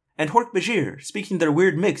 And Hork-Bajir speaking their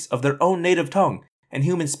weird mix of their own native tongue and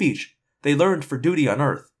human speech they learned for duty on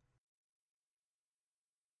Earth.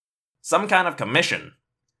 "Some kind of commission,"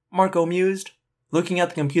 Marco mused, looking at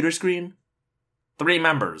the computer screen. 3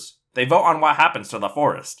 members. They vote on what happens to the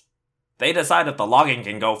forest. They decide if the logging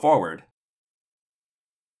can go forward.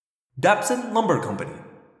 "Dapson Lumber Company,"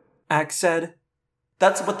 Axe said.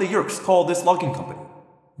 "That's what the Yeerks call this logging company.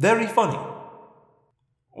 Very funny."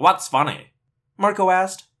 "What's funny?" Marco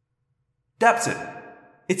asked. "Dapson.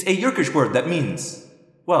 It's a Yeerkish word that means...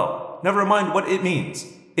 Well, never mind what it means.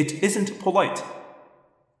 It isn't polite."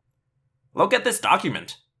 "Look at this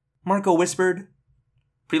document," Marco whispered.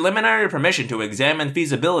 "Preliminary permission to examine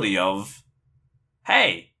feasibility of..."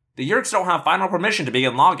 Hey, the Yeerks don't have final permission to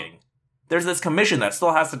begin logging. There's this commission that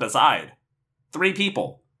still has to decide. 3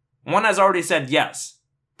 people. One has already said yes.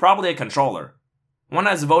 Probably a controller. One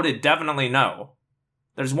has voted definitely no.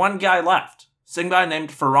 There's one guy left. Some guy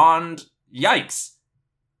named Ferrand... Yikes.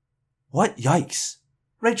 "What yikes?"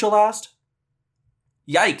 Rachel asked.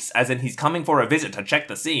 Yikes, as in he's coming for a visit to check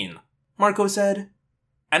the scene. Marco said.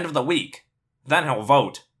 End of the week. Then he'll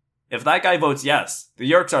vote. If that guy votes yes, the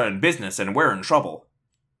Yeerks are in business and we're in trouble.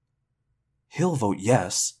 "He'll vote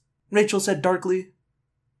yes," Rachel said darkly.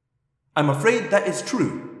 "I'm afraid that is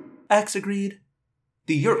true," Axe agreed.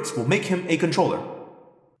 "The Yeerks will make him a controller."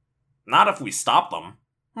 Not if we stop them,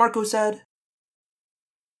 Marco said.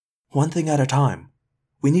 "One thing at a time.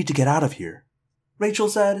 We need to get out of here," Rachel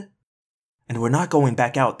said. "And we're not going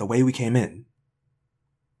back out the way we came in."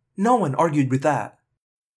 No one argued with that.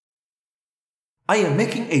 "I am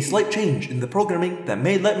making a slight change in the programming that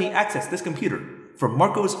may let me access this computer from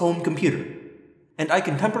Marco's home computer, and I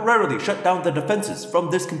can temporarily shut down the defenses from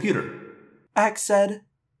this computer," Axe said.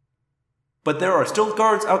 "But there are still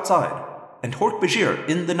guards outside, and Hork-Bajir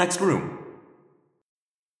in the next room."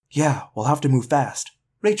 "Yeah, we'll have to move fast,"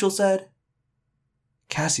 Rachel said.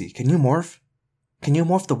 "Cassie, can you morph? Can you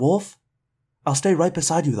morph the wolf? I'll stay right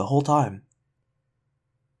beside you the whole time."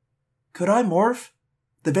 Could I morph?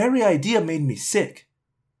 The very idea made me sick.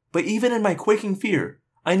 But even in my quaking fear,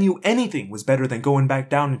 I knew anything was better than going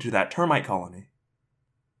back down into that termite colony.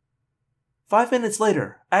 5 minutes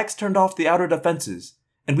later, Axe turned off the outer defenses,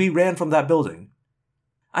 and we ran from that building.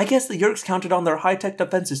 I guess the Yeerks counted on their high-tech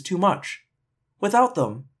defenses too much. Without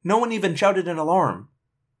them, no one even shouted an alarm.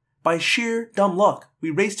 By sheer dumb luck,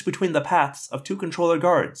 we raced between the paths of 2 controller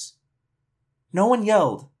guards. No one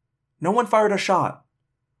yelled. No one fired a shot.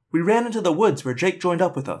 We ran into the woods where Jake joined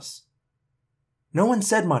up with us. No one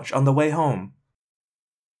said much on the way home.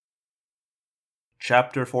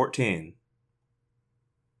 Chapter 14.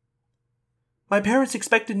 My parents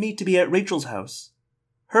expected me to be at Rachel's house.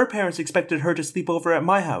 Her parents expected her to sleep over at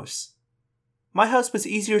my house. My house was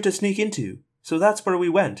easier to sneak into, so that's where we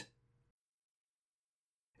went.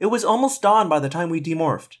 It was almost dawn by the time we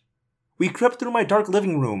demorphed. We crept through my dark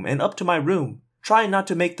living room and up to my room, trying not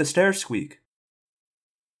to make the stairs squeak.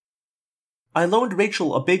 I loaned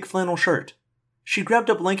Rachel a big flannel shirt. She grabbed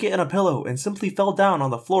a blanket and a pillow and simply fell down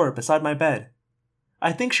on the floor beside my bed.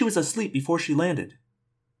 I think she was asleep before she landed.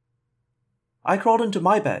 I crawled into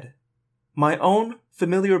my bed. My own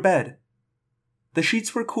familiar bed. The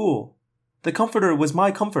sheets were cool. The comforter was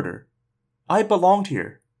my comforter. I belonged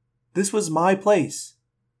here. This was my place.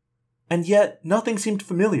 And yet, nothing seemed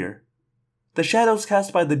familiar. The shadows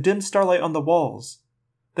cast by the dim starlight on the walls.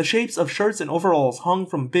 The shapes of shirts and overalls hung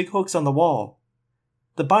from big hooks on the wall.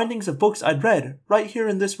 The bindings of books I'd read right here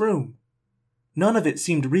in this room. None of it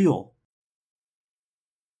seemed real.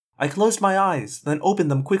 I closed my eyes, then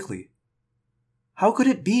opened them quickly. How could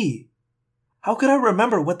it be? How could I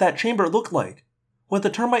remember what that chamber looked like? What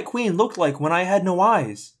the termite queen looked like when I had no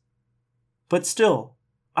eyes? But still,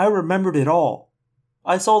 I remembered it all.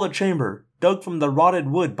 I saw the chamber, dug from the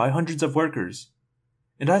rotted wood by hundreds of workers.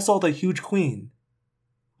 And I saw the huge queen.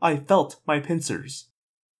 I felt my pincers.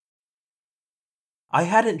 I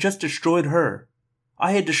hadn't just destroyed her.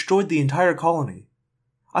 I had destroyed the entire colony.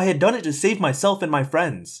 I had done it to save myself and my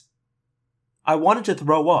friends. I wanted to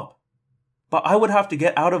throw up, but I would have to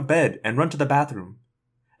get out of bed and run to the bathroom,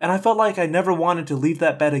 and I felt like I never wanted to leave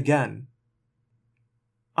that bed again.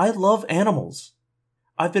 I love animals.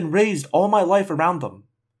 I've been raised all my life around them.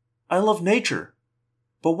 I love nature,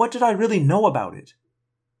 but what did I really know about it?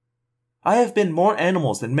 I have been more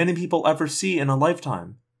animals than many people ever see in a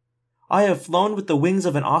lifetime. I have flown with the wings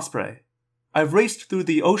of an osprey. I've raced through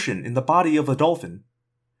the ocean in the body of a dolphin.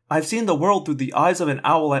 I've seen the world through the eyes of an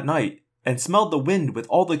owl at night and smelled the wind with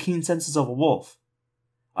all the keen senses of a wolf.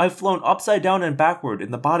 I've flown upside down and backward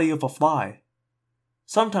in the body of a fly.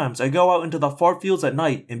 Sometimes I go out into the far fields at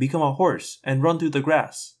night and become a horse and run through the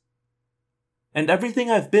grass. And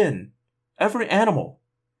everything I've been, every animal,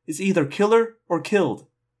 is either killer or killed.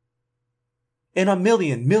 In a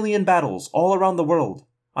million battles all around the world,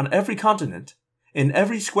 on every continent, in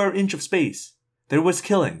every square inch of space, there was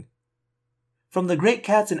killing. From the great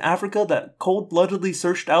cats in Africa that cold-bloodedly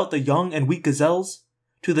searched out the young and weak gazelles,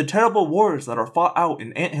 to the terrible wars that are fought out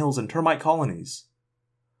in anthills and termite colonies.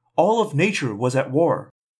 All of nature was at war.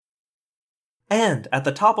 And, at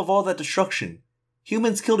the top of all that destruction,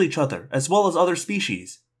 humans killed each other as well as other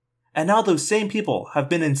species, and now those same people have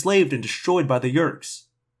been enslaved and destroyed by the Yeerks.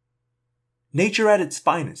 Nature at its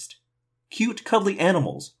finest. Cute, cuddly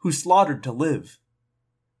animals who slaughtered to live.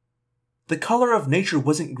 The color of nature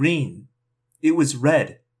wasn't green. It was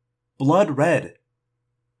red. Blood red.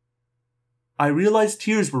 I realized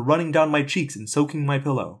tears were running down my cheeks and soaking my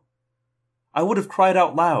pillow. I would have cried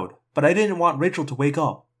out loud, but I didn't want Rachel to wake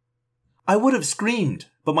up. I would have screamed,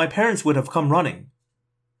 but my parents would have come running.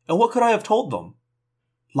 And what could I have told them?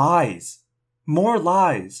 Lies. More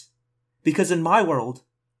lies. Because in my world,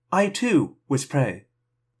 I too was prey.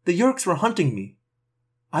 The Yeerks were hunting me.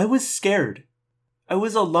 I was scared. I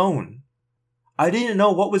was alone. I didn't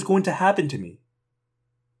know what was going to happen to me.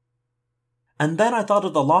 And then I thought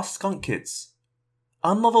of the lost skunk kids.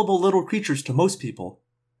 Unlovable little creatures to most people,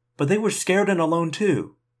 but they were scared and alone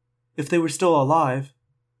too, if they were still alive.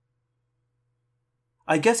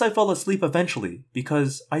 I guess I fell asleep eventually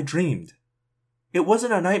because I dreamed. It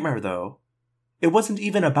wasn't a nightmare though. It wasn't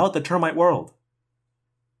even about the termite world.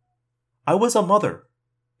 I was a mother.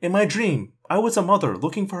 In my dream, I was a mother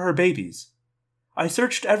looking for her babies. I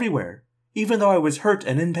searched everywhere, even though I was hurt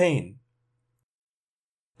and in pain.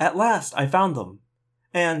 At last, I found them,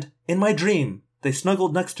 and, in my dream, they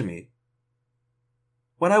snuggled next to me.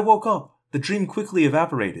 When I woke up, the dream quickly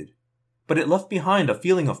evaporated, but it left behind a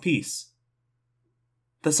feeling of peace.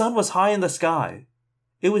 The sun was high in the sky.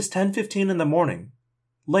 It was 10:15 in the morning.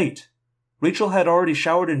 Late. Rachel had already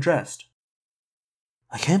showered and dressed.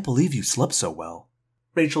 "I can't believe you slept so well,"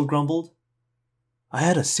 Rachel grumbled. "I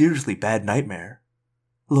had a seriously bad nightmare.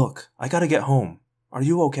 Look, I gotta get home. Are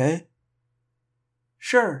you okay?"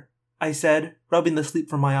 "Sure," I said, rubbing the sleep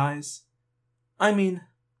from my eyes. "I mean,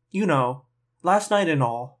 you know, last night and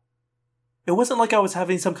all. It wasn't like I was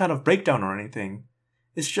having some kind of breakdown or anything.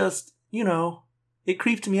 It's just, you know, it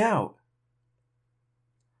creeped me out."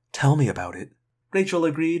 "Tell me about it," Rachel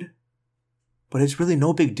agreed. "But it's really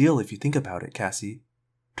no big deal if you think about it, Cassie.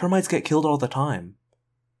 Termites get killed all the time.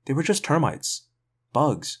 They were just termites.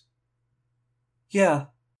 Bugs." "Yeah."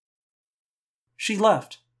 She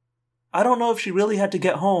left. I don't know if she really had to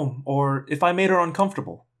get home, or if I made her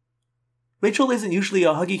uncomfortable. Rachel isn't usually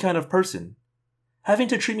a huggy kind of person, Having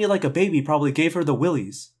to treat me like a baby probably gave her the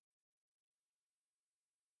willies.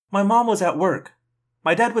 My mom was at work.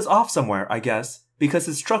 My dad was off somewhere, I guess, because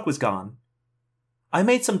his truck was gone. I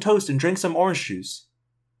made some toast and drank some orange juice.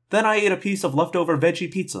 Then I ate a piece of leftover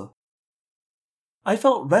veggie pizza. I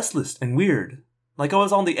felt restless and weird, like I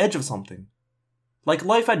was on the edge of something. Like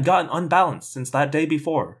life had gotten unbalanced since that day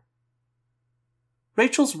before.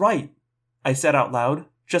 Rachel's right, I said out loud,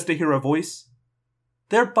 just to hear a voice.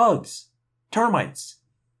 They're bugs. Termites.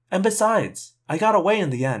 And besides, I got away in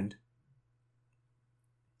the end.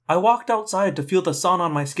 I walked outside to feel the sun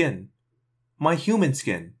on my skin. My human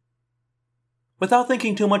skin. Without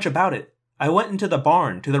thinking too much about it, I went into the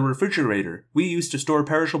barn to the refrigerator we used to store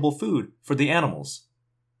perishable food for the animals.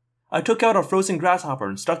 I took out a frozen grasshopper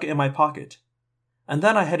and stuck it in my pocket. And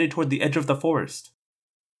then I headed toward the edge of the forest.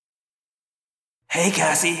 "Hey,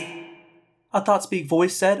 Cassie," a thought-speak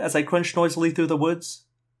voice said as I crunched noisily through the woods.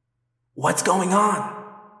 "What's going on?"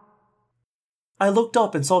 I looked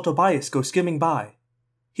up and saw Tobias go skimming by.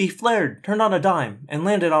 He flared, turned on a dime, and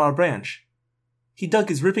landed on a branch. He dug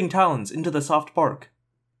his ripping talons into the soft bark.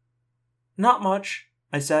 "Not much,"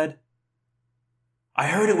 I said. "I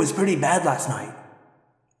heard it was pretty bad last night."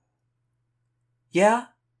 "Yeah?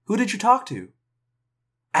 Who did you talk to?"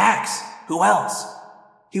 "Axe. Who else?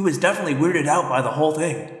 He was definitely weirded out by the whole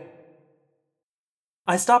thing."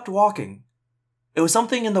 I stopped walking. It was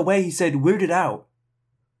something in the way he said weirded out.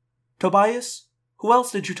 "Tobias, who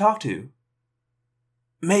else did you talk to?"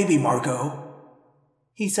 "Maybe Marco,"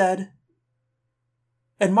 he said.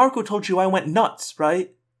 "And Marco told you I went nuts,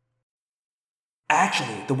 right?"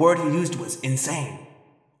 "Actually, the word he used was insane.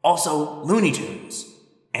 Also, Looney Tunes.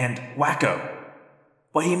 And wacko.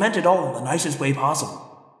 But he meant it all in the nicest way possible."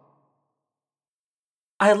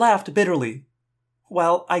 I laughed bitterly.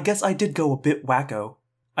 "Well, I guess I did go a bit wacko,"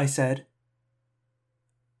 I said.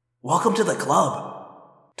 "Welcome to the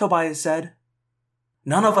club," Tobias said.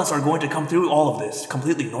 "None of us are going to come through all of this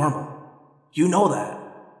completely normal. You know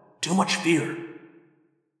that. Too much fear."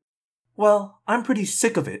 "Well, I'm pretty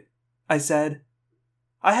sick of it," I said.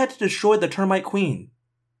 "I had to destroy the termite queen.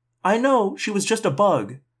 I know she was just a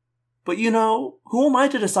bug. But you know, who am I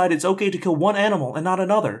to decide it's okay to kill one animal and not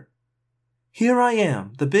another? Here I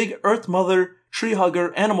am, the big Earth Mother, tree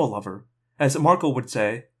hugger, animal lover, as Marco would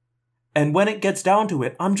say. And when it gets down to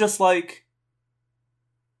it, I'm just like...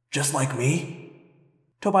 "Just like me?"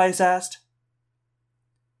 Tobias asked.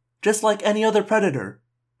 "Just like any other predator,"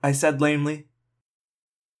 I said lamely.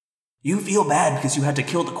 "You feel bad because you had to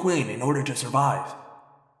kill the queen in order to survive."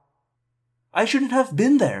 "I shouldn't have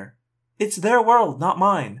been there. It's their world, not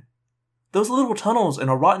mine. Those little tunnels and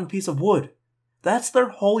a rotten piece of wood, that's their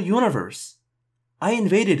whole universe. I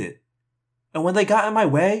invaded it. And when they got in my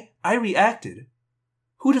way, I reacted.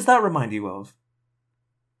 Who does that remind you of?"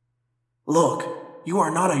 "Look, you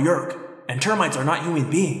are not a Yeerk, and termites are not human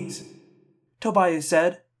beings," Tobias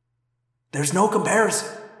said. "There's no comparison."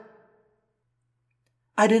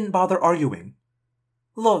 I didn't bother arguing.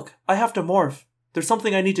 "Look, I have to morph. There's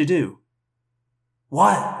something I need to do."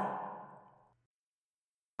 "What?"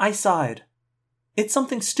 I sighed. "It's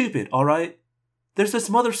something stupid, alright? There's this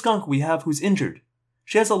mother skunk we have who's injured.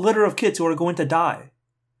 She has a litter of kids who are going to die.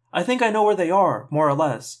 I think I know where they are, more or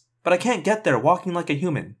less, but I can't get there walking like a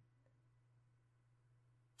human."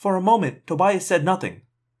 For a moment, Tobias said nothing.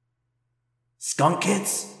 "Skunk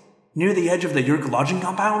kids? Near the edge of the Yeerk lodging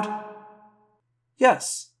compound?"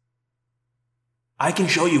 "Yes." "I can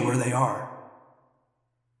show you where they are."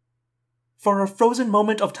 For a frozen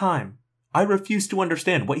moment of time, I refused to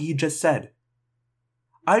understand what he just said.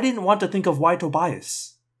 I didn't want to think of why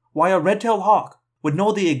Tobias, why a red-tailed hawk, would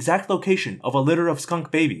know the exact location of a litter of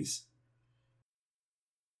skunk babies.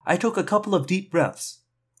 I took a couple of deep breaths.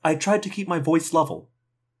 I tried to keep my voice level.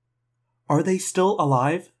 "Are they still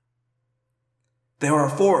alive?" "There are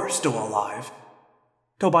 4 still alive,"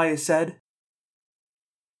 Tobias said.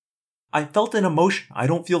 I felt an emotion I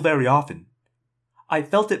don't feel very often. I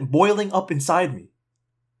felt it boiling up inside me.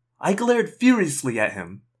 I glared furiously at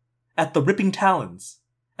him, at the ripping talons,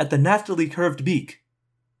 at the nastily curved beak.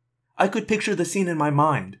 I could picture the scene in my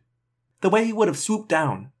mind. The way he would have swooped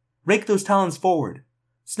down, raked those talons forward,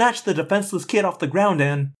 snatched the defenseless kid off the ground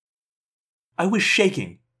and... I was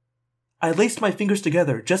shaking. I laced my fingers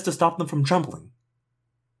together just to stop them from trembling.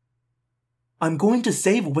 "I'm going to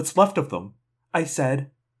save what's left of them," I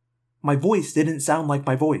said. My voice didn't sound like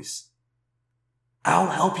my voice.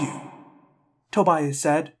 "I'll help you," Tobias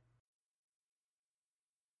said.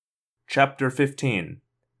 Chapter 15.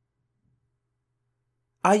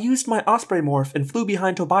 I used my osprey morph and flew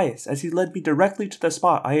behind Tobias as he led me directly to the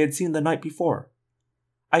spot I had seen the night before.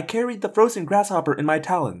 I carried the frozen grasshopper in my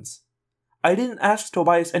talons. I didn't ask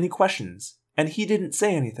Tobias any questions, and he didn't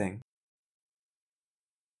say anything.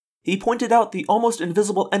 He pointed out the almost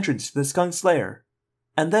invisible entrance to the skunk's lair,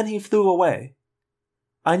 and then he flew away.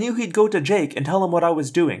 I knew he'd go to Jake and tell him what I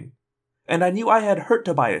was doing, and I knew I had hurt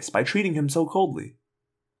Tobias by treating him so coldly.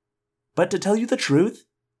 But to tell you the truth,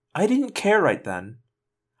 I didn't care right then.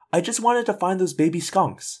 I just wanted to find those baby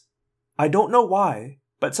skunks. I don't know why,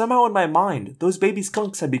 but somehow in my mind, those baby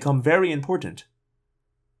skunks had become very important.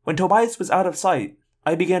 When Tobias was out of sight,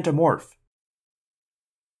 I began to morph.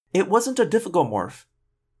 It wasn't a difficult morph.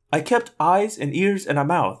 I kept eyes and ears and a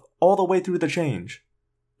mouth all the way through the change,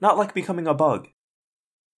 not like becoming a bug.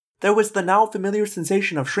 There was the now familiar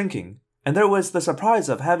sensation of shrinking, and there was the surprise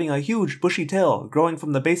of having a huge bushy tail growing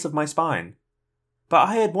from the base of my spine. But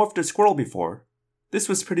I had morphed a squirrel before. This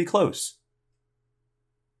was pretty close.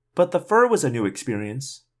 But the fur was a new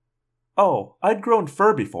experience. Oh, I'd grown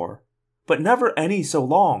fur before, but never any so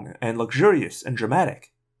long and luxurious and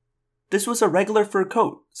dramatic. This was a regular fur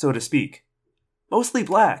coat, so to speak. Mostly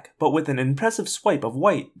black, but with an impressive swipe of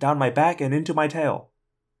white down my back and into my tail.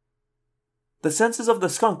 The senses of the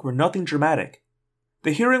skunk were nothing dramatic.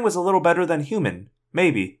 The hearing was a little better than human,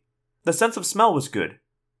 maybe. The sense of smell was good.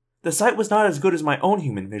 The sight was not as good as my own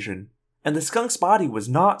human vision, and the skunk's body was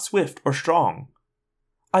not swift or strong.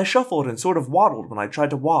 I shuffled and sort of waddled when I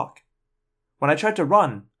tried to walk. When I tried to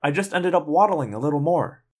run, I just ended up waddling a little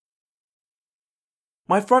more.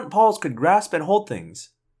 My front paws could grasp and hold things,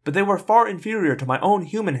 but they were far inferior to my own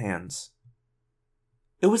human hands.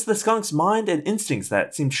 It was the skunk's mind and instincts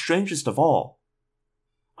that seemed strangest of all.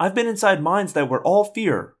 I've been inside minds that were all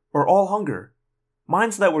fear or all hunger,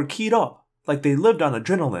 minds that were keyed up like they lived on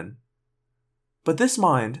adrenaline. But this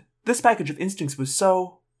mind, this package of instincts was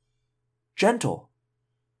so gentle,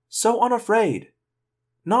 so unafraid,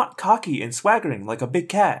 not cocky and swaggering like a big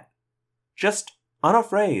cat, just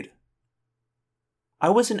unafraid. I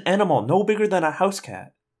was an animal no bigger than a house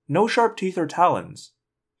cat, no sharp teeth or talons,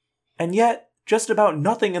 and yet just about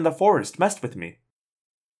nothing in the forest messed with me.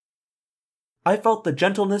 I felt the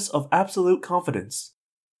gentleness of absolute confidence.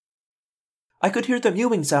 I could hear the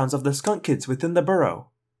mewing sounds of the skunk kids within the burrow.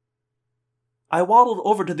 I waddled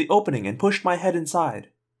over to the opening and pushed my head inside.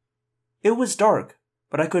 It was dark,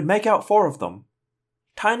 but I could make out 4 of them.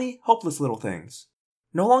 Tiny, helpless little things.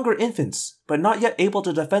 No longer infants, but not yet able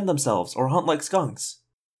to defend themselves or hunt like skunks.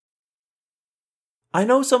 I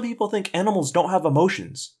know some people think animals don't have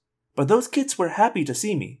emotions, but those kids were happy to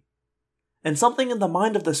see me. And something in the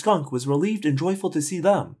mind of the skunk was relieved and joyful to see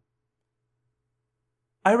them.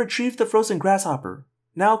 I retrieved the frozen grasshopper,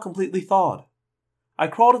 now completely thawed. I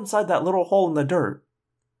crawled inside that little hole in the dirt.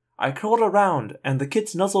 I curled around and the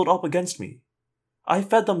kids nuzzled up against me. I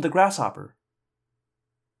fed them the grasshopper.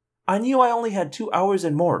 I knew I only had 2 hours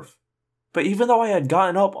in morph, but even though I had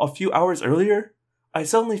gotten up a few hours earlier, I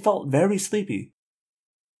suddenly felt very sleepy.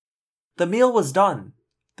 The meal was done,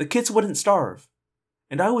 the kids wouldn't starve,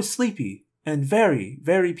 and I was sleepy and very,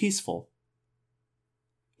 very peaceful.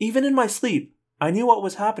 Even in my sleep, I knew what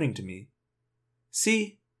was happening to me.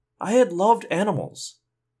 See, I had loved animals.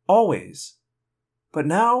 Always. But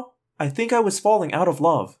now, I think I was falling out of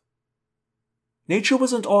love. Nature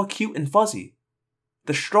wasn't all cute and fuzzy.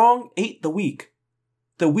 The strong ate the weak.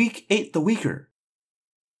 The weak ate the weaker.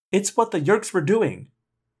 It's what the Yeerks were doing,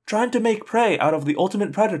 trying to make prey out of the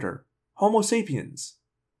ultimate predator, Homo sapiens.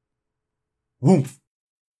 Woomph!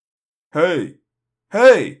 Hey!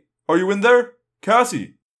 Hey! Are you in there?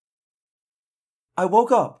 Cassie! I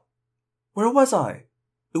woke up. Where was I?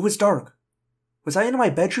 It was dark. Was I in my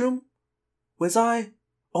bedroom?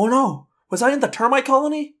 Oh no! Was I in the termite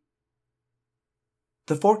colony?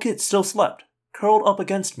 The 4 kids still slept, curled up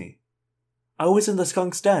against me. I was in the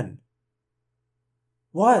skunk's den.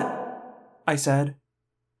 What? I said.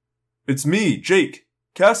 It's me, Jake.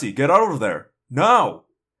 Cassie, get out of there. Now!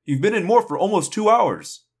 You've been in morph for almost 2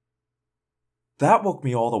 hours. That woke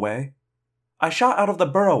me all the way. I shot out of the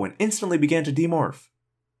burrow and instantly began to demorph.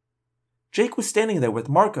 Jake was standing there with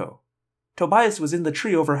Marco. Tobias was in the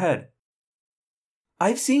tree overhead.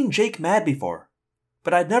 I've seen Jake mad before,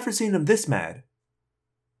 but I'd never seen him this mad.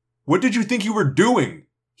 What did you think you were doing?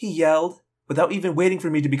 He yelled, without even waiting for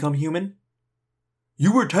me to become human.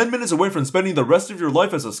 You were 10 minutes away from spending the rest of your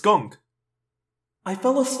life as a skunk. I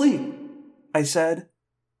fell asleep, I said.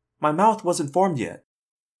 My mouth wasn't formed yet.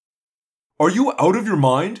 Are you out of your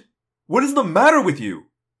mind? What is the matter with you?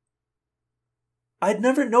 I'd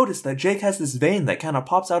never noticed that Jake has this vein that kinda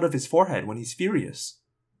pops out of his forehead when he's furious.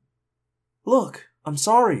 Look, I'm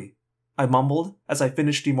sorry, I mumbled as I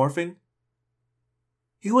finished demorphing.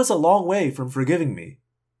 He was a long way from forgiving me.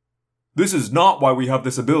 This is not why we have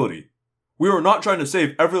this ability. We are not trying to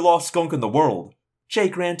save every lost skunk in the world,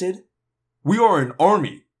 Jake ranted. We are an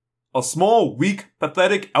army. A small, weak,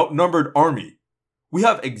 pathetic, outnumbered army. We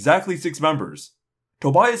have exactly 6 members.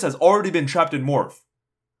 Tobias has already been trapped in Morph.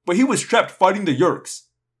 But he was trapped fighting the Yeerks.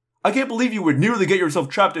 I can't believe you would nearly get yourself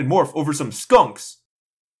trapped in Morph over some skunks.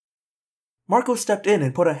 Marco stepped in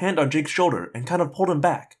and put a hand on Jake's shoulder and kind of pulled him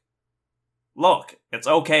back. Look, it's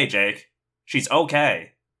okay, Jake. She's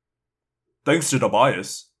okay. Thanks to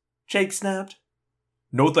Tobias, Jake snapped.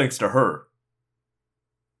 No thanks to her.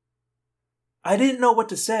 I didn't know what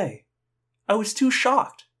to say. I was too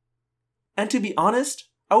shocked. And to be honest,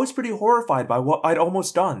 I was pretty horrified by what I'd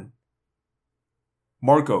almost done.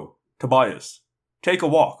 Marco, Tobias, take a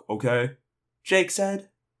walk, okay? Jake said.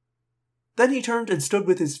 Then he turned and stood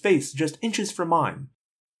with his face just inches from mine.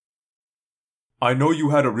 I know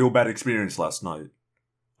you had a real bad experience last night.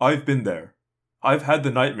 I've been there. I've had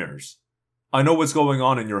the nightmares. I know what's going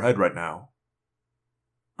on in your head right now.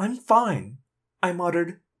 I'm fine, I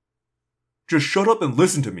muttered. Just shut up and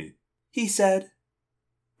listen to me, he said.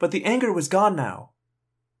 But the anger was gone now.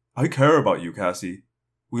 I care about you, Cassie.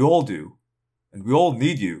 We all do. And we all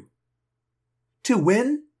need you. To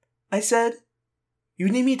win? I said. You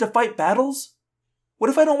need me to fight battles? What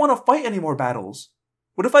if I don't want to fight any more battles?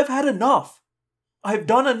 What if I've had enough? I've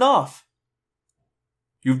done enough.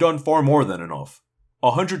 You've done far more than enough.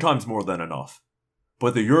 100 times more than enough.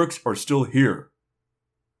 But the Yeerks are still here.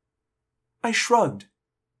 I shrugged.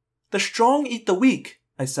 The strong eat the weak,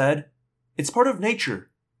 I said. It's part of nature.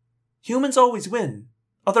 Humans always win.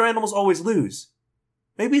 Other animals always lose.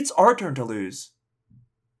 Maybe it's our turn to lose.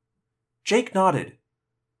 Jake nodded.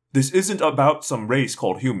 This isn't about some race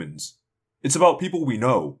called humans. It's about people we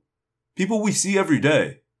know. People we see every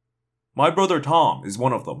day. My brother Tom is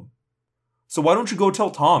one of them. So why don't you go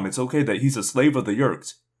tell Tom it's okay that he's a slave of the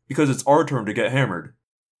Yeerks, because it's our turn to get hammered.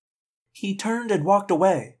 He turned and walked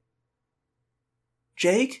away.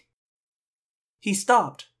 Jake? He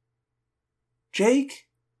stopped. Jake?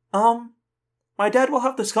 My dad will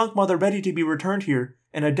have the skunk mother ready to be returned here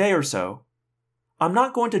in a day or so. I'm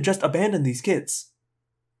not going to just abandon these kids.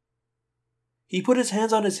 He put his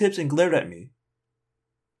hands on his hips and glared at me.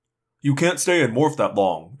 You can't stay in Morph that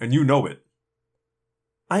long, and you know it.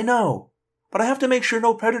 I know, but I have to make sure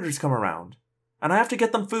no predators come around, and I have to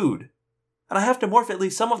get them food, and I have to morph at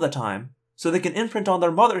least some of the time so they can imprint on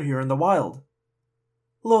their mother here in the wild.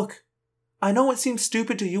 Look, I know it seems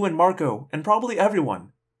stupid to you and Marco, and probably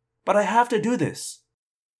everyone, but I have to do this.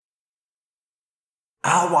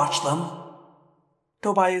 I'll watch them,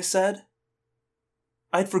 Tobias said.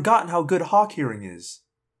 I'd forgotten how good hawk hearing is.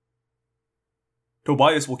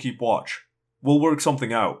 Tobias will keep watch. We'll work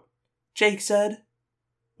something out, Jake said.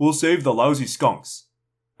 We'll save the lousy skunks.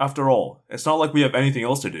 After all, it's not like we have anything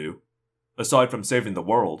else to do, aside from saving the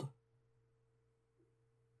world.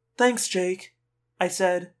 Thanks, Jake, I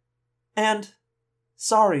said. And,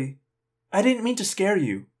 sorry, I didn't mean to scare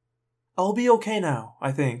you. I'll be okay now,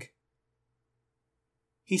 I think.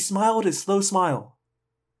 He smiled his slow smile.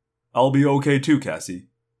 I'll be okay too, Cassie,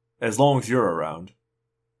 as long as you're around.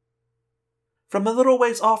 From a little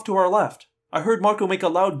ways off to our left, I heard Marco make a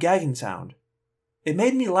loud gagging sound. It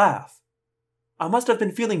made me laugh. I must have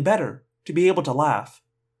been feeling better to be able to laugh.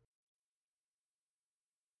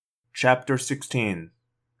 Chapter 16.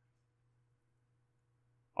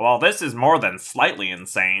 Well, this is more than slightly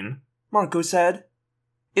insane, Marco said.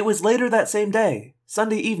 It was later that same day,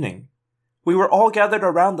 Sunday evening. We were all gathered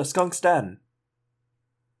around the skunk's den.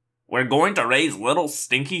 We're going to raise little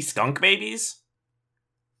stinky skunk babies?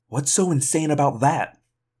 What's so insane about that?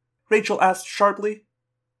 Rachel asked sharply.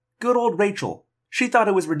 Good old Rachel. She thought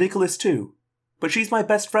it was ridiculous too. But she's my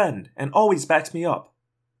best friend and always backs me up.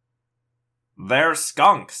 They're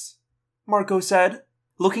skunks, Marco said,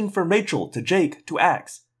 looking from Rachel to Jake to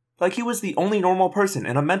Axe, like he was the only normal person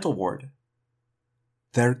in a mental ward.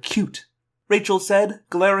 They're cute, Rachel said,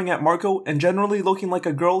 glaring at Marco and generally looking like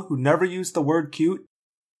a girl who never used the word cute.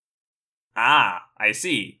 Ah, I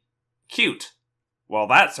see. Cute. Well,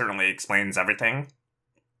 that certainly explains everything.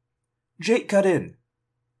 Jake cut in.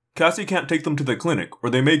 Cassie can't take them to the clinic, or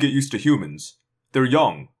they may get used to humans. They're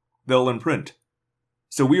young. They'll imprint.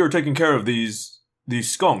 So we are taking care of these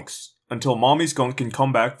skunks until Mommy Skunk can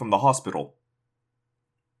come back from the hospital.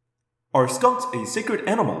 Are skunks a sacred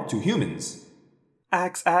animal to humans?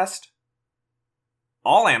 Axe asked.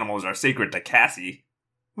 All animals are sacred to Cassie,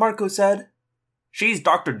 Marco said. She's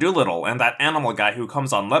Dr. Doolittle and that animal guy who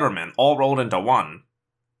comes on Letterman all rolled into one.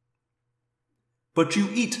 But you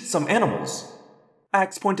eat some animals,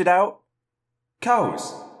 Axe pointed out.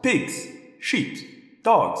 Cows, pigs, sheep,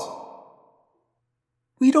 dogs.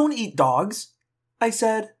 We don't eat dogs, I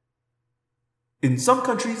said. In some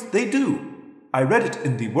countries, they do. I read it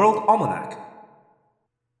in the World Almanac.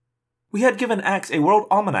 We had given Axe a World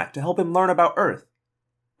Almanac to help him learn about Earth.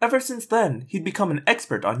 Ever since then, he'd become an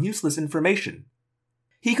expert on useless information.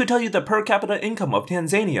 He could tell you the per capita income of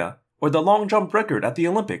Tanzania, or the long jump record at the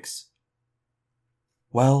Olympics.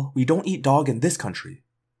 Well, we don't eat dog in this country,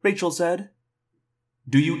 Rachel said.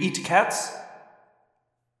 Do you eat cats?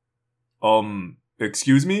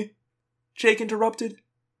 Excuse me? Jake interrupted.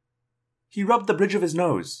 He rubbed the bridge of his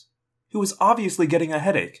nose. He was obviously getting a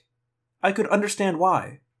headache. I could understand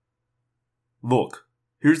why. Look,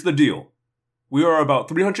 here's the deal. We are about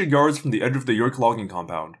 300 yards from the edge of the Yerk logging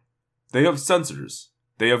compound. They have sensors.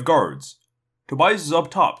 They have guards. Tobias is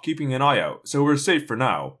up top keeping an eye out, so we're safe for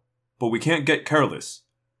now. But we can't get careless.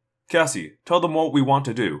 Cassie, tell them what we want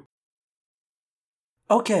to do.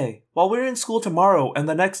 Okay, while we're in school tomorrow and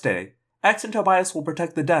the next day, Axe and Tobias will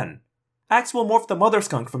protect the den. Axe will morph the mother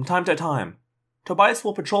skunk from time to time. Tobias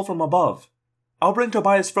will patrol from above. I'll bring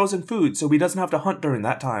Tobias frozen food so he doesn't have to hunt during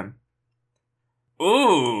that time.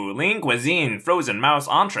 Ooh, lean cuisine frozen mouse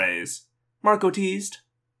entrees, Marco teased.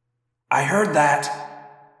 I heard that,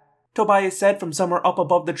 Tobias said from somewhere up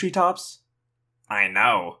above the treetops. I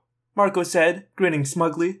know, Marco said, grinning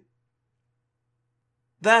smugly.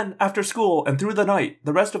 Then, after school and through the night,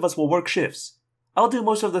 the rest of us will work shifts. I'll do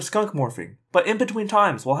most of the skunk morphing, but in between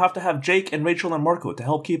times we'll have to have Jake and Rachel and Marco to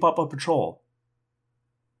help keep up a patrol.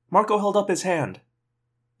 Marco held up his hand.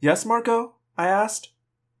 Yes, Marco? I asked.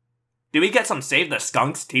 Do we get some Save the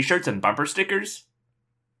Skunks t-shirts and bumper stickers?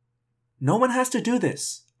 No one has to do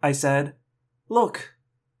this, I said. Look,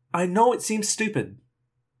 I know it seems stupid.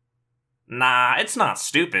 Nah, it's not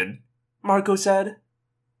stupid, Marco said.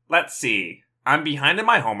 Let's see. I'm behind in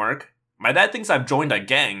my homework. My dad thinks I've joined a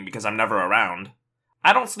gang because I'm never around.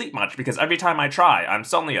 I don't sleep much because every time I try, I'm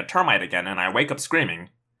suddenly a termite again and I wake up screaming.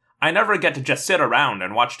 I never get to just sit around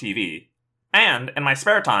and watch TV. And, in my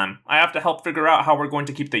spare time, I have to help figure out how we're going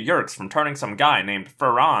to keep the Yerks from turning some guy named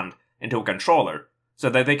Ferrand into a controller, so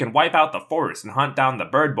that they can wipe out the forest and hunt down the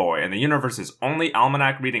bird boy and the universe's only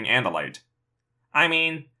almanac-reading Andalite. I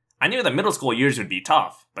mean, I knew the middle school years would be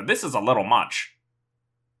tough, but this is a little much.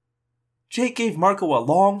 Jake gave Marco a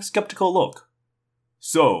long, skeptical look.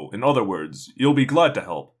 So, in other words, you'll be glad to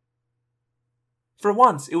help. For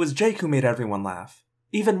once, it was Jake who made everyone laugh,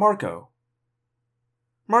 even Marco.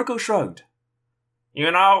 Marco shrugged. You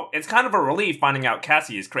know, it's kind of a relief finding out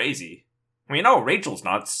Cassie is crazy. We know Rachel's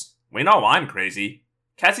nuts. We know I'm crazy.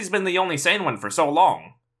 Cassie's been the only sane one for so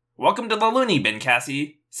long. Welcome to the loony bin,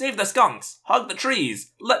 Cassie. Save the skunks. Hug the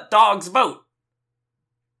trees. Let dogs vote.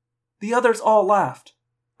 The others all laughed.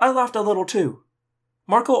 I laughed a little too.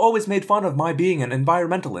 Marco always made fun of my being an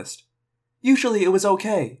environmentalist. Usually it was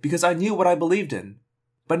okay, because I knew what I believed in.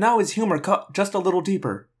 But now his humor cut just a little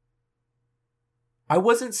deeper. I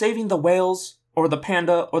wasn't saving the whales, or the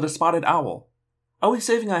panda, or the spotted owl. I was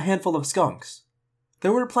saving a handful of skunks.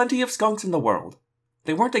 There were plenty of skunks in the world.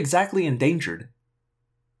 They weren't exactly endangered.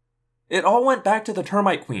 It all went back to the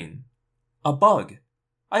termite queen. A bug.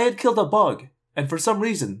 I had killed a bug, and for some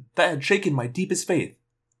reason, that had shaken my deepest faith.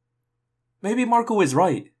 Maybe Marco is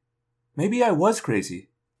right. Maybe I was crazy.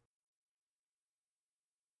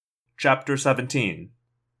 Chapter 17.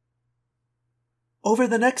 Over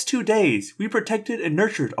the next 2 days, we protected and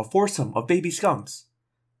nurtured a foursome of baby skunks.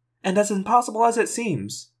 And as impossible as it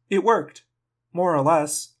seems, it worked. More or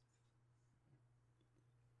less.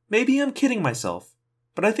 Maybe I'm kidding myself,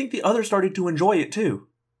 but I think the others started to enjoy it too.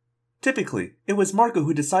 Typically, it was Marco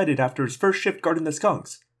who decided after his first shift guarding the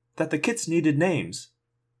skunks that the kits needed names.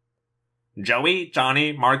 Joey,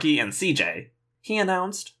 Johnny, Marky, and CJ, he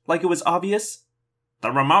announced, like it was obvious. The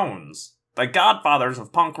Ramones, the godfathers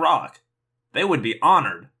of punk rock. They would be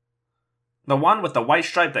honored. The one with the white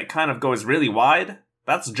stripe that kind of goes really wide,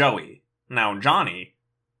 that's Joey. Now Johnny.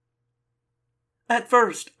 At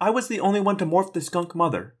first, I was the only one to morph the skunk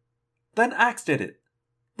mother. Then Axe did it.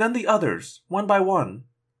 Then the others, one by one.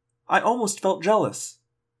 I almost felt jealous.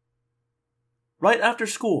 Right after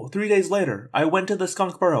school, 3 days later, I went to the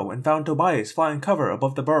skunk burrow and found Tobias flying cover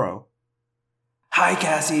above the burrow. Hi,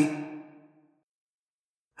 Cassie.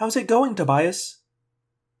 How's it going, Tobias?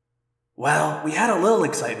 Well, we had a little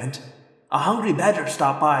excitement. A hungry badger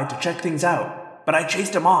stopped by to check things out, but I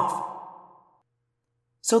chased him off.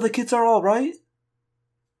 So the kids are all right?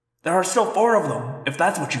 There are still 4 of them, if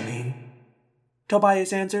that's what you mean,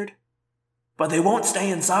 Tobias answered. But they won't stay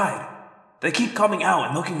inside. They keep coming out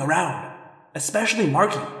and looking around, especially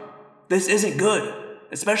Marky. This isn't good,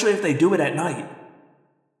 especially if they do it at night.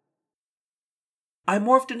 I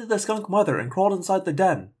morphed into the skunk mother and crawled inside the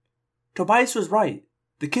den. Tobias was right.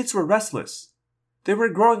 The kids were restless. They were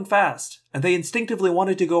growing fast, and they instinctively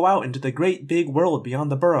wanted to go out into the great big world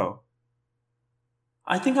beyond the burrow.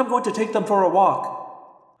 I think I'm going to take them for a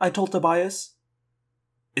walk, I told Tobias.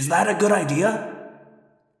 Is that a good idea?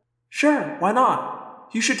 Sure, why not?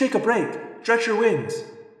 You should take a break, stretch your wings.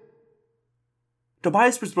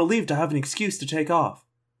 Tobias was relieved to have an excuse to take off,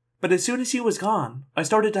 but as soon as he was gone, I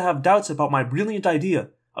started to have doubts about my brilliant idea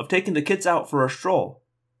of taking the kids out for a stroll.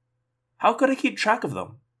 How could I keep track of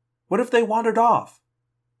them? What if they wandered off?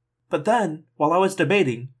 But then, while I was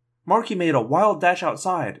debating, Marky made a wild dash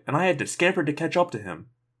outside, and I had to scamper to catch up to him.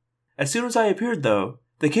 As soon as I appeared, though,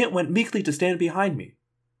 the kit went meekly to stand behind me.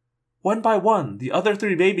 One by one, the other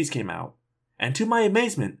 3 babies came out, and to my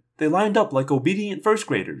amazement, they lined up like obedient first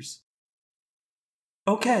graders.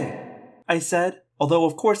 Okay, I said, although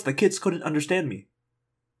of course the kids couldn't understand me.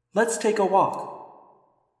 Let's take a walk.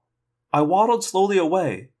 I waddled slowly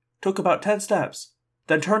away, took about 10 steps,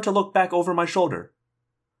 then turned to look back over my shoulder.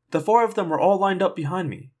 The 4 of them were all lined up behind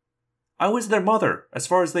me. I was their mother, as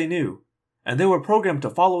far as they knew, and they were programmed to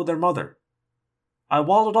follow their mother. I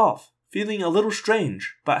waddled off, feeling a little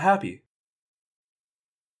strange, but happy.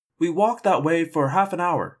 We walked that way for half an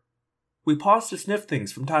hour. We paused to sniff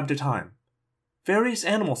things from time to time. Various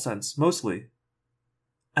animal scents, mostly.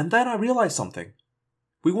 And then I realized something.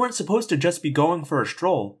 We weren't supposed to just be going for a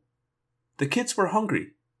stroll. The kids were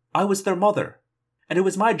hungry. I was their mother, and it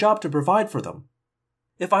was my job to provide for them.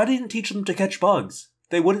 If I didn't teach them to catch bugs,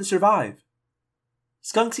 they wouldn't survive.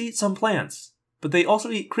 Skunks eat some plants, but they also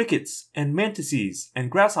eat crickets and mantises and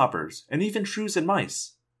grasshoppers and even shrews and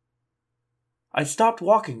mice. I stopped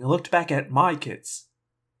walking and looked back at my kits.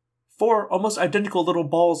 4 almost identical little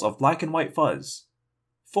balls of black and white fuzz.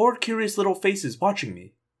 4 curious little faces watching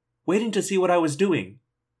me, waiting to see what I was doing,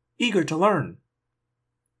 eager to learn.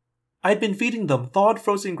 I'd been feeding them thawed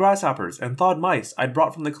frozen grasshoppers and thawed mice I'd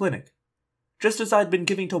brought from the clinic, just as I'd been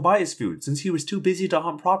giving Tobias food since he was too busy to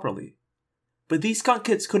hunt properly. But these skunk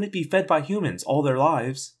kits couldn't be fed by humans all their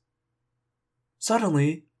lives.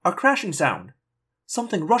 Suddenly, a crashing sound.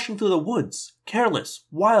 Something rushing through the woods, careless,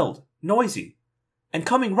 wild, noisy, and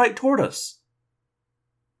coming right toward us.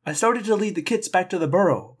 I started to lead the kits back to the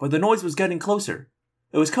burrow, but the noise was getting closer.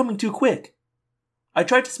 It was coming too quick. I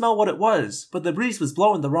tried to smell what it was, but the breeze was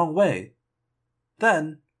blowing the wrong way.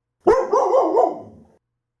 Then,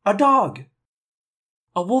 a dog!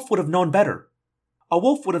 A wolf would have known better. A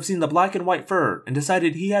wolf would have seen the black and white fur and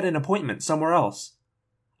decided he had an appointment somewhere else.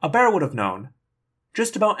 A bear would have known.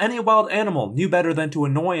 Just about any wild animal knew better than to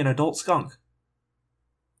annoy an adult skunk.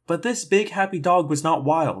 But this big happy dog was not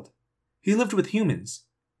wild. He lived with humans.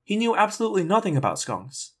 He knew absolutely nothing about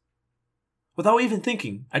skunks. Without even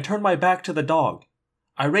thinking, I turned my back to the dog.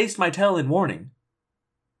 I raised my tail in warning.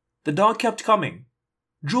 The dog kept coming.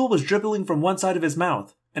 Drool was dribbling from one side of his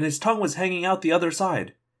mouth, and his tongue was hanging out the other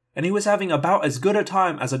side, and he was having about as good a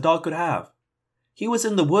time as a dog could have. He was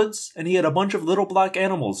in the woods, and he had a bunch of little black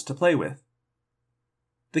animals to play with.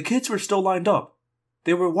 The kids were still lined up.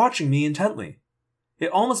 They were watching me intently.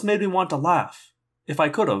 It almost made me want to laugh, if I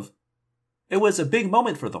could have. It was a big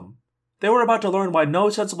moment for them. They were about to learn why no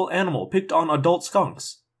sensible animal picked on adult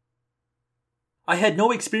skunks. I had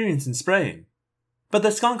no experience in spraying, but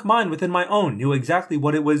the skunk mind within my own knew exactly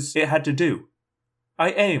what it had to do.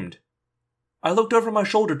 I aimed. I looked over my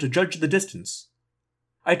shoulder to judge the distance.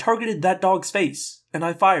 I targeted that dog's face, and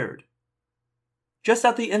I fired. Just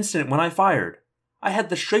at the instant when I fired, I had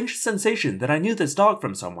the strangest sensation that I knew this dog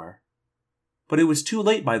from somewhere. But it was too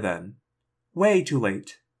late by then. Way too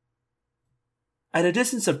late. At a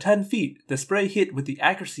distance of 10 feet, the spray hit with the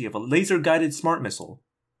accuracy of a laser-guided smart missile.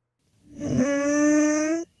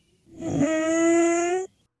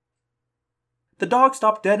 The dog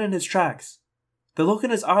stopped dead in his tracks. The look in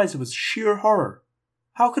his eyes was sheer horror.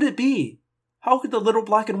 How could it be? How could the little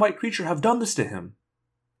black and white creature have done this to him?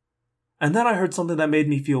 And then I heard something that made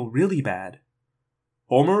me feel really bad.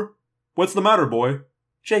 Homer? What's the matter, boy?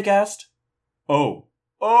 Jake asked. Oh,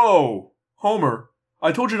 Homer,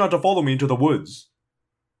 I told you not to follow me into the woods.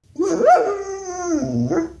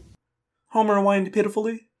 Homer whined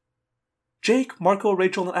pitifully. Jake, Marco,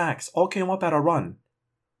 Rachel, and Axe all came up at a run.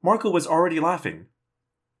 Marco was already laughing.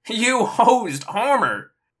 You hosed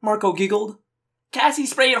Homer! Marco giggled. Cassie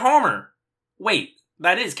sprayed Homer! Wait,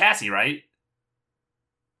 that is Cassie, right?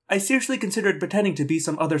 I seriously considered pretending to be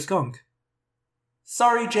some other skunk.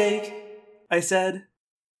 Sorry, Jake, I said.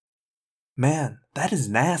 Man, that is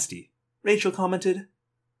nasty, Rachel commented.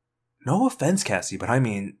 No offense, Cassie, but I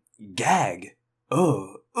mean, gag.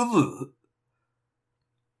 Ugh.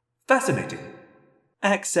 Fascinating,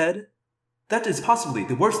 Axe said. That is possibly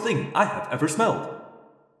the worst thing I have ever smelled.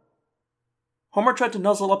 Homer tried to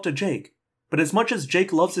nuzzle up to Jake, but as much as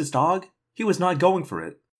Jake loves his dog, he was not going for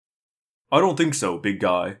it. I don't think so, big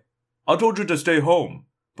guy. I told you to stay home,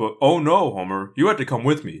 but oh no, Homer, you had to come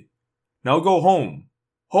with me. Now go home.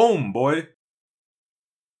 Home, boy!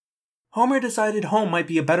 Homer decided home might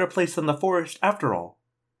be a better place than the forest after all.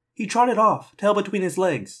 He trotted off, tail between his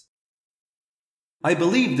legs. I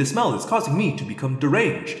believe the smell is causing me to become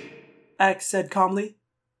deranged, Ax said calmly.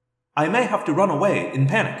 I may have to run away in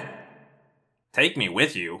panic. Take me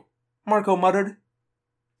with you, Marco muttered.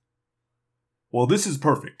 Well, this is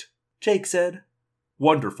perfect, Jake said.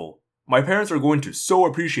 Wonderful. My parents are going to so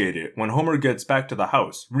appreciate it when Homer gets back to the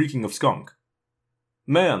house, reeking of skunk.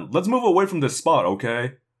 Man, let's move away from this spot,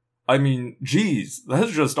 okay? I mean, geez,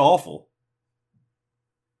 that's just awful.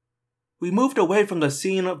 We moved away from the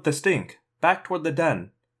scene of the stink, back toward the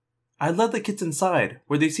den. I led the kids inside,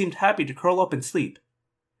 where they seemed happy to curl up and sleep.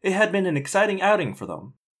 It had been an exciting outing for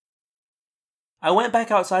them. I went back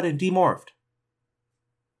outside and demorphed.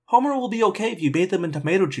 Homer will be okay if you bathe him in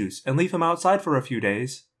tomato juice and leave him outside for a few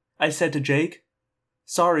days, I said to Jake.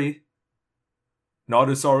 Sorry. Not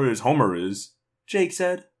as sorry as Homer is, Jake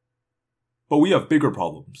said. But we have bigger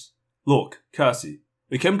problems. Look, Cassie,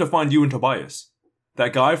 we came to find you and Tobias.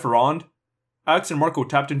 That guy, Ferrand, Ax and Marco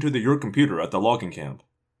tapped into your computer at the logging camp.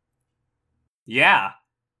 Yeah,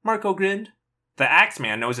 Marco grinned. The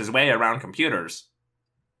Axeman knows his way around computers.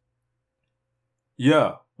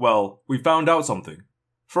 Yeah, well, we found out something.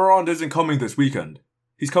 Ferrand isn't coming this weekend.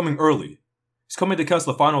 He's coming early. He's coming to cast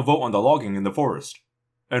the final vote on the logging in the forest.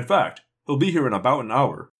 In fact, he'll be here in about an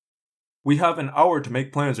hour. We have an hour to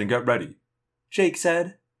make plans and get ready, Jake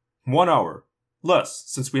said. 1 hour. Less,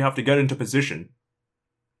 since we have to get into position.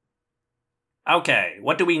 Okay,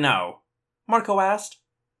 what do we know? Marco asked.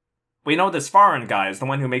 We know this Farron guy is the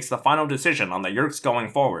one who makes the final decision on the Yeerks going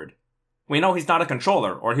forward. We know he's not a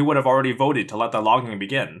controller, or he would have already voted to let the logging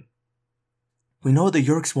begin. We know the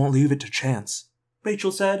Yeerks won't leave it to chance,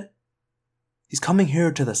 Rachel said. He's coming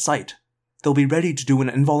here to the site. They'll be ready to do an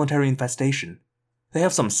involuntary infestation. They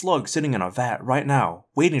have some slugs sitting in a vat right now,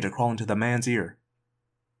 waiting to crawl into the man's ear.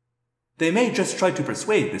 They may just try to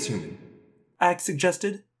persuade this human, Ax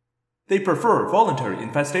suggested. They prefer voluntary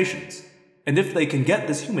infestations, and if they can get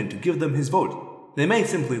this human to give them his vote, they may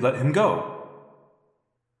simply let him go.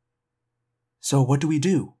 So what do we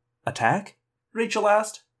do? Attack? Rachel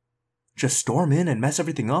asked. Just storm in and mess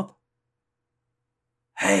everything up?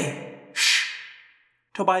 Hey, shh,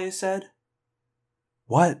 Tobias said.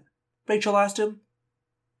 What? Rachel asked him.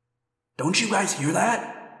 Don't you guys hear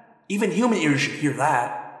that? Even human ears should hear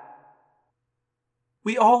that.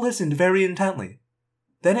 We all listened very intently.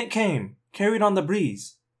 Then it came, carried on the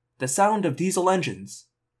breeze, the sound of diesel engines.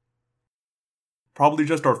 Probably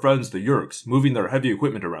just our friends the Yeerks moving their heavy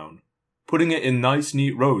equipment around, putting it in nice,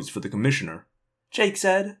 neat rows for the commissioner, Jake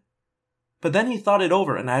said. But then he thought it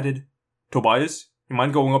over and added, Tobias, you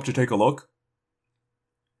mind going up to take a look?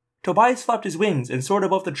 Tobias flapped his wings and soared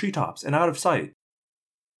above the treetops and out of sight.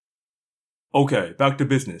 Okay, back to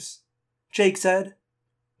business, Jake said.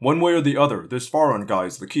 One way or the other, this Farron guy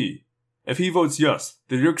is the key. If he votes yes,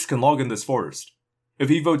 the Yeerks can log in this forest. If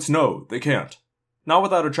he votes no, they can't. Not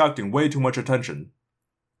without attracting way too much attention.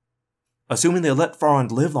 Assuming they let Farron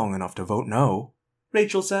live long enough to vote no,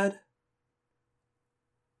 Rachel said.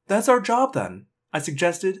 That's our job then, I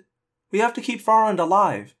suggested. We have to keep Farron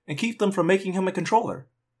alive and keep them from making him a controller.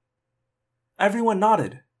 Everyone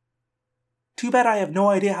nodded. Too bad I have no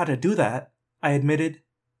idea how to do that, I admitted.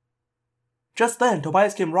 Just then,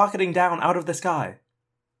 Tobias came rocketing down out of the sky.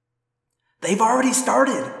 They've already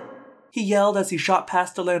started, he yelled as he shot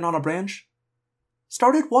past to land on a branch.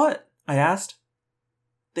 Started what? I asked.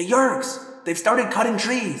 The Yeerks! They've started cutting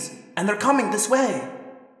trees, and they're coming this way.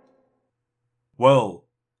 Well,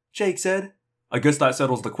 Jake said, I guess that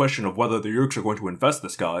settles the question of whether the Yeerks are going to infest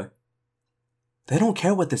this guy. They don't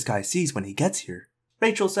care what this guy sees when he gets here,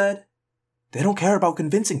 Rachel said. They don't care about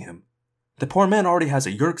convincing him. The poor man already has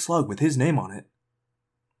a Yeerk slug with his name on it.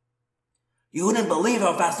 You wouldn't believe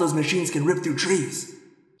how fast those machines can rip through trees,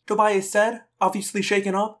 Tobias said, obviously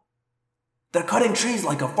shaken up. They're cutting trees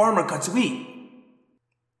like a farmer cuts wheat.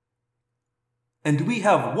 And we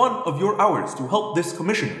have 1 of your hours to help this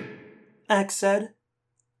commissioner, Ax said.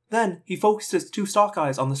 Then he focused his 2 stalk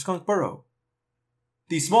eyes on the skunk burrow.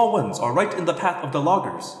 These small ones are right in the path of the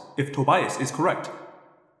loggers, if Tobias is correct.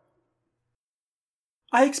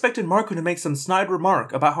 I expected Marco to make some snide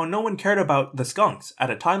remark about how no one cared about the skunks at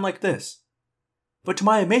a time like this. But to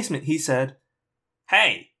my amazement, he said,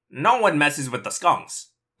 Hey, no one messes with the skunks.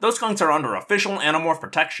 Those skunks are under official Animorph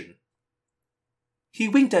protection. He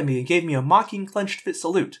winked at me and gave me a mocking clenched fist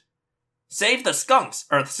salute. Save the skunks,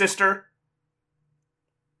 Earth Sister!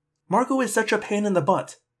 Marco is such a pain in the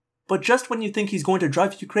butt, but just when you think he's going to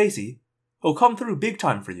drive you crazy, he'll come through big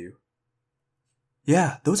time for you.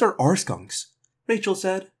 Yeah, those are our skunks, Rachel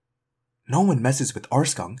said. No one messes with our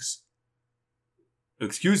skunks.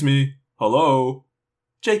 Excuse me, hello?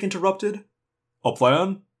 Jake interrupted. A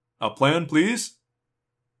plan? A plan, please?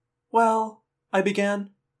 Well, I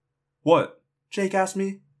began. What? Jake asked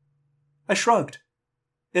me. I shrugged.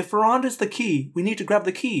 If Ferrand is the key, we need to grab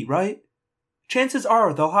the key, right? Chances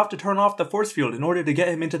are they'll have to turn off the force field in order to get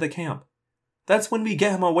him into the camp. That's when we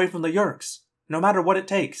get him away from the Yeerks, no matter what it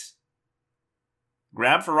takes.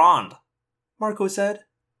 Grab Ferrand, Marco said.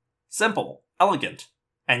 Simple, elegant,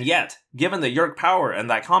 and yet, given the Yeerk power and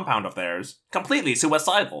that compound of theirs, completely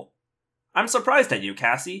suicidal. I'm surprised at you,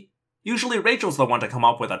 Cassie. Usually Rachel's the one to come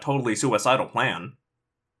up with a totally suicidal plan.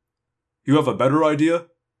 You have a better idea?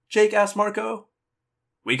 Jake asked Marco.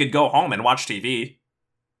 We could go home and watch TV.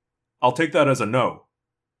 I'll take that as a no.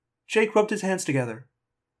 Jake rubbed his hands together.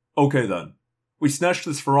 Okay then. We snatch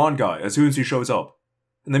this Ferrand guy as soon as he shows up.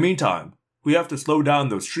 In the meantime, we have to slow down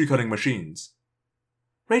those tree-cutting machines.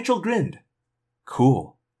 Rachel grinned.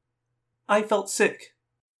 Cool. I felt sick.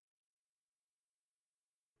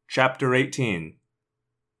 Chapter 18.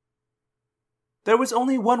 There was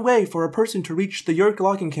only one way for a person to reach the Yeerk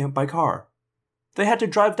logging camp by car. They had to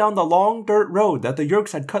drive down the long dirt road that the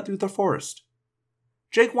Yeerks had cut through the forest.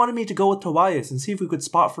 Jake wanted me to go with Tobias and see if we could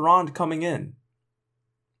spot Ferrand coming in.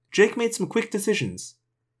 Jake made some quick decisions.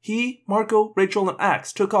 He, Marco, Rachel, and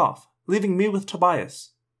Axe took off, leaving me with Tobias.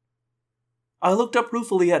 I looked up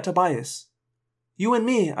ruefully at Tobias. You and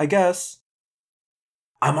me, I guess.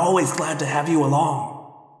 I'm always glad to have you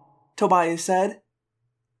along, Tobias said.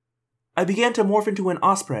 I began to morph into an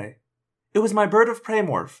osprey. It was my bird of prey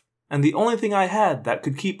morph, and the only thing I had that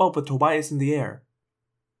could keep up with Tobias in the air.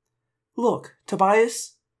 Look,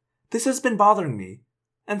 Tobias, this has been bothering me,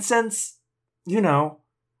 and since, I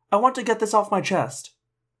want to get this off my chest.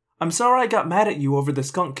 I'm sorry I got mad at you over the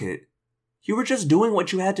skunk kit. You were just doing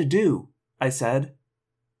what you had to do, I said.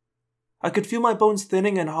 I could feel my bones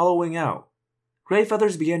thinning and hollowing out. Gray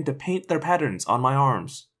feathers began to paint their patterns on my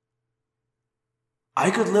arms.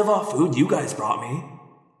 I could live off food you guys brought me,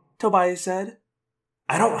 Tobias said.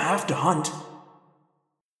 I don't have to hunt.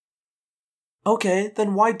 Okay,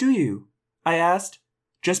 then why do you? I asked,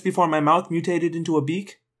 just before my mouth mutated into a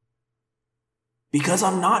beak. Because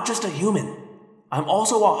I'm not just a human. I'm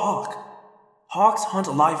also a hawk. Hawks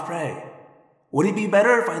hunt live prey. Would it be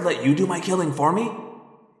better if I let you do my killing for me?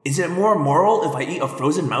 Is it more moral if I eat a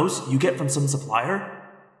frozen mouse you get from some supplier?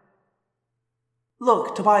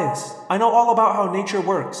 Look, Tobias, I know all about how nature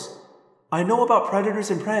works. I know about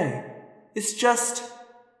predators and prey. It's just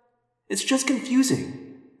confusing.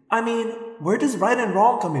 I mean, where does right and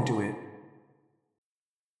wrong come into it?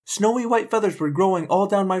 Snowy white feathers were growing all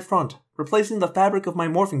down my front, replacing the fabric of my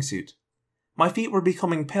morphing suit. My feet were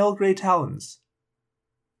becoming pale gray talons.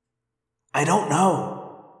 I don't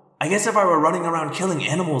know. I guess if I were running around killing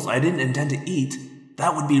animals I didn't intend to eat,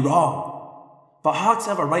 that would be wrong. But hawks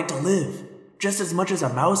have a right to live, just as much as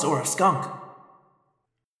a mouse or a skunk.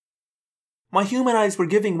 My human eyes were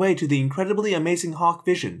giving way to the incredibly amazing hawk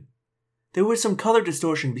vision. There was some color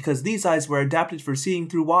distortion because these eyes were adapted for seeing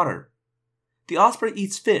through water. The osprey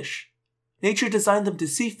eats fish. Nature designed them to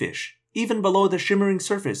see fish, even below the shimmering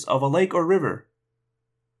surface of a lake or river.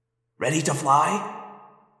 Ready to fly?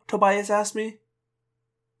 Tobias asked me.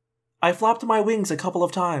 I flapped my wings a couple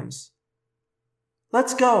of times.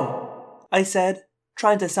 Let's go, I said,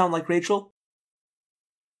 trying to sound like Rachel.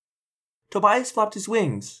 Tobias flapped his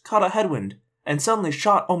wings, caught a headwind, and suddenly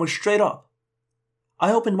shot almost straight up.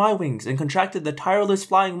 I opened my wings and contracted the tireless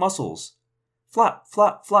flying muscles. Flap,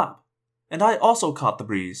 flap, flap, and I also caught the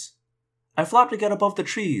breeze. I flapped to get above the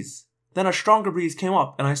trees, then a stronger breeze came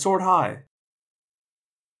up and I soared high.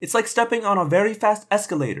 It's like stepping on a very fast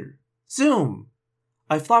escalator. Zoom!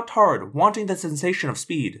 I flapped hard, wanting the sensation of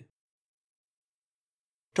speed.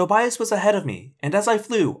 Tobias was ahead of me, and as I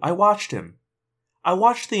flew, I watched him. I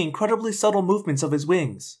watched the incredibly subtle movements of his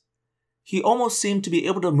wings. He almost seemed to be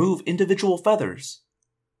able to move individual feathers.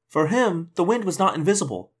 For him, the wind was not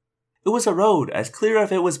invisible. It was a road as clear as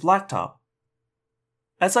if it was blacktop.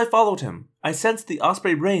 As I followed him, I sensed the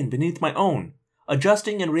osprey brain beneath my own,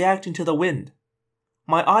 adjusting and reacting to the wind.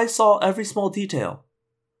 My eyes saw every small detail.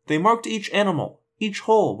 They marked each animal, each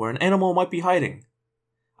hole where an animal might be hiding.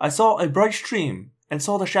 I saw a bright stream and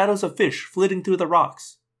saw the shadows of fish flitting through the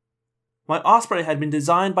rocks. My osprey had been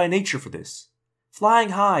designed by nature for this, flying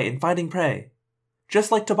high and finding prey,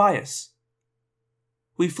 just like Tobias.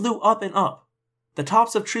 We flew up and up. The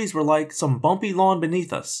tops of trees were like some bumpy lawn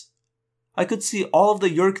beneath us. I could see all of the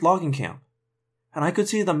Yeerk logging camp. and I could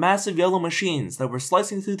see the massive yellow machines that were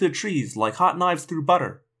slicing through the trees like hot knives through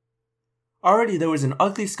butter. Already there was an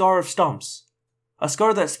ugly scar of stumps, a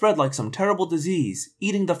scar that spread like some terrible disease,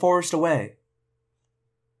 eating the forest away.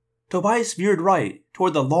 Tobias veered right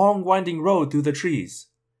toward the long, winding road through the trees.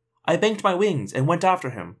 I banked my wings and went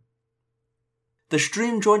after him. The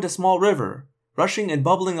stream joined a small river, rushing and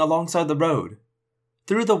bubbling alongside the road.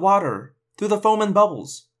 Through the water, through the foam and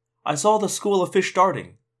bubbles, I saw the school of fish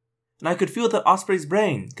darting, and I could feel the osprey's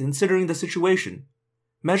brain considering the situation,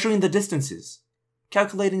 measuring the distances,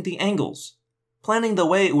 calculating the angles, planning the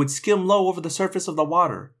way it would skim low over the surface of the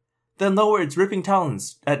water, then lower its ripping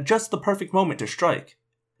talons at just the perfect moment to strike,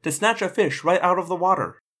 to snatch a fish right out of the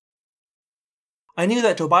water. I knew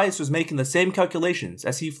that Tobias was making the same calculations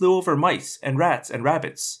as he flew over mice and rats and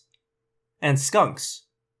rabbits. And skunks.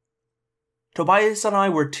 Tobias and I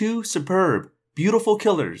were two superb, beautiful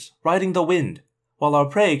killers riding the wind, while our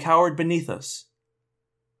prey cowered beneath us.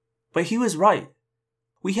 But he was right.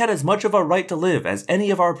 We had as much of a right to live as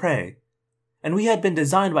any of our prey, and we had been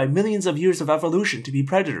designed by millions of years of evolution to be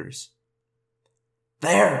predators.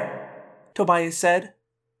 There, Tobias said.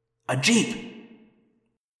 A jeep.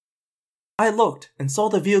 I looked and saw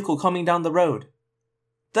the vehicle coming down the road.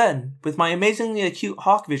 Then, with my amazingly acute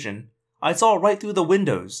hawk vision, I saw right through the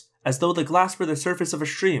windows, as though the glass were the surface of a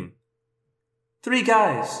stream. 3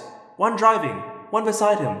 guys, one driving, one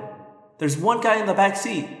beside him. There's one guy in the back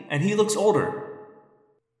seat, and he looks older.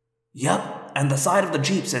 Yup, and the side of the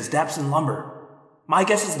jeep says Dapson Lumber. My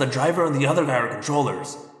guess is the driver and the other guy are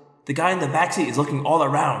controllers. The guy in the backseat is looking all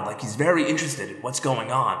around like he's very interested in what's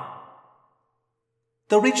going on.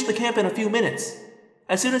 They'll reach the camp in a few minutes.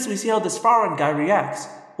 As soon as we see how this Farron guy reacts,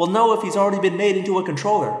 we'll know if he's already been made into a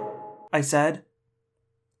controller, I said.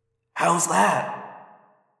 How's that?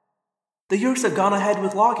 The Yeerks have gone ahead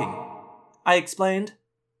with logging, I explained.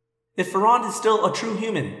 If Farron is still a true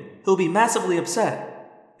human, he'll be massively upset.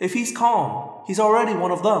 If he's calm, he's already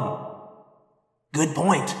one of them. Good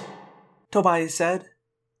point, Tobias said.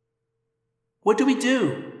 What do we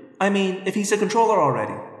do? I mean, if he's a controller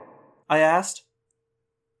already? I asked.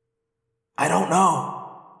 I don't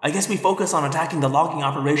know. I guess we focus on attacking the logging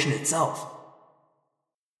operation itself.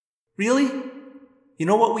 Really? You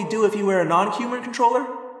know what we'd do if he were a non-human controller?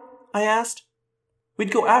 I asked.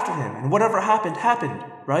 We'd go after him, and whatever happened, happened,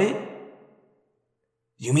 right?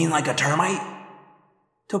 You mean like a termite?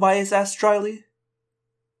 Tobias asked dryly.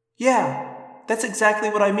 Yeah, that's exactly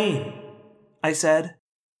what I mean, I said.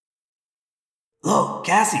 Look,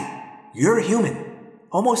 Cassie, you're a human,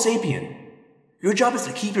 Homo sapien. Your job is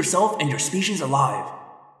to keep yourself and your species alive.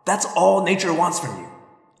 That's all nature wants from you.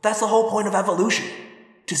 That's the whole point of evolution.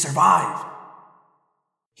 To survive.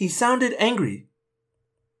 He sounded angry.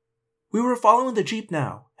 We were following the jeep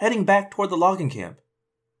now, heading back toward the logging camp.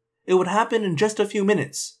 It would happen in just a few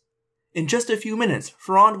minutes. In just a few minutes,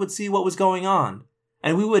 Farron would see what was going on,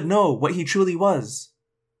 and we would know what he truly was.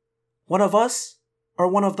 One of us, or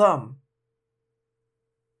one of them.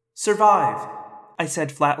 Survive, I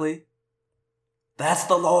said flatly. That's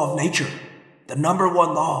the law of nature, the number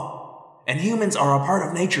one law, and humans are a part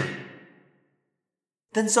of nature.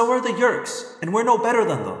 Then so are the Yeerks, and we're no better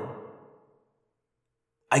than them.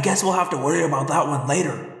 I guess we'll have to worry about that one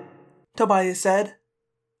later, Tobias said.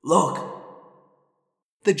 Look.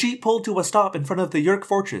 The jeep pulled to a stop in front of the Yeerk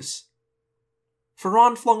fortress.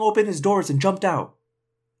 Farron flung open his doors and jumped out.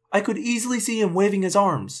 I could easily see him waving his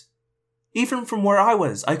arms. Even from where I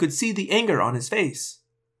was, I could see the anger on his face.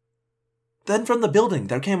 Then from the building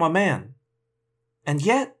there came a man. And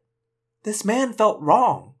yet, this man felt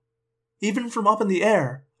wrong. Even from up in the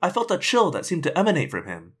air, I felt a chill that seemed to emanate from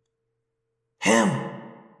him. Him,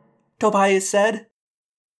 Tobias said.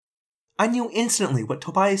 I knew instantly what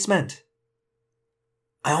Tobias meant.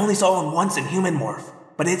 I only saw him once in human morph,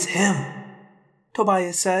 but it's him,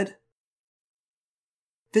 Tobias said.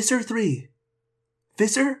 Visser 3.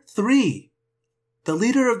 Visser 3. The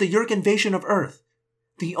leader of the Yeerk invasion of Earth.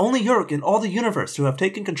 The only Yeerk in all the universe to have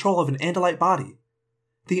taken control of an Andalite body.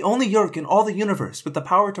 The only Yeerk in all the universe with the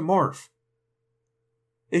power to morph.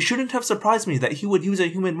 It shouldn't have surprised me that he would use a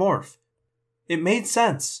human morph. It made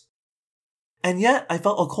sense. And yet I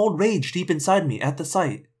felt a cold rage deep inside me at the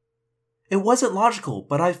sight. It wasn't logical,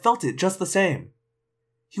 but I felt it just the same.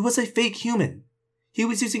 He was a fake human. He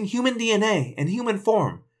was using human DNA and human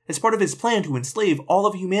form as part of his plan to enslave all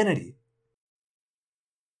of humanity.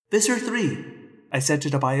 Visser 3, I said to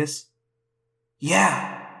Tobias.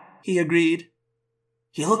 Yeah, he agreed.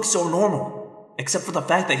 He looks so normal, except for the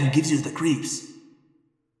fact that he gives you the creeps.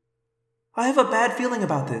 I have a bad feeling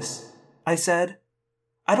about this, I said.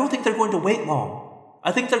 I don't think they're going to wait long.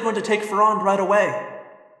 I think they're going to take Farron right away.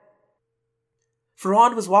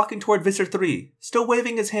 Ferrand was walking toward Visser 3, still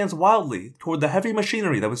waving his hands wildly toward the heavy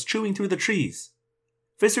machinery that was chewing through the trees.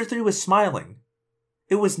 Visser 3 was smiling.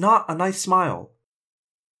 It was not a nice smile.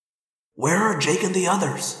 Where are Jake and the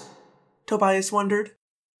others? Tobias wondered.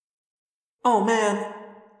 Oh man,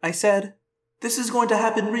 I said. This is going to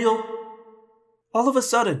happen real. All of a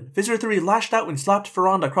sudden, Visser 3 lashed out and slapped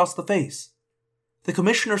Ferrand across the face. The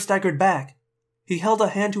commissioner staggered back. He held a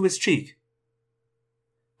hand to his cheek.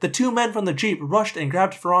 The two men from the jeep rushed and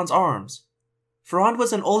grabbed Ferrand's arms. Ferrand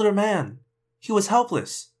was an older man. He was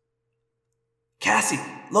helpless. Cassie,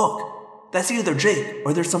 look! That's either Jake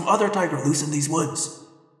or there's some other tiger loose in these woods.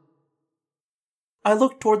 I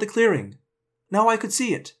looked toward the clearing. Now I could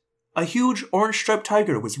see it. A huge orange-striped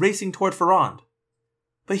tiger was racing toward Ferrand.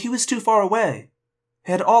 But he was too far away.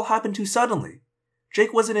 It had all happened too suddenly.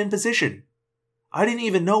 Jake wasn't in position. I didn't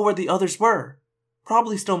even know where the others were.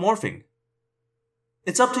 Probably still morphing.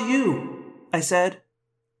 It's up to you, I said.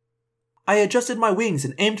 I adjusted my wings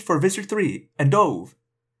and aimed for Visser 3 and dove.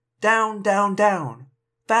 Down, down, down.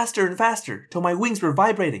 Faster and faster till my wings were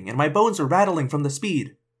vibrating and my bones were rattling from the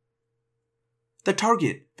speed. The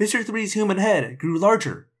target, Visser 3's human head, grew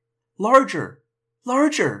larger. Larger!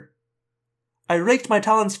 Larger! I raked my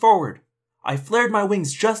talons forward. I flared my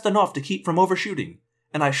wings just enough to keep from overshooting,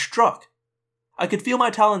 and I struck. I could feel my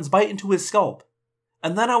talons bite into his scalp,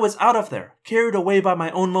 and then I was out of there, carried away by my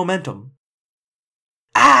own momentum.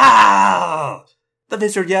 Ah! The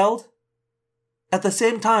Visser yelled. At the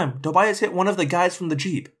same time, Tobias hit one of the guys from the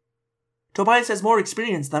jeep. Tobias has more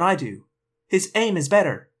experience than I do. His aim is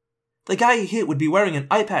better. The guy he hit would be wearing an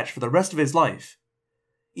eye patch for the rest of his life.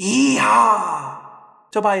 Yee-haw!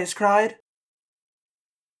 Tobias cried.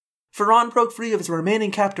 Ferrand broke free of his remaining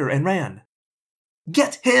captor and ran.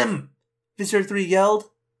 Get him! Visser 3 yelled.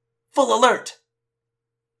 Full alert!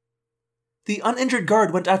 The uninjured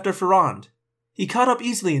guard went after Ferrand. He caught up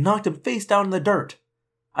easily and knocked him face down in the dirt.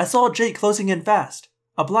 I saw Jake closing in fast,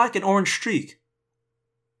 a black and orange streak.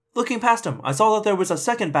 Looking past him, I saw that there was a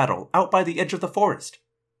second battle out by the edge of the forest.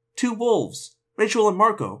 Two wolves, Rachel and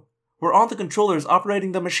Marco, were on the controllers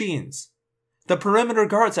operating the machines. The perimeter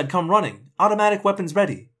guards had come running, automatic weapons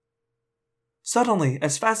ready. Suddenly,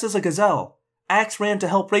 as fast as a gazelle, Axe ran to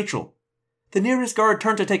help Rachel. The nearest guard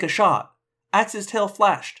turned to take a shot. Axe's tail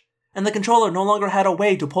flashed, and the controller no longer had a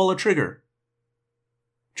way to pull a trigger.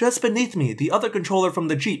 Just beneath me, the other controller from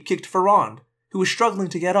the jeep kicked Ferrand, who was struggling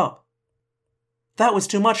to get up. That was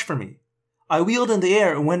too much for me. I wheeled in the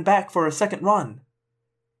air and went back for a second run.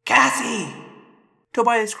 Cassie!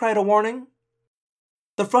 Tobias cried a warning.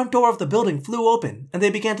 The front door of the building flew open, and they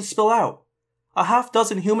began to spill out. A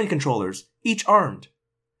half-dozen human controllers, each armed.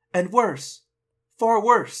 And worse. Far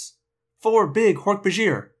worse. 4 big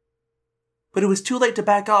Hork-Bajir. But it was too late to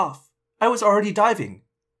back off. I was already diving.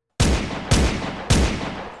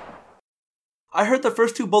 I heard the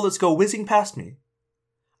first 2 bullets go whizzing past me.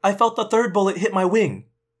 I felt the third bullet hit my wing.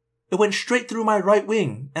 It went straight through my right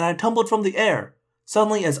wing, and I tumbled from the air,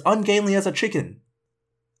 suddenly as ungainly as a chicken.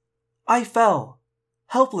 I fell.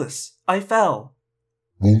 Helpless, I fell.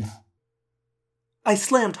 I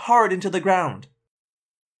slammed hard into the ground.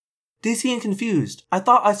 Dizzy and confused, I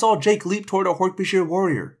thought I saw Jake leap toward a Hork-Bajir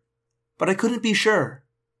warrior, but I couldn't be sure.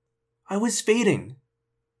 I was fading.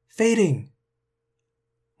 Fading.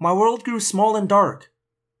 My world grew small and dark.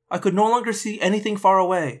 I could no longer see anything far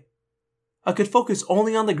away. I could focus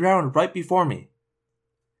only on the ground right before me.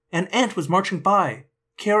 An ant was marching by,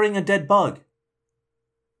 carrying a dead bug.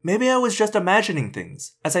 Maybe I was just imagining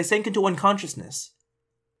things as I sank into unconsciousness.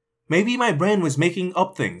 Maybe my brain was making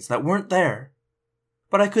up things that weren't there.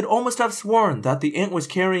 But I could almost have sworn that the ant was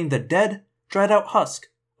carrying the dead, dried-out husk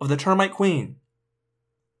of the termite queen.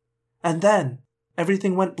 And then,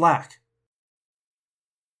 everything went black.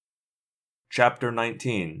 Chapter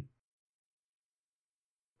 19.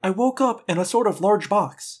 I woke up in a sort of large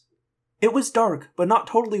box. It was dark, but not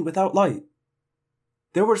totally without light.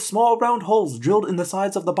 There were small round holes drilled in the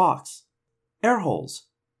sides of the box. Air holes.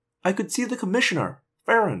 I could see the commissioner,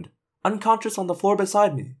 Ferrand, unconscious on the floor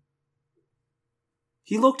beside me.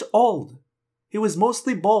 He looked old. He was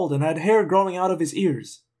mostly bald and had hair growing out of his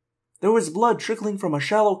ears. There was blood trickling from a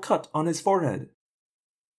shallow cut on his forehead.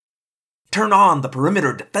 Turn on the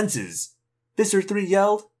perimeter defenses! Visser 3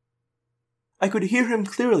 yelled. I could hear him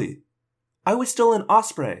clearly. I was still an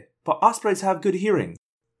osprey, but ospreys have good hearing.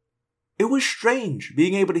 It was strange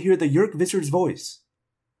being able to hear the Yeerk Visser's voice.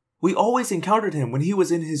 We always encountered him when he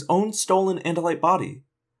was in his own stolen Andalite body.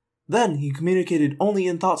 Then he communicated only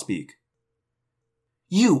in Thoughtspeak.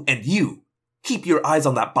 You and you! Keep your eyes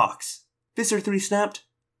on that box! Visser 3 snapped.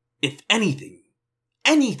 If anything,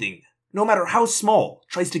 no matter how small,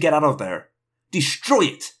 tries to get out of there, Destroy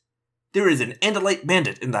it! There is an Andalite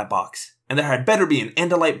bandit in that box, and there had better be an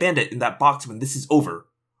Andalite bandit in that box when this is over,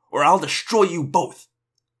 or I'll destroy you both.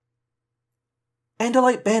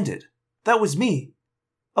 Andalite bandit. That was me.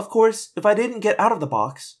 Of course, if I didn't get out of the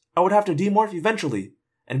box, I would have to demorph eventually,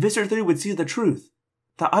 and Visser 3 would see the truth,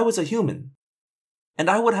 that I was a human. And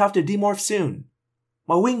I would have to demorph soon.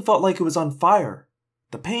 My wing felt like it was on fire.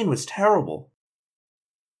 The pain was terrible.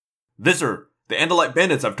 Visser, the Andalite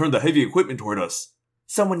bandits have turned the heavy equipment toward us.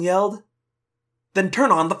 Someone yelled. Then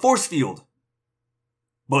turn on the force field.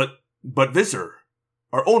 But Visser,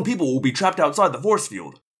 our own people will be trapped outside the force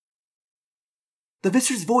field. The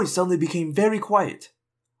Visser's voice suddenly became very quiet.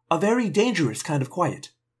 A very dangerous kind of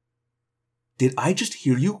quiet. Did I just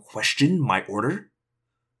hear you question my order?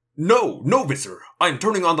 No, Visser, I'm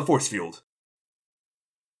turning on the force field.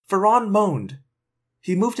 Ferran moaned.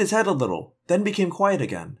 He moved his head a little, then became quiet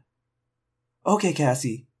again. Okay,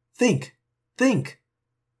 Cassie, think.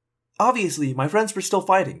 Obviously, my friends were still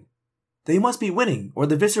fighting. They must be winning, or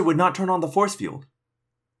the Visser would not turn on the force field.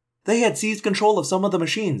 They had seized control of some of the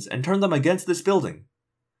machines and turned them against this building.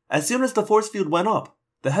 As soon as the force field went up,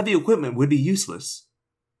 the heavy equipment would be useless.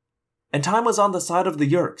 And time was on the side of the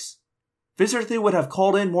Yeerks. Visser 3 would have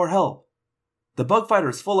called in more help. The bug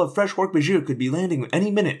fighters full of fresh Hork-Bajir could be landing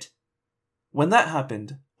any minute. When that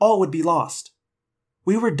happened, all would be lost.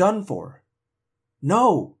 We were done for.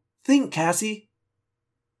 No! Think, Cassie!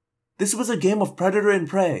 This was a game of predator and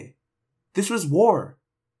prey. This was war.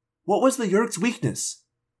 What was the Yeerks' weakness?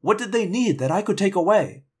 What did they need that I could take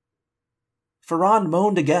away? Ferran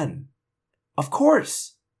moaned again. Of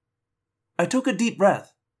course! I took a deep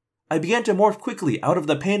breath. I began to morph quickly out of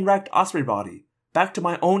the pain-racked osprey body, back to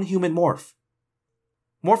my own human morph.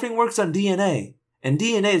 Morphing works on DNA, and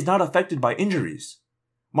DNA is not affected by injuries.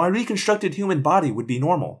 My reconstructed human body would be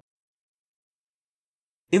normal.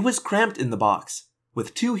 It was cramped in the box,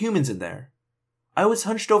 with 2 humans in there. I was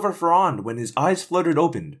hunched over Ferran when his eyes fluttered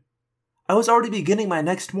open. I was already beginning my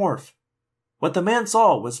next morph. What the man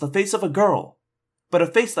saw was the face of a girl, but a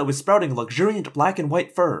face that was sprouting luxuriant black and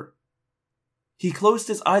white fur. He closed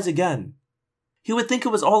his eyes again. He would think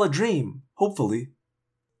it was all a dream, hopefully.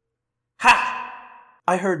 Ha!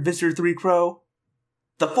 I heard Visser 3 crow.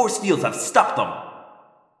 The force fields have stopped them.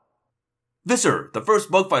 Visser, the first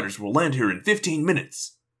bug fighters will land here in 15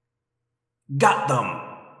 minutes. Got them,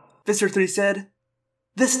 Visser 3 said.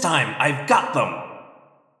 This time I've got them.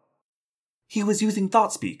 He was using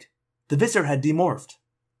thought speak. The Visser had demorphed.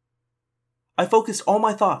 I focused all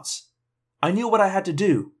my thoughts. I knew what I had to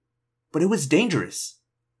do, but it was dangerous.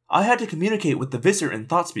 I had to communicate with the Visser in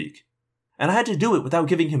thought speak, and I had to do it without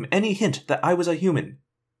giving him any hint that I was a human.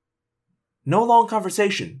 No long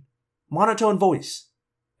conversation, monotone voice,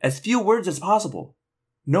 as few words as possible,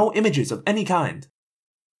 no images of any kind.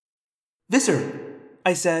 Visser,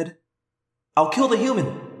 I said, I'll kill the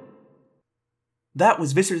human. That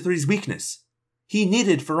was Visser 3's weakness. He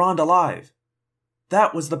needed Ferran alive.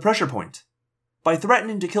 That was the pressure point. By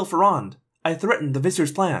threatening to kill Ferran, I threatened the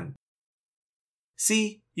Visser's plan.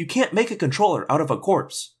 See, you can't make a controller out of a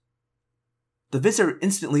corpse. The Visser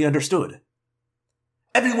instantly understood.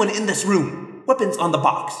 Everyone in this room, weapons on the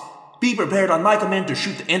box. Be prepared on my command to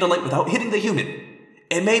shoot the Andalite without hitting the human.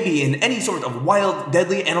 It may be in any sort of wild,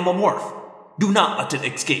 deadly animal morph. Do not let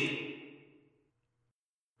it escape.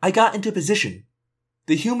 I got into position.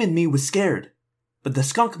 The human me was scared, but the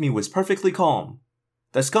skunk me was perfectly calm.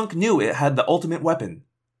 The skunk knew it had the ultimate weapon.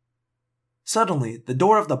 Suddenly, the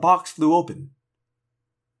door of the box flew open.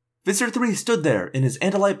 Visser 3 stood there in his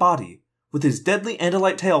Andalite body, with his deadly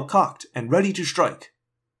Andalite tail cocked and ready to strike.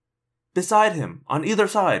 Beside him, on either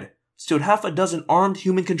side, stood half a dozen armed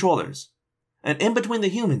human controllers, and in between the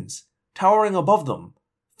humans, towering above them,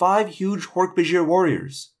 5 huge Hork-Bajir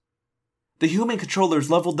warriors. The human controllers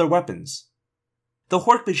leveled their weapons. The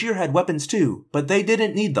Hork-Bajir had weapons too, but they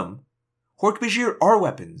didn't need them. Hork-Bajir are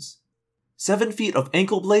weapons. 7 feet of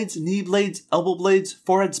ankle blades, knee blades, elbow blades,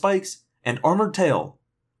 forehead spikes, and armored tail,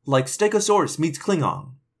 like Stegosaurus meets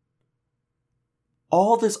Klingon.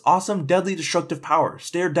 All this awesome, deadly, destructive power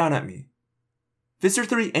stared down at me. Visser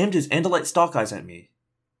 3 aimed his Andalite stalk eyes at me.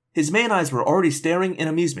 His main eyes were already staring in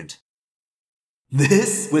amusement.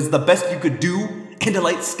 This was the best you could do,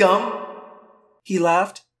 Andalite scum? He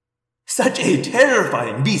laughed. Such a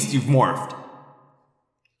terrifying beast you've morphed.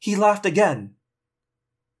 He laughed again.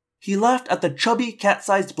 He laughed at the chubby,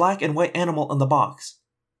 cat-sized black and white animal in the box.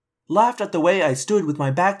 Laughed at the way I stood with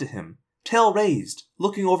my back to him, tail raised,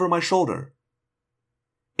 looking over my shoulder.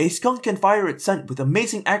 A skunk can fire its scent with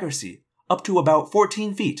amazing accuracy, up to about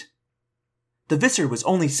 14 feet. The Visser was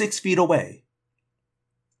only 6 feet away.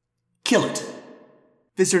 Kill it.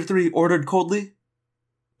 Visser 3 ordered coldly.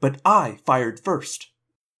 But I fired first.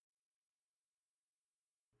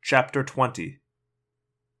 Chapter 20.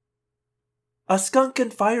 A skunk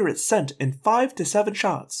can fire its scent in 5 to 7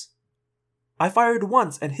 shots. I fired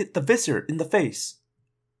once and hit the Visser in the face.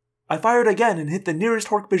 I fired again and hit the nearest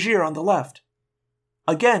Hork-Bajir on the left.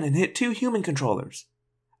 Again and hit 2 human controllers.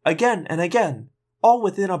 Again and again, all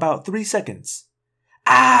within about 3 seconds.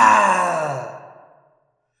 Ah!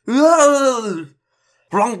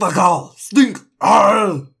 Rangbagal! Stink!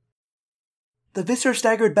 Arr! The Visser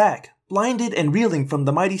staggered back, blinded and reeling from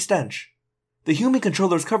the mighty stench. The human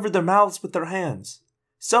controllers covered their mouths with their hands.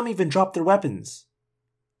 Some even dropped their weapons.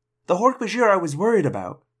 The Hork-Bajir I was worried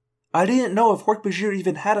about. I didn't know if Hork-Bajir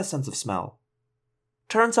even had a sense of smell.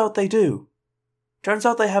 Turns out they do. Turns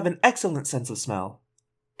out they have an excellent sense of smell.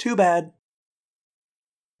 Too bad.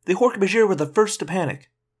 The Hork-Bajir were the first to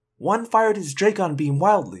panic. One fired his Dracon beam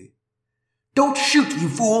wildly. Don't shoot, you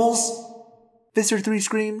fools! Visser 3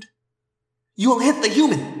 screamed. You'll hit the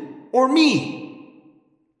human! Or me!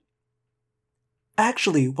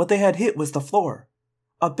 Actually, what they had hit was the floor.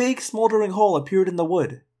 A big smoldering hole appeared in the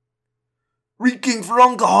wood. Reeking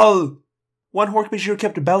Frongahal! One Hork-Bajir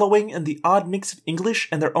kept bellowing in the odd mix of English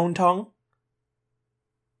and their own tongue.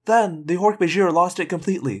 Then, the Hork-Bajir lost it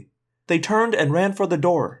completely. They turned and ran for the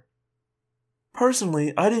door.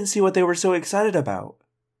 Personally, I didn't see what they were so excited about.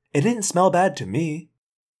 It didn't smell bad to me.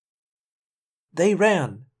 They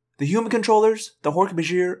ran. The human controllers, the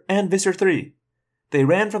Hork-Bajir, and Visser 3. They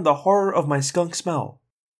ran from the horror of my skunk smell.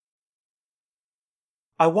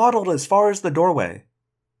 I waddled as far as the doorway.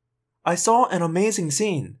 I saw an amazing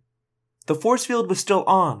scene. The force field was still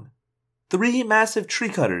on. 3 massive tree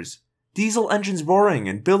cutters, diesel engines roaring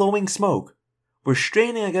and billowing smoke, were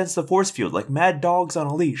straining against the force field like mad dogs on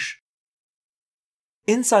a leash.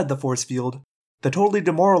 Inside the force field, the totally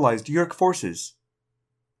demoralized Yeerk forces.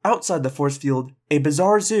 Outside the force field, a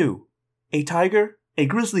bizarre zoo, a tiger, a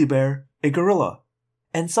grizzly bear, a gorilla,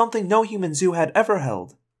 and something no human zoo had ever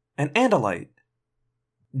held, an Andalite.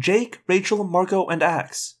 Jake, Rachel, Marco, and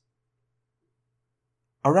Axe.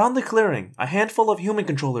 Around the clearing, a handful of human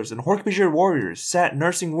controllers and Hork-Bajir warriors sat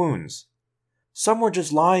nursing wounds. Some were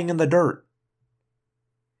just lying in the dirt.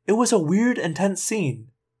 It was a weird and tense scene.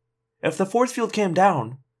 If the force field came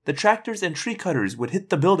down, the tractors and tree cutters would hit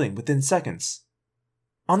the building within seconds.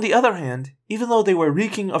 On the other hand, even though they were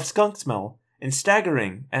reeking of skunk smell and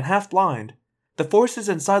staggering and half blind, the forces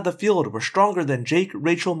inside the field were stronger than Jake,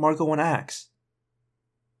 Rachel, Marco, and Axe.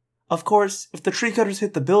 Of course, if the tree cutters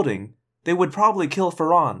hit the building, they would probably kill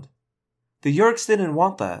Ferrand. The Yeerks didn't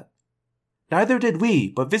want that. Neither did we,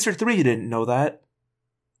 but Visser 3 didn't know that.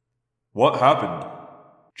 What happened?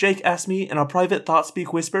 Jake asked me in a private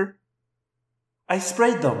thought-speak whisper. I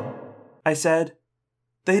sprayed them, I said.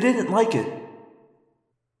 They didn't like it.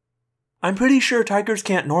 I'm pretty sure tigers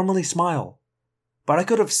can't normally smile, but I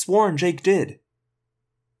could have sworn Jake did.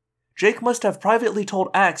 Jake must have privately told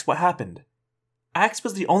Axe what happened. Axe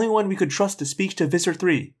was the only one we could trust to speak to Visser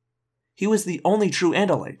 3. He was the only true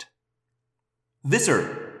Andalite.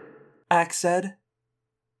 Visser, Axe said.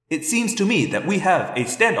 It seems to me that we have a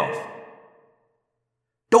standoff.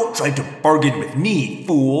 Don't try to bargain with me,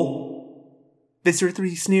 fool! Visser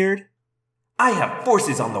 3 sneered. I have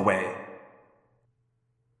forces on the way.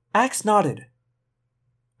 Axe nodded.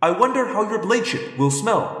 I wonder how your blade ship will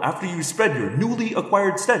smell after you spread your newly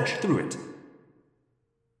acquired stench through it.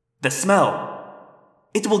 The smell.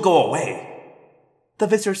 It will go away, the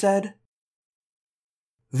Visser said.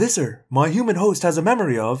 Visser, my human host has a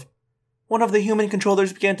memory of, one of the human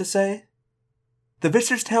controllers began to say. The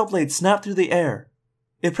Visser's tailblade snapped through the air.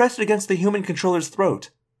 It pressed against the human controller's throat.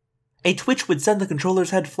 A twitch would send the controller's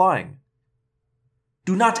head flying.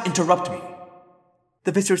 Do not interrupt me,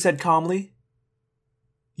 the Visser said calmly.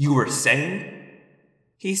 You were saying?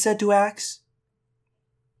 He said to Axe.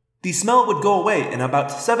 The smell would go away in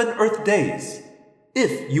about 7 Earth days,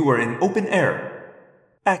 if you were in open air,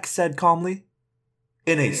 Axe said calmly.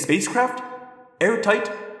 In a spacecraft? Airtight?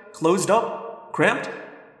 Closed up? Cramped?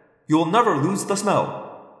 You'll never lose the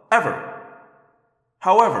smell. Ever.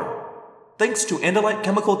 However, thanks to Andalite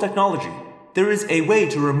chemical technology, there is a way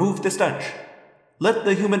to remove the stench. Let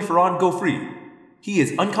the human Ferrand go free. He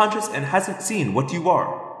is unconscious and hasn't seen what you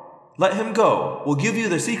are. Let him go. We'll give you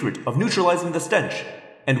the secret of neutralizing the stench,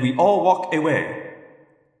 and we all walk away.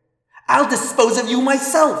 I'll dispose of you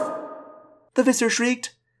myself, the Visser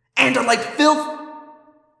shrieked. Andalite filth!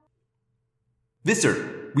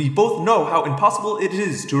 Visser, we both know how impossible it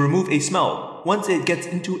is to remove a smell once it gets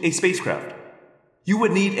into a spacecraft. You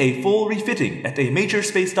would need a full refitting at a major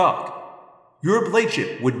space dock. Your blade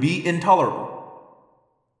ship would be intolerable.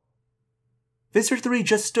 Visser 3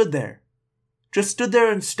 just stood there. Just stood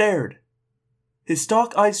there and stared. His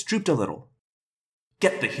stalk eyes drooped a little.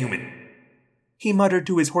 Get the human, he muttered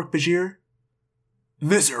to his Hork-Bajir.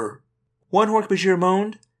 Visser. One Hork-Bajir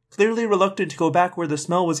moaned, clearly reluctant to go back where the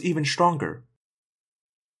smell was even stronger.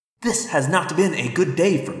 This has not been a good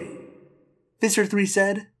day for me, Visser 3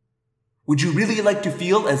 said. Would you really like to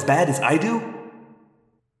feel as bad as I do?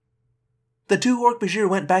 The two Hork-Bajir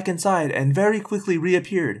went back inside and very quickly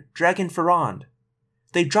reappeared, dragging Farrand.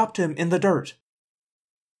 They dropped him in the dirt.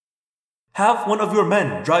 Have one of your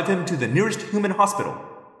men drive him to the nearest human hospital.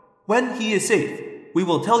 When he is safe, we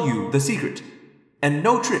will tell you the secret. And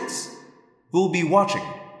no tricks. We'll be watching.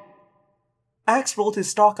 Axe rolled his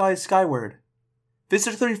stalk eyes skyward.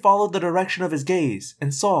 Visser 3 followed the direction of his gaze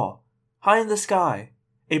and saw, high in the sky,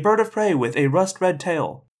 a bird of prey with a rust-red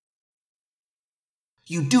tail.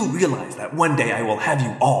 You do realize that one day I will have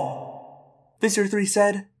you all, Visser 3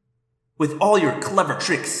 said. With all your clever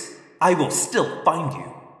tricks, I will still find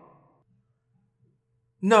you.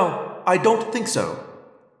 No, I don't think so,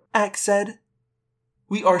 Axe said.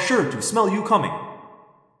 We are sure to smell you coming.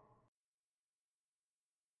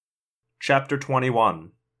 Chapter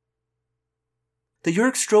 21. The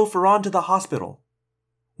Yeerks drove Farrand to the hospital.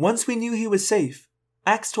 Once we knew he was safe,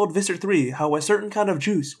 Axe told Visser 3 how a certain kind of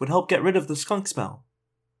juice would help get rid of the skunk smell.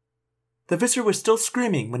 The Visser was still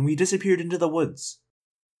screaming when we disappeared into the woods.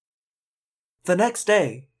 The next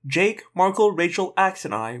day, Jake, Marco, Rachel, Axe,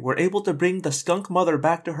 and I were able to bring the skunk mother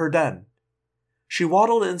back to her den. She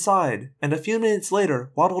waddled inside, and a few minutes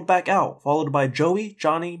later waddled back out, followed by Joey,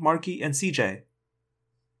 Johnny, Marky, and CJ.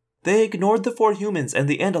 They ignored the 4 humans and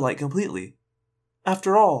the Andalite completely.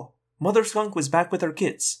 After all, Mother Skunk was back with her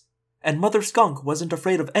kits, and Mother Skunk wasn't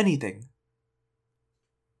afraid of anything.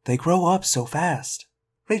 They grow up so fast,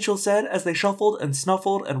 Rachel said as they shuffled and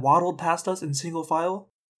snuffled and waddled past us in single file.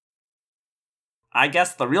 I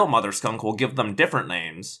guess the real Mother Skunk will give them different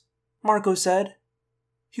names, Marco said.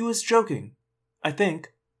 He was joking, I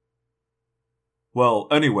think. Well,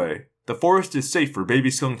 anyway, the forest is safe for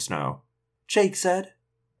baby skunks now, Jake said.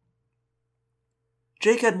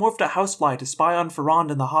 Jake had morphed a housefly to spy on Farrand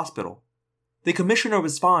in the hospital. The commissioner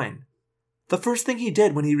was fine. The first thing he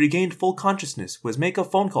did when he regained full consciousness was make a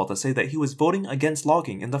phone call to say that he was voting against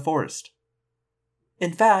logging in the forest.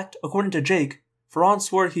 In fact, according to Jake, Farrand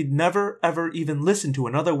swore he'd never ever even listened to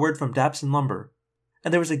another word from Dapson Lumber,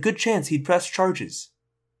 and there was a good chance he'd press charges.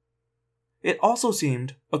 It also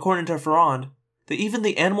seemed, according to Farrand, that even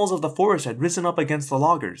the animals of the forest had risen up against the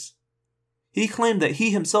loggers. He claimed that he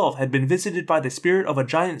himself had been visited by the spirit of a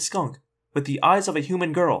giant skunk with the eyes of a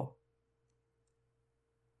human girl.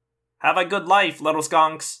 Have a good life, little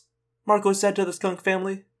skunks, Marco said to the skunk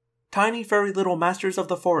family, tiny furry little masters of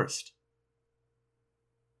the forest.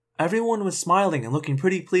 Everyone was smiling and looking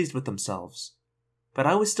pretty pleased with themselves, but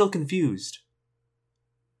I was still confused.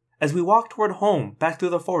 As we walked toward home back through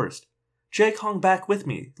the forest, Jake hung back with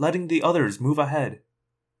me, letting the others move ahead.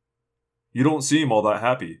 You don't seem all that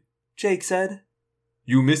happy, Jake said.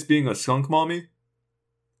 You miss being a skunk, Mommy?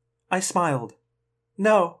 I smiled.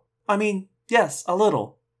 No, yes, a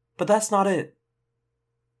little, but that's not it.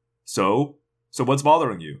 So what's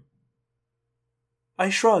bothering you? I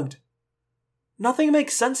shrugged. Nothing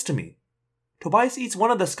makes sense to me. Tobias eats one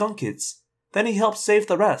of the skunk kids, then he helps save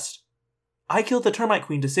the rest. I killed the termite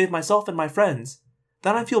queen to save myself and my friends,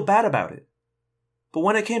 then I feel bad about it. But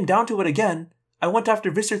when it came down to it again, I went after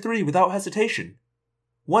Visser 3 without hesitation.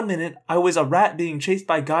 One minute, I was a rat being chased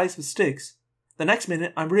by guys with sticks. The next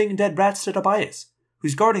minute, I'm bringing dead rats to Tobias,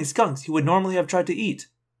 who's guarding skunks he would normally have tried to eat.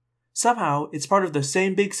 Somehow, it's part of the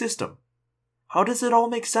same big system. How does it all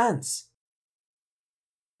make sense?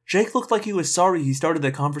 Jake looked like he was sorry he started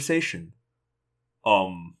the conversation.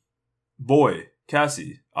 Boy,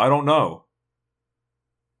 Cassie, I don't know.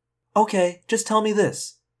 Okay, just tell me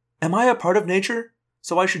this. Am I a part of nature,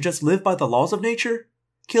 so I should just live by the laws of nature?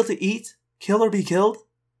 Kill to eat, kill or be killed?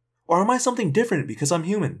 Or am I something different because I'm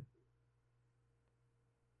human?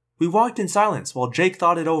 We walked in silence while Jake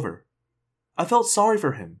thought it over. I felt sorry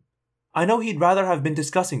for him. I know he'd rather have been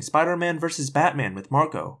discussing Spider-Man vs. Batman with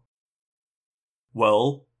Marco.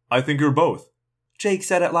 Well, I think you're both, Jake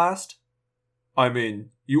said at last.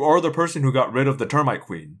 You are the person who got rid of the termite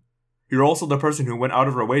queen. You're also the person who went out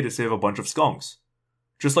of her way to save a bunch of skunks.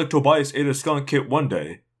 Just like Tobias ate a skunk kit one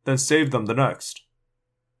day, then saved them the next.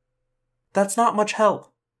 That's not much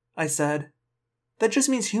help, I said. That just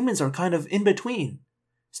means humans are kind of in between.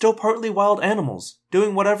 Still partly wild animals,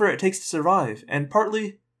 doing whatever it takes to survive, and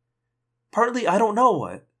partly I don't know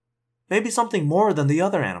what. Maybe something more than the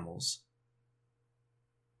other animals.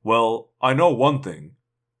 Well, I know one thing.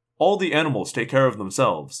 All the animals take care of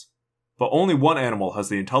themselves. but only one animal has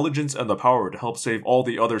the intelligence and the power to help save all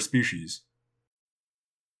the other species.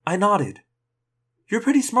 I nodded. You're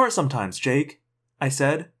pretty smart sometimes, Jake, I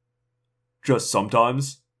said. Just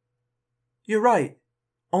sometimes? You're right.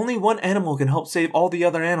 Only one animal can help save all the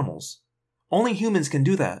other animals. Only humans can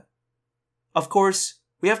do that. Of course,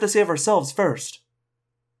 we have to save ourselves first.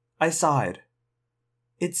 I sighed.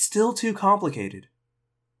 It's still too complicated.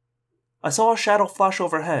 I saw a shadow flash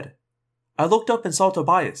overhead. I looked up and saw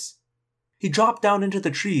Tobias. He dropped down into the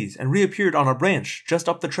trees and reappeared on a branch just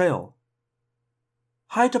up the trail.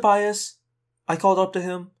 Hi, Tobias, I called up to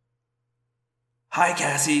him. Hi,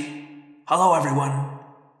 Cassie. Hello, everyone.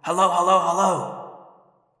 Hello.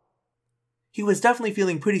 He was definitely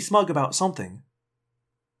feeling pretty smug about something.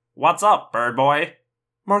 What's up, bird boy?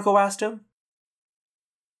 Marco asked him.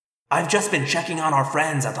 I've just been checking on our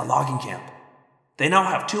friends at the logging camp. They now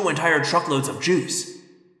have 2 entire truckloads of juice.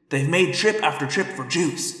 They've made trip after trip for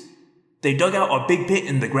juice. They dug out a big pit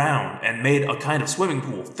in the ground and made a kind of swimming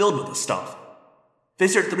pool filled with the stuff.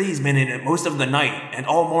 Visser 3's been in it most of the night and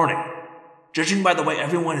all morning. Judging by the way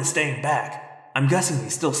everyone is staying back, I'm guessing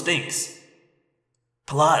he still stinks.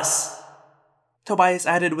 Plus, Tobias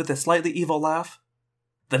added with a slightly evil laugh,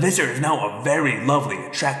 the Visser is now a very lovely,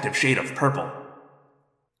 attractive shade of purple.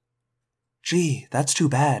 Gee, that's too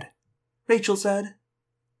bad, Rachel said.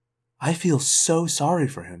 I feel so sorry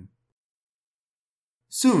for him.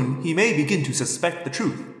 Soon he may begin to suspect the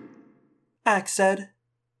truth, Axe said.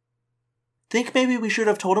 Think maybe we should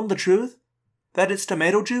have told him the truth? That it's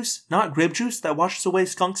tomato juice, not grape juice, that washes away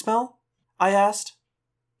skunk smell? I asked.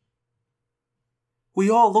 We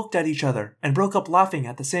all looked at each other and broke up laughing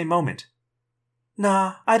at the same moment.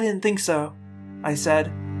 Nah, I didn't think so, I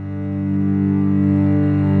said.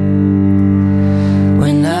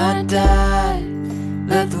 When I die,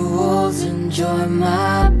 let the wolves enjoy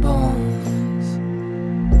my bones.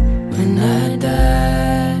 When I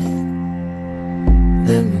die,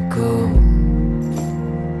 let me go.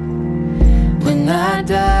 When I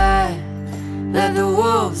die, let the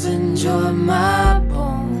wolves enjoy my